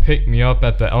come pick me up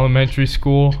at the elementary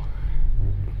school?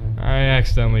 I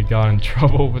accidentally got in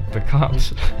trouble with the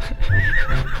cops.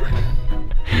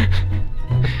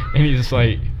 And he's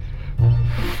like,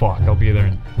 fuck, I'll be there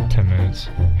in 10 minutes.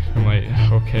 I'm like,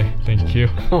 okay, thank you.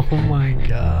 Oh my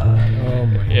god. Oh,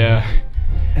 my God. Yeah.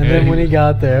 And then when he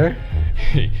got there,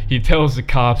 He tells the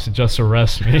cops to just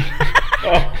arrest me.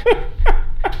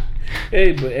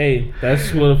 Hey, but hey,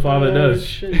 that's what a father does.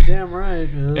 Shit, damn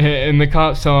right, man. And the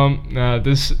cops tell him,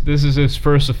 this is his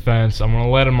first offense. I'm going to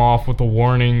let him off with a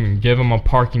warning and give him a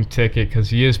parking ticket because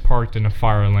he is parked in a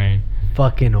fire lane.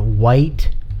 Fucking white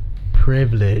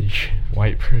privilege.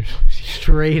 White privilege.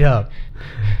 Straight up.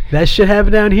 That shit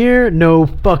happened down here? No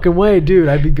fucking way, dude.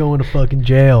 I'd be going to fucking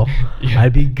jail. Yeah.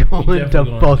 I'd be going to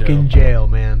definitely going to fucking jail,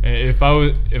 man. And if I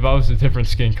was a different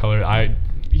skin color,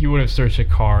 he would have searched a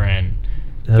car and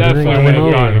That'd have been definitely game would have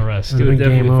over. gotten That'd arrested. have Could have been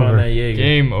definitely game found over. that Jaeger.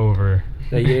 Game over.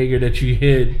 That Jaeger that you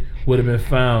hid would have been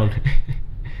found.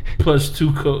 Plus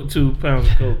 2 pounds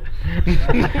of coke.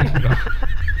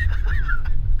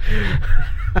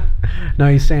 No,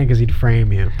 he's saying because he'd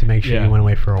frame you to make sure Yeah. you went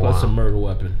away for a Plus a while. murder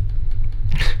weapon.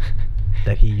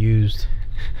 That he used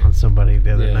on somebody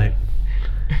the other Yeah. night.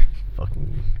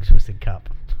 Fucking twisted cop.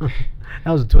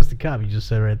 That was a twisted cop you just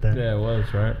said right there. Yeah, it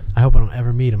was, right? I hope I don't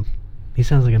ever meet him. He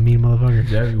sounds like a mean motherfucker.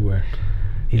 He's everywhere.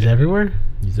 He's everywhere?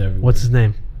 He's everywhere. What's his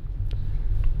name?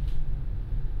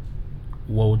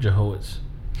 Wojciechowicz.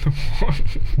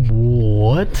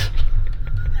 What?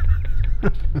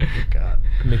 God.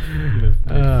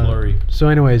 McFlurry. So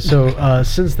anyway,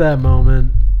 since that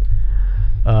moment,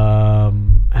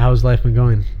 how's life been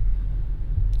going?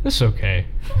 It's okay.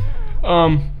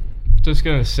 Just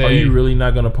gonna say. Are you really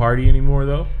not gonna party anymore,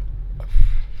 though?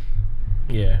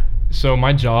 Yeah. So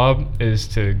my job is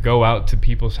to go out to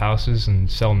people's houses and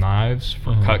sell knives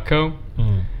for Cutco.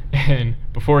 Mm. And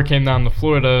before I came down to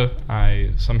Florida,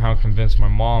 I somehow convinced my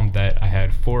mom that I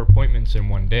had 4 appointments in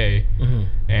one day. Mhm.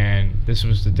 And this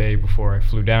was the day before I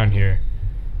flew down here.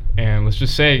 And let's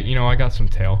just say, I got some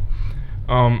tail.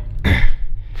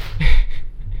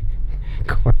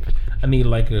 I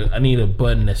need a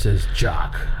button that says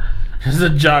jock. There's a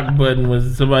jock button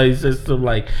when somebody says some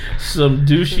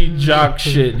douchey jock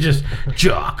shit. Just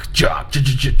jock.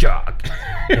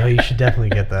 Oh, you should definitely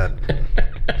get that.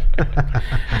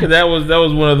 that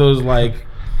was one of those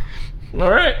all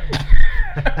right,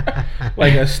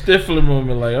 like a Stifler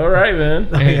moment. Like, all right, man.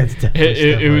 Oh, yeah, it's definitely it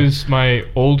stuff, right? was my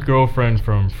old girlfriend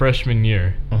from freshman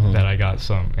year that I got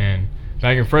some. And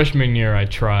back in freshman year, I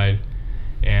tried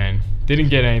and didn't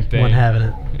get anything.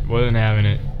 Wasn't having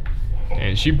it.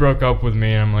 And she broke up with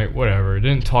me, and I'm like, whatever.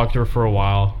 Didn't talk to her for a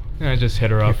while. And I just hit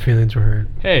her Your up. feelings were hurt.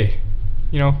 Hey,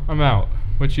 I'm out.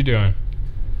 What you doing?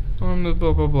 Blah,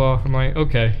 blah, blah. I'm like,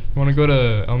 okay. You want to go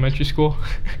to elementary school?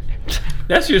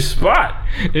 That's your spot.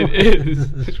 It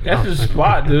is. That's your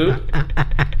spot, dude.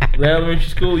 The elementary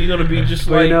school, you're gonna be just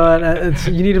Well, like. you know what?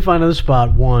 You need to find another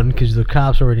spot. One, because the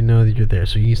cops already know that you're there,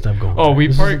 so you need to stop going. Oh, there. we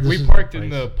This parked. is We the parked in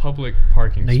place. the public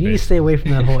parking No, space. you need to stay away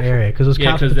from that whole area because those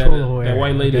Yeah, cops because control the whole area. that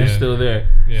white lady okay? is still there.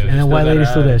 Yeah. So And she that white gotta lady's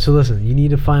still there. ask. So listen, you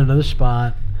need to find another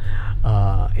spot,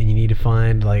 and you need to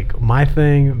find my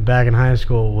thing back in high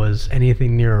school was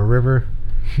anything near a river,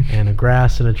 and a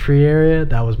grass and a tree area.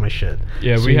 That was my shit.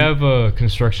 Yeah, So we you- have a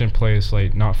construction place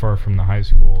not far from the high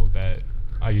school that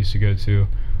I used to go to.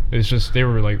 It's just they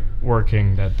were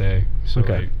working that day, so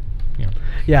Okay.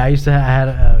 Yeah, I used to. I had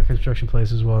a construction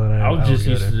place as well that I I was just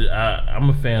would go used to. to. I'm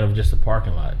a fan of just the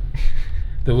parking lot.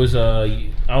 There was I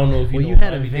don't know if you Well, know you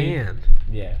had a Miami-Dade. van.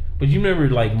 Yeah, but you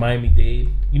remember Miami-Dade?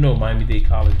 You know Miami-Dade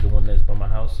College, the one that's by my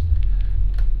house.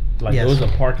 There Yes. was a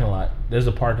parking lot. There's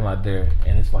a parking lot there,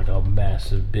 and it's like a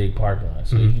massive, big parking lot.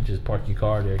 So you can just park your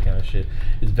car there, kind of shit.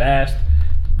 It's vast.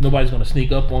 Nobody's gonna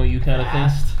sneak up on you, kind of thing.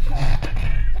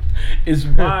 It's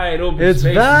wide open. It's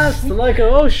spaces. vast like an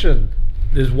ocean.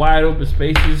 There's wide open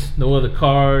spaces. No other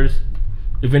cars.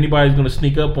 If anybody's gonna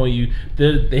sneak up on you,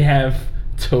 they have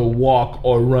to walk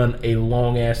or run a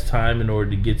long ass time in order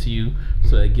to get to you.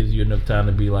 So that gives you enough time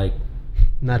to be like,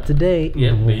 Not today.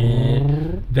 yeah,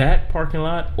 man. That parking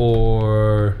lot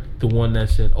or the one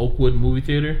that's at Oakwood movie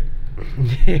theater,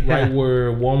 right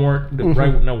where Walmart,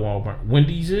 right, not Walmart,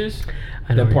 Wendy's is.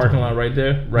 I know That what you're parking talking lot right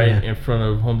there, right Yeah. in front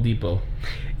of Home Depot.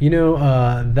 You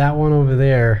know, that one over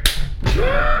there.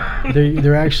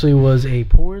 There actually was a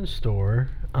porn store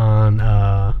on.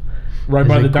 Right is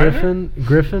by it the diner?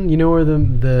 Griffin. You know where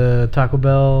the Taco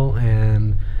Bell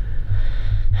and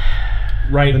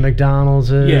Right. the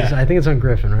McDonald's is. Yeah. I think it's on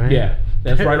Griffin, right? Yeah,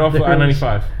 that's right off of There was-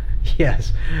 I-95.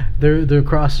 Yes, they're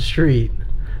across the street.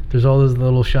 There's all those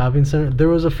little shopping center. There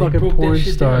was a fucking broke that porn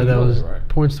shit star down, that you know was that, right?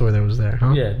 porn store that was there,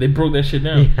 huh? Yeah, they broke that shit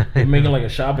down. Yeah, I They're making know. like a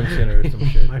shopping center or some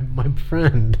shit. My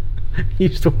friend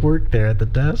used to work there at the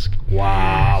desk,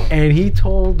 Wow. and he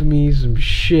told me some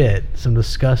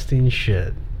disgusting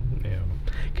shit. Yeah.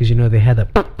 Because they had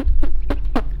the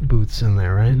booths in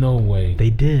there, right? No way. They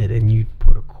did, and you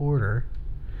put a quarter,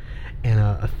 and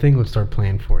a thing would start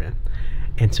playing for you.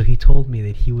 And so he told me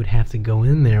that he would have to go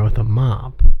in there with a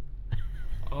mop.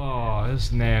 Oh,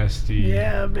 that's nasty.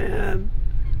 Yeah, man.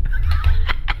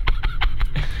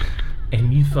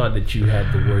 And you thought that you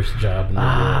had the worst job in the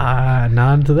world.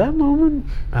 Not until that moment.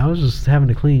 I was just having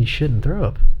to clean shit and throw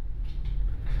up.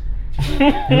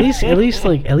 At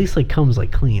least like comes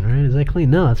like clean, right? Is that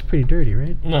clean? No, it's pretty dirty,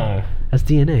 right? No. That's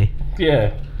DNA,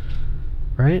 Yeah.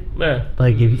 right? Yeah.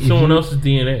 Like if Someone you, else's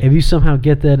DNA. If you somehow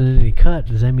get that in any cut,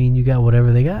 does that mean you got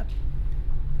whatever they got?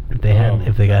 If they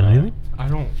got anything? I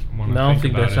don't want to. No, I don't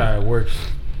think that's how it works.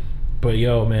 But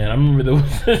yo, man, I remember there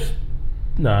was this.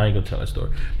 No, I ain't gonna tell that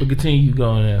story. But continue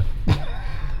going there.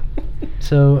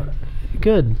 So,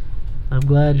 good. I'm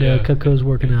glad Yeah. Cutco's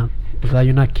working out. I'm glad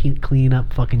you're not cleaning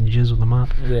up fucking jizz with a mop.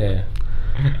 Yeah.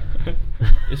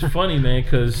 It's funny, man,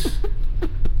 because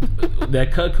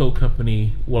that Cutco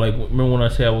company. Well, like remember when I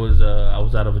said I was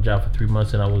out of a job for 3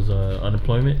 months and I was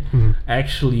unemployment. Mhm. I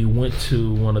actually went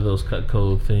to one of those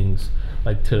Cutco things,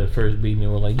 like to the first meeting. They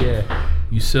were like, "Yeah,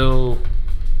 you sell,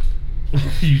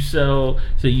 so you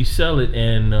sell it,"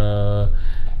 and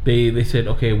they said,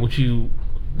 "Okay,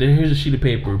 here's a sheet of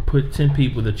paper. Put 10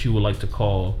 people that you would like to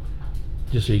call,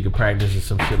 just so you can practice or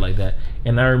some shit like that."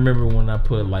 And I remember when I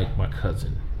put like my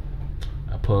cousin.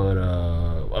 I put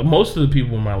most of the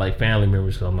people were my like family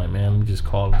members, so I'm like, man, let me just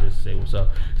call them just to say what's up.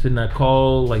 So then I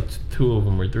called like 2 of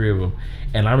them or 3 of them,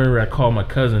 and I remember I called my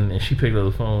cousin and she picked up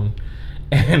the phone,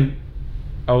 and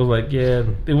I was like, yeah,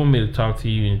 they want me to talk to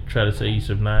you and try to say you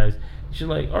some nice. She's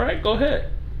like, all right, go ahead.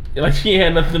 Like she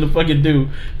had nothing to fucking do.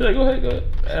 She's like, go ahead.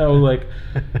 And I was like,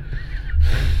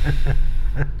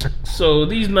 so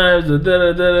these knives are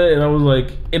da-da-da-da, and I was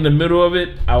like, in the middle of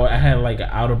it, I had like an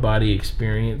out-of-body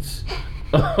experience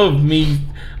of me,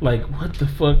 like, what the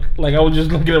fuck? Like, I was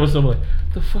just looking at myself like,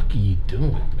 what the fuck are you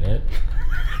doing, man?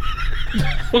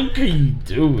 What are you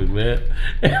doing, man?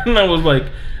 And I was like,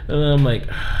 I'm like,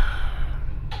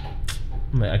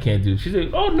 I can't do it. She's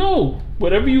like, oh no,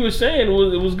 whatever you were saying,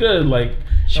 it was good. Like,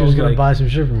 She was gonna buy some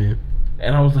shit from you.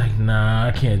 And I was like, nah,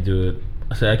 I can't do it.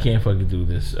 I said, I can't fucking do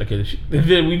this. Okay, and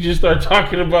then we just start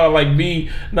talking about like me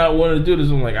not wanting to do this.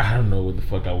 I'm like, I don't know what the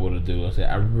fuck I want to do. I said,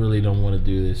 I really don't want to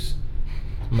do this.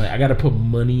 I'm like, I gotta put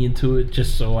money into it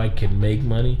just so I can make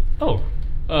money. Oh,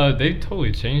 they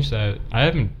totally changed that. I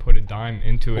haven't put a dime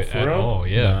into it at all.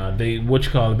 Yeah.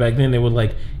 Nah, back then they were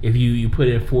like, if you put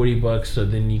in $40, so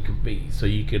then you could be, so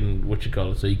you can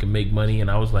so you can make money.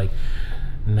 And I was like,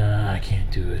 nah, I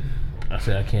can't do it. I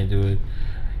said, I can't do it.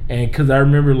 And because I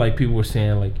remember like people were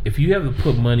saying like, if you have to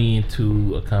put money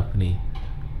into a company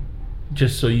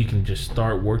just so you can just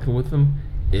start working with them,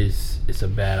 it's a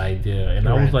bad idea. And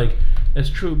I was like, that's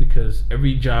true, because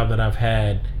every job that I've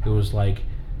had, it was like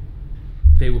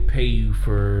they would pay you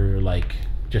for like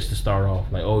just to start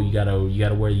off, like, oh, you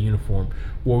gotta wear a uniform.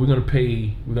 Well, we're gonna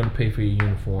pay for your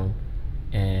uniform,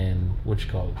 and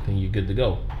then you're good to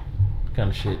go, kind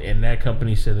of shit. And that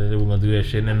company said that they were gonna do that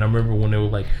shit. And I remember when they were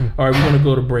like, all right, we're gonna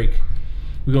go to break.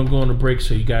 We're gonna go on a break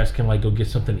so you guys can like go get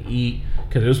something to eat,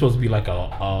 because it was supposed to be like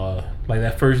like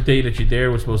that first day that you're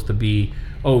there was supposed to be,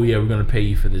 oh yeah, we're gonna pay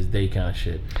you for this day kind of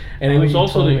shit. And it was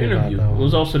also the interview. It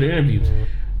was also the interview. Mm-hmm.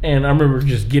 And I remember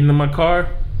just getting in my car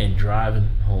and driving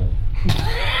home.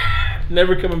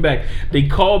 Never coming back. They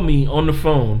called me on the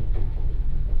phone.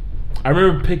 I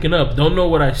remember picking up. Don't know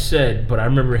what I said, but I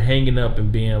remember hanging up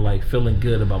and being like feeling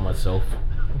good about myself.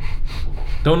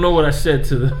 Don't know what I said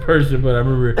to the person, but I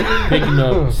remember picking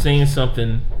up, saying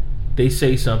something. They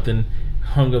say something,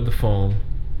 hung up the phone,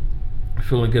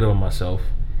 feeling good about myself.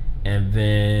 And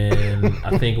then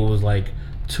I think it was like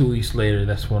 2 weeks later,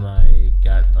 that's when I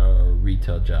got a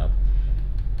retail job.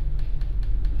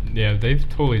 Yeah, they've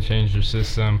totally changed their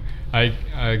system. I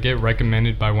get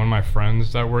recommended by one of my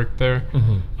friends that work there.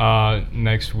 Mm-hmm.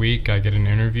 Next week I get an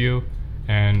interview,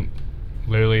 and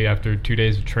literally after 2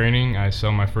 days of training, I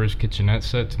sell my first kitchenette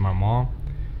set to my mom.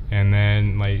 And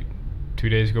then like 2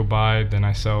 days go by, then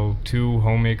I sell 2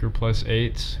 Homemaker Plus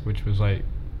 8s, which was like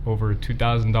over a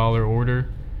 $2,000 order,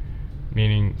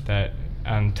 meaning that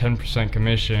on 10%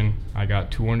 commission, I got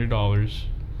 $200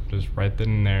 just right then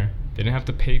and there. They didn't have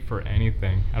to pay for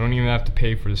anything. I don't even have to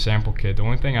pay for the sample kit. The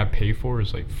only thing I pay for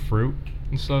is like fruit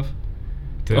and stuff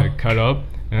to cut up,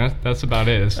 and that's about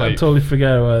it. It's like, I totally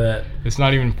forgot about that. It's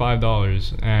not even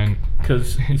 $5, and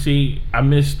because see, I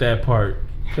missed that part,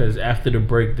 because after the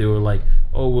break they were like,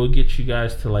 oh, we'll get you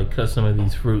guys to like cut some of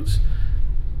these fruits.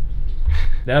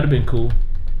 That would have been cool.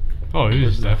 Oh, it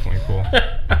was definitely cool.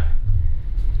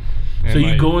 So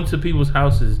you go into people's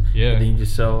houses, and then you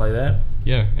just sell like that?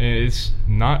 Yeah, it's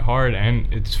not hard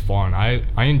and it's fun. I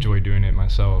enjoy doing it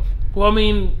myself. Well, I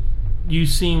mean, you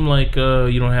seem like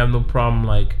you don't have no problem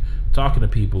like talking to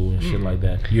people and shit like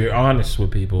that. You're honest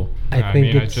with people. I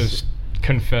just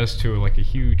confessed to like a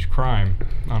huge crime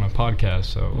on a podcast,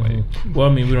 so like. Well,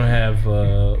 I mean, we don't have.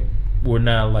 We're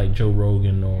not like Joe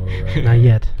Rogan or. Not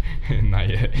yet. Not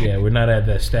yet. Yeah, we're not at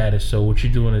that status. So what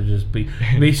you're doing is just be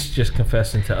at least just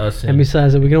confessing to us. And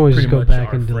besides that, we can always just pretty go much back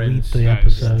our and delete friends. the That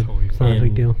is episode. totally It's not a big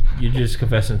And deal. You're just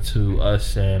confessing to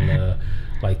us and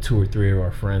like 2 or 3 of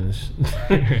our friends,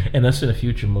 and us in the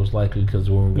future most likely because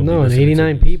we're going to No, be and listening to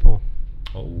 89 these. people.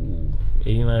 Oh,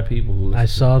 89 people. Who I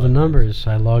listen saw to the podcasts. numbers.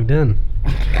 I logged in.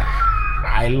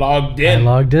 I logged I in.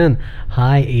 logged in.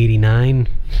 Hi, 89.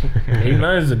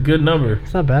 89 is a good number.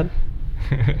 It's not bad.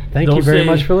 Thank Don't you very say-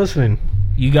 much for listening.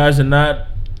 You guys are not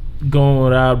going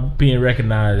without being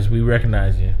recognized. We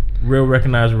recognize you. Real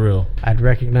recognize real. I'd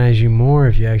recognize you more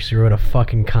if you actually wrote a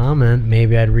fucking comment.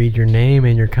 Maybe I'd read your name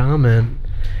in your comment.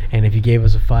 And if you gave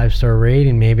us a 5-star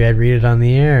rating, maybe I'd read it on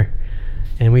the air.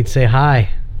 And we'd say hi.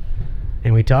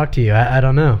 And we'd talk to you. I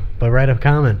don't know. But write a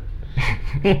comment.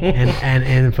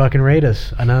 and fucking rate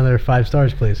us. Another 5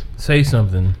 stars, please. Say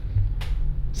something.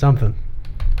 Something.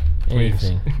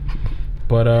 Anything.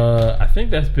 But I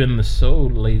think that's been the show,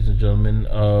 ladies and gentlemen.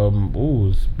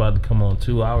 It's about to come on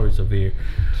 2 hours of here.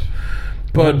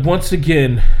 But once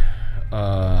again,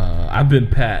 I've been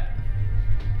Pat.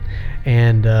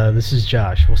 And this is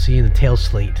Josh. We'll see you in the tail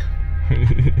slate.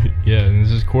 Yeah, and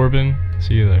this is Corbin.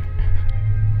 See you there.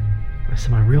 That's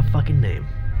my real fucking name.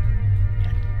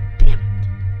 God damn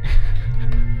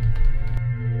it.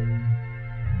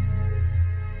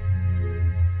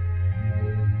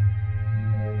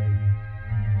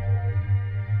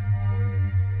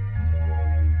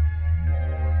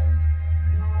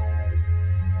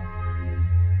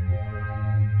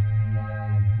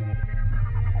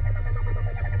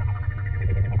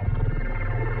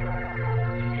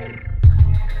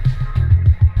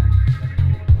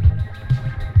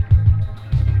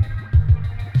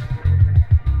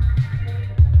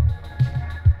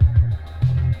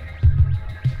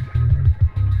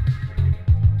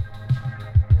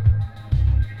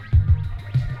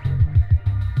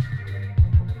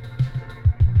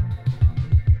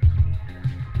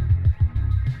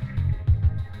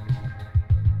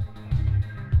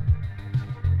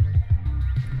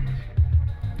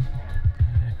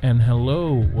 And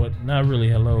hello, what? Not really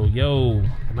hello. Yo,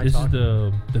 Am I this is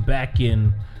talking? the back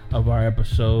end of our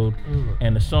episode, Ooh.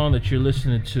 and the song that you're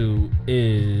listening to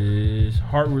is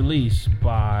 "Heart Release"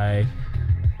 by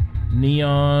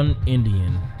Neon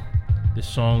Indian. This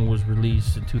song was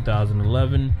released in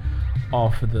 2011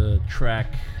 off of the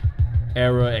track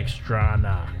Era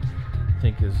Extrana. I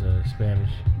think is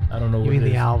Spanish. I don't know You what mean it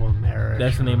the is. album era?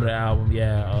 That's the name of the album.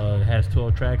 Yeah, it has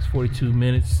 12 tracks, 42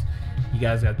 minutes. You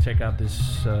guys got to check out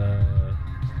this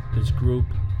this group,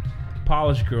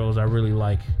 Polish Girls. I really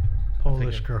like.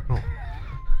 Polish girl.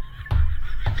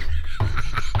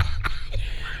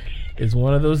 It's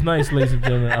one of those nights, ladies and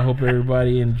gentlemen. I hope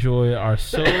everybody enjoy our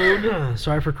sode.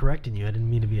 Sorry for correcting you. I didn't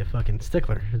mean to be a fucking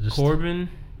stickler. It just Corbin,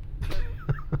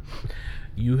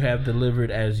 you have delivered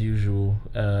as usual,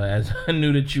 as I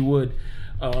knew that you would.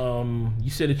 You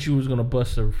said that you was gonna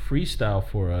bust a freestyle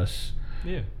for us.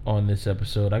 Yeah. On this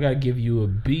episode, I gotta give you a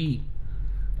beat.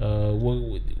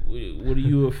 What are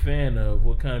you a fan of?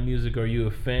 What kind of music are you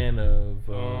a fan of?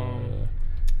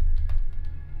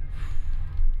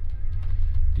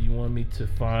 Do you want me to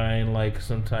find like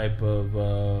some type of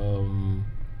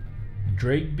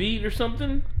Drake beat or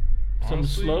something? Something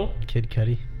Honestly, slow? Kid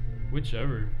Cudi.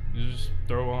 Whichever. You just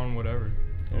throw on whatever.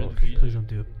 You're Oh, the DJ. Please don't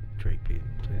do a Drake beat,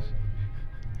 please.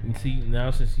 And see,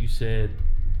 now since you said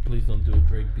please don't do a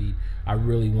Drake beat, I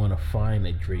really want to find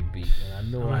a Drake beat, and I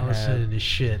know I'm I not listening have. to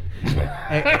shit.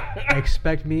 I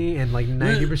expect me and like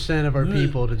 90% of our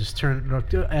people to just turn.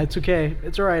 It's okay.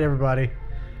 It's all right, everybody.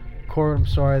 Court, I'm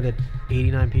sorry that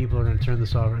 89 people are going to turn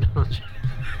this off right now.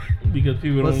 Because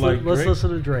people let's don't like let's Drake. listen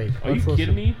to Drake. Are Let's you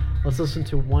kidding me? Let's listen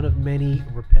to one of many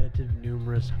repetitive,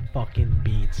 numerous fucking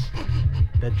beats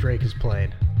that Drake has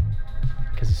played.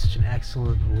 Because he's such an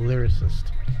excellent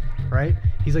lyricist. Right?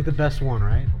 He's like the best one,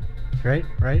 right?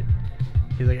 Right?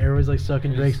 He's like, everybody's like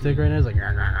sucking Drake's dick right now. He's like,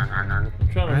 I'm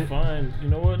trying right? to find. You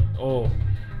know what? Oh,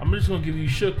 I'm just gonna give you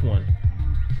Shook one.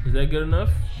 Is that good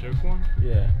enough? Shook one?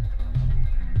 Yeah.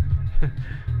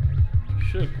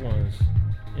 Shook ones,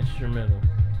 instrumental.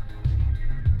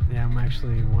 Yeah, I'm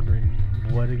actually wondering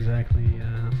what exactly.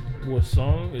 What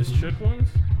song is Shook ones?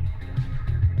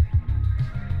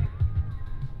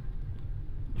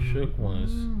 Shook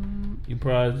ones. You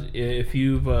probably if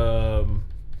you've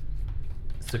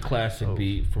it's a classic Oh.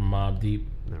 beat from Mobb Deep.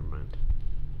 Never mind.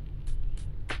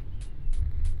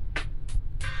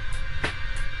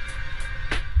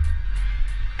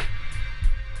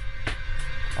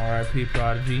 R.I.P.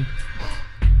 Prodigy.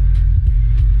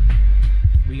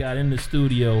 We got in the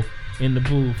studio, in the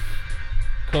booth,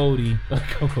 Corbin.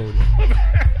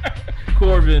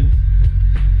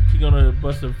 He gonna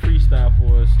bust a freestyle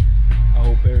for us. I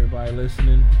hope everybody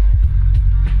listening.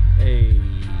 Hey,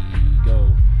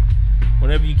 go.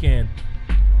 Whenever you can.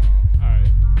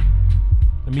 Alright.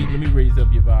 Let me raise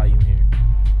up your volume here.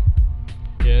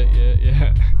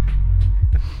 Yeah.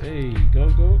 Hey, go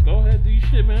ahead, do your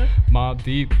shit, man. Mobb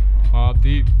Deep.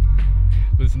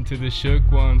 Listen to the shook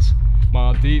ones.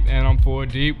 Mobb Deep, and I'm 4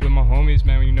 deep with my homies,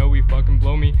 man. You know we fucking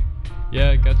blow me.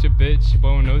 Yeah, got your bitch, your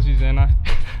blowing nosies, and I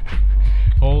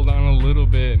hold on a little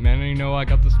bit, man. You know I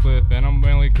got the spliff, and I'm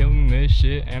really killing this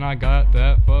shit. And I got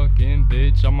that fucking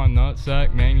bitch on my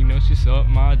nutsack, man. You know she sucked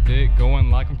my dick, going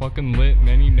like I'm fucking lit,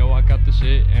 man. You know I got the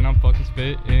shit, and I'm fucking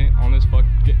spitting on this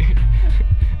fucking.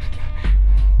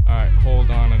 Alright,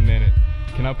 hold on a minute.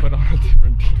 Can I put on a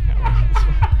different beat now?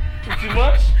 Too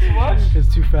much?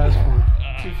 It's too fast for him.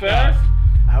 Too fast?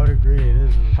 I would agree. It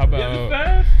is. How Is it about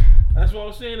fast? That's what I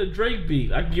was saying. A Drake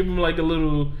beat. I could give him like a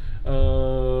little.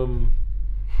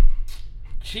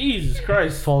 Jesus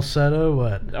Christ. Falsetto?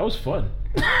 What? That was fun.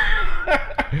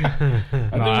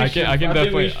 I can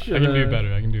definitely do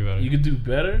better. I can do better. You can do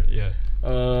better. Yeah.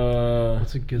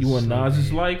 What's a good You want song Nas is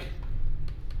name? like?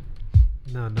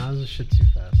 No, Nas is shit too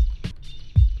fast.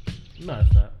 No,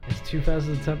 it's not. It's too fast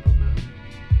of the tempo, man.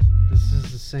 This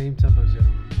is the same tempo as the other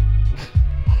one.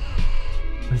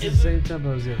 This is the same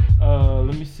tempo as the other one.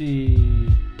 Let me see.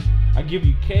 I give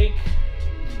you Cake.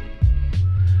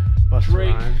 Busta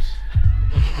Drake. Rhymes.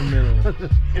 Instrumental.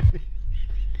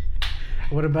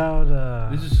 What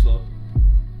about This is slow.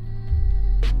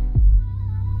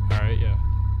 Alright, yeah.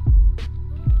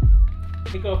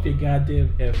 Take off your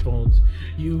goddamn headphones.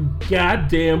 You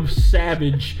goddamn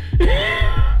savage.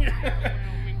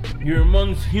 You're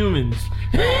amongst humans.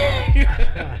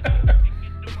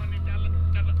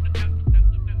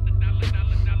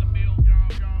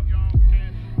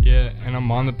 Yeah, and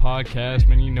I'm on the podcast,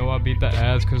 man. You know I beat the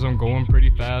ass cause I'm going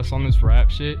pretty fast on this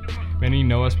rap shit. Man, you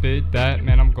know I spit that,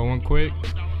 man. I'm going quick.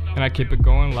 And I keep it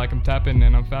going like I'm tapping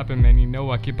and I'm fapping, man. You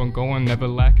know I keep on going, never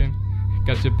lacking.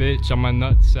 Got your bitch on my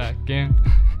nutsack, and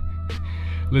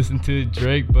listen to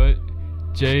Drake, but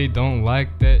Jay don't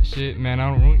like that shit, man.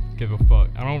 I don't really give a fuck.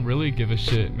 I don't really give a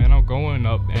shit, man. I'm going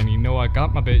up, and you know I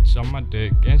got my bitch on my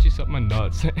dick, and she sucked my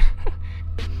nuts.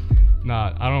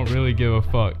 Nah, I don't really give a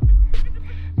fuck.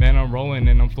 Man, I'm rolling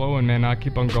and I'm flowing, man. I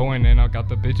keep on going, and I got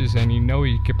the bitches, and you know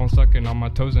you keep on sucking on my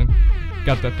toes, and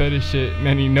got that fetish shit,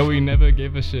 man. You know he never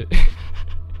gave a shit.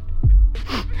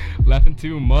 Laughing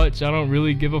too much, I don't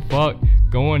really give a fuck.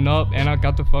 Going up, and I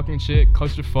got the fucking shit,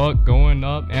 cluster fuck. Going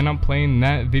up, and I'm playing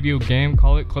that video game,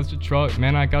 call it cluster truck.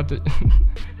 Man, I got the.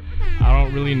 I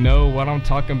don't really know what I'm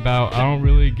talking about. I don't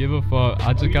really give a fuck.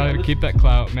 I just gotta keep that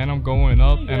clout. Man, I'm going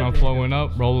up, and I'm flowing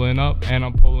up, rolling up, and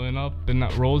I'm pulling up in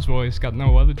that Rolls Royce. Got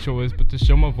no other choice but to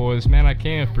show my voice. Man, I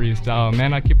can't freestyle.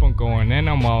 Man, I keep on going, and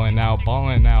I'm walling out,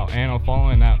 balling out, and I'm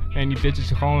falling out. And you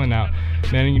bitches are calling out.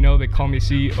 Man, you know they call me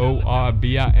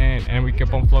CORBIN, and we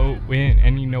keep on flowing.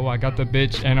 And you know I got the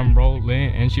bitch, and I'm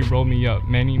rolling, and she rolled me up.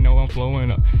 Man, you know I'm flowing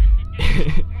up.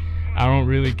 I don't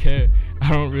really care.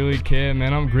 I don't really care,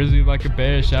 man. I'm grizzly like a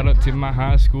bear. Shout out to my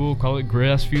high school. Call it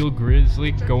Grassfield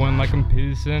Grizzly. Going like I'm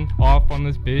pissing off on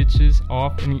this bitches.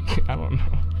 Off and I don't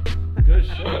know. Good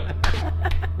shit.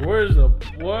 Where's the.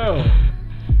 Whoa.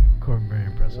 Corbin, very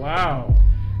impressive. Wow.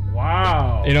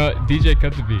 You know what? DJ,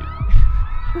 cut the beat.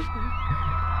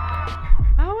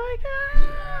 Oh my god!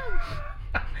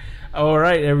 All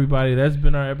right, everybody. That's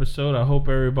been our episode. I hope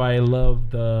everybody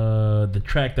loved the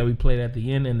track that we played at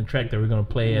the end and the track that we're gonna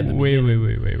play at the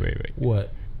beginning. Wait.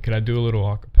 What? Could I do a little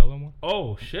acapella one?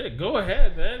 Oh shit! Go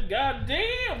ahead, man. God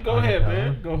damn. Go ahead,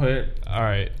 man. Go ahead. All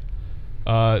right.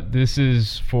 This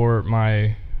is for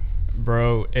my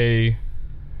bro A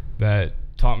that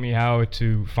taught me how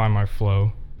to find my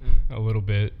flow a little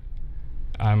bit.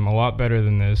 I'm a lot better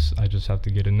than this. I just have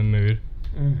to get in the mood.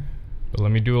 But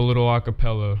let me do a little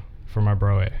acapella for my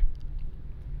bro A.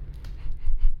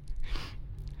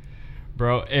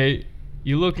 Bro A,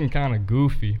 you looking kind of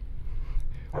goofy.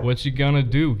 What you gonna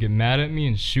do? Get mad at me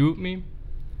and shoot me?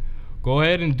 Go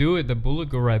ahead and do it. The bullet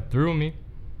go right through me.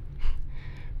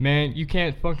 Man, you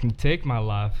can't fucking take my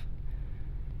life.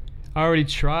 I already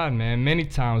tried, man, many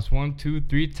times. 1, 2,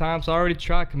 3 times. I already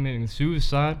tried committing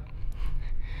suicide.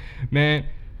 Man,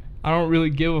 I don't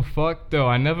really give a fuck though.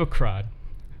 I never cried.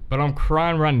 But I'm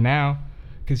crying right now.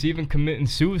 Cause even committing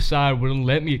suicide wouldn't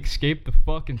let me escape the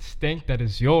fucking stank that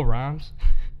is your rhymes.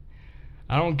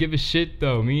 I don't give a shit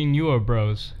though. Me and you are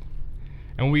bros.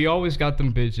 And we always got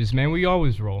them bitches, man. We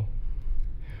always roll.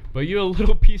 But you're a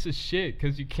little piece of shit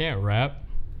cause you can't rap.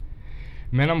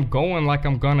 Man, I'm going like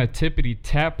I'm gonna tippity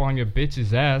tap on your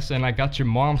bitch's ass, and I got your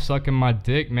mom sucking my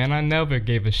dick, man. I never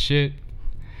gave a shit.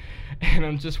 And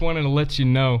I'm just wanting to let you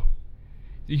know,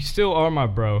 you still are my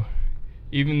bro,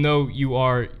 even though you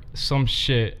are some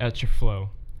shit at your flow.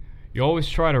 You always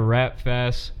try to rap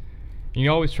fast, and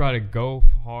you always try to go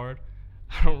hard.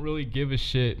 I don't really give a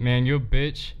shit, man. You're a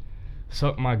bitch.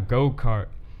 Suck my go-kart.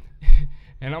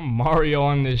 And I'm Mario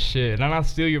on this shit. And I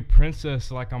steal your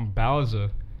princess like I'm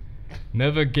Bowser.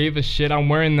 Never gave a shit. I'm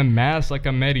wearing the mask like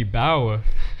I'm Eddie Bauer.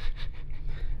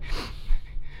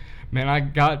 Man, I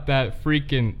got that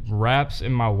freaking raps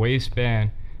in my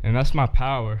waistband, and that's my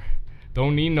power.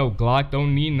 Don't need no Glock,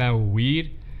 don't need no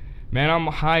weed. Man, I'm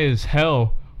high as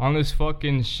hell on this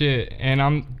fucking shit, and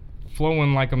I'm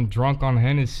flowing like I'm drunk on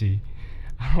Hennessy.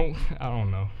 I don't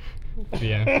know.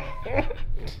 Yeah.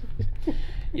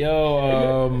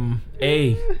 Yo,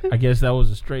 hey, I guess that was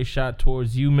a straight shot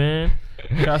towards you, man.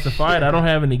 Shots are fired. I don't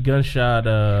have any gunshot,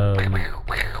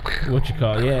 what you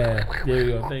call it? Yeah, there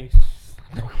you go.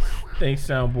 Thanks,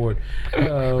 soundboard.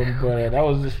 But that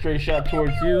was a straight shot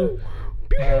towards you.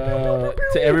 To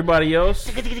everybody else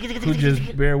who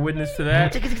just bear witness to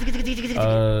that,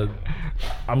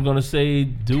 I'm gonna say,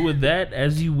 do with that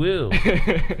as you will.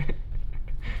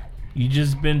 You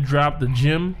just been dropped the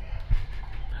gym.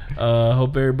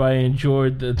 Hope everybody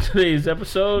enjoyed today's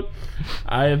episode.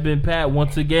 I have been Pat.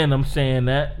 Once again, I'm saying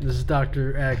that. This is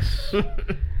Dr. X.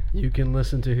 You can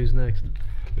listen to Who's Next.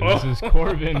 This is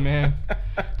Corbin, man.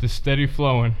 Just steady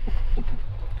flowing.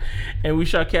 And we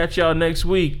shall catch y'all next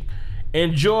week.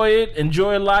 Enjoy it.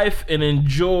 Enjoy life. And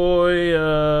enjoy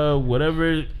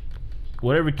whatever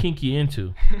kink you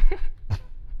into.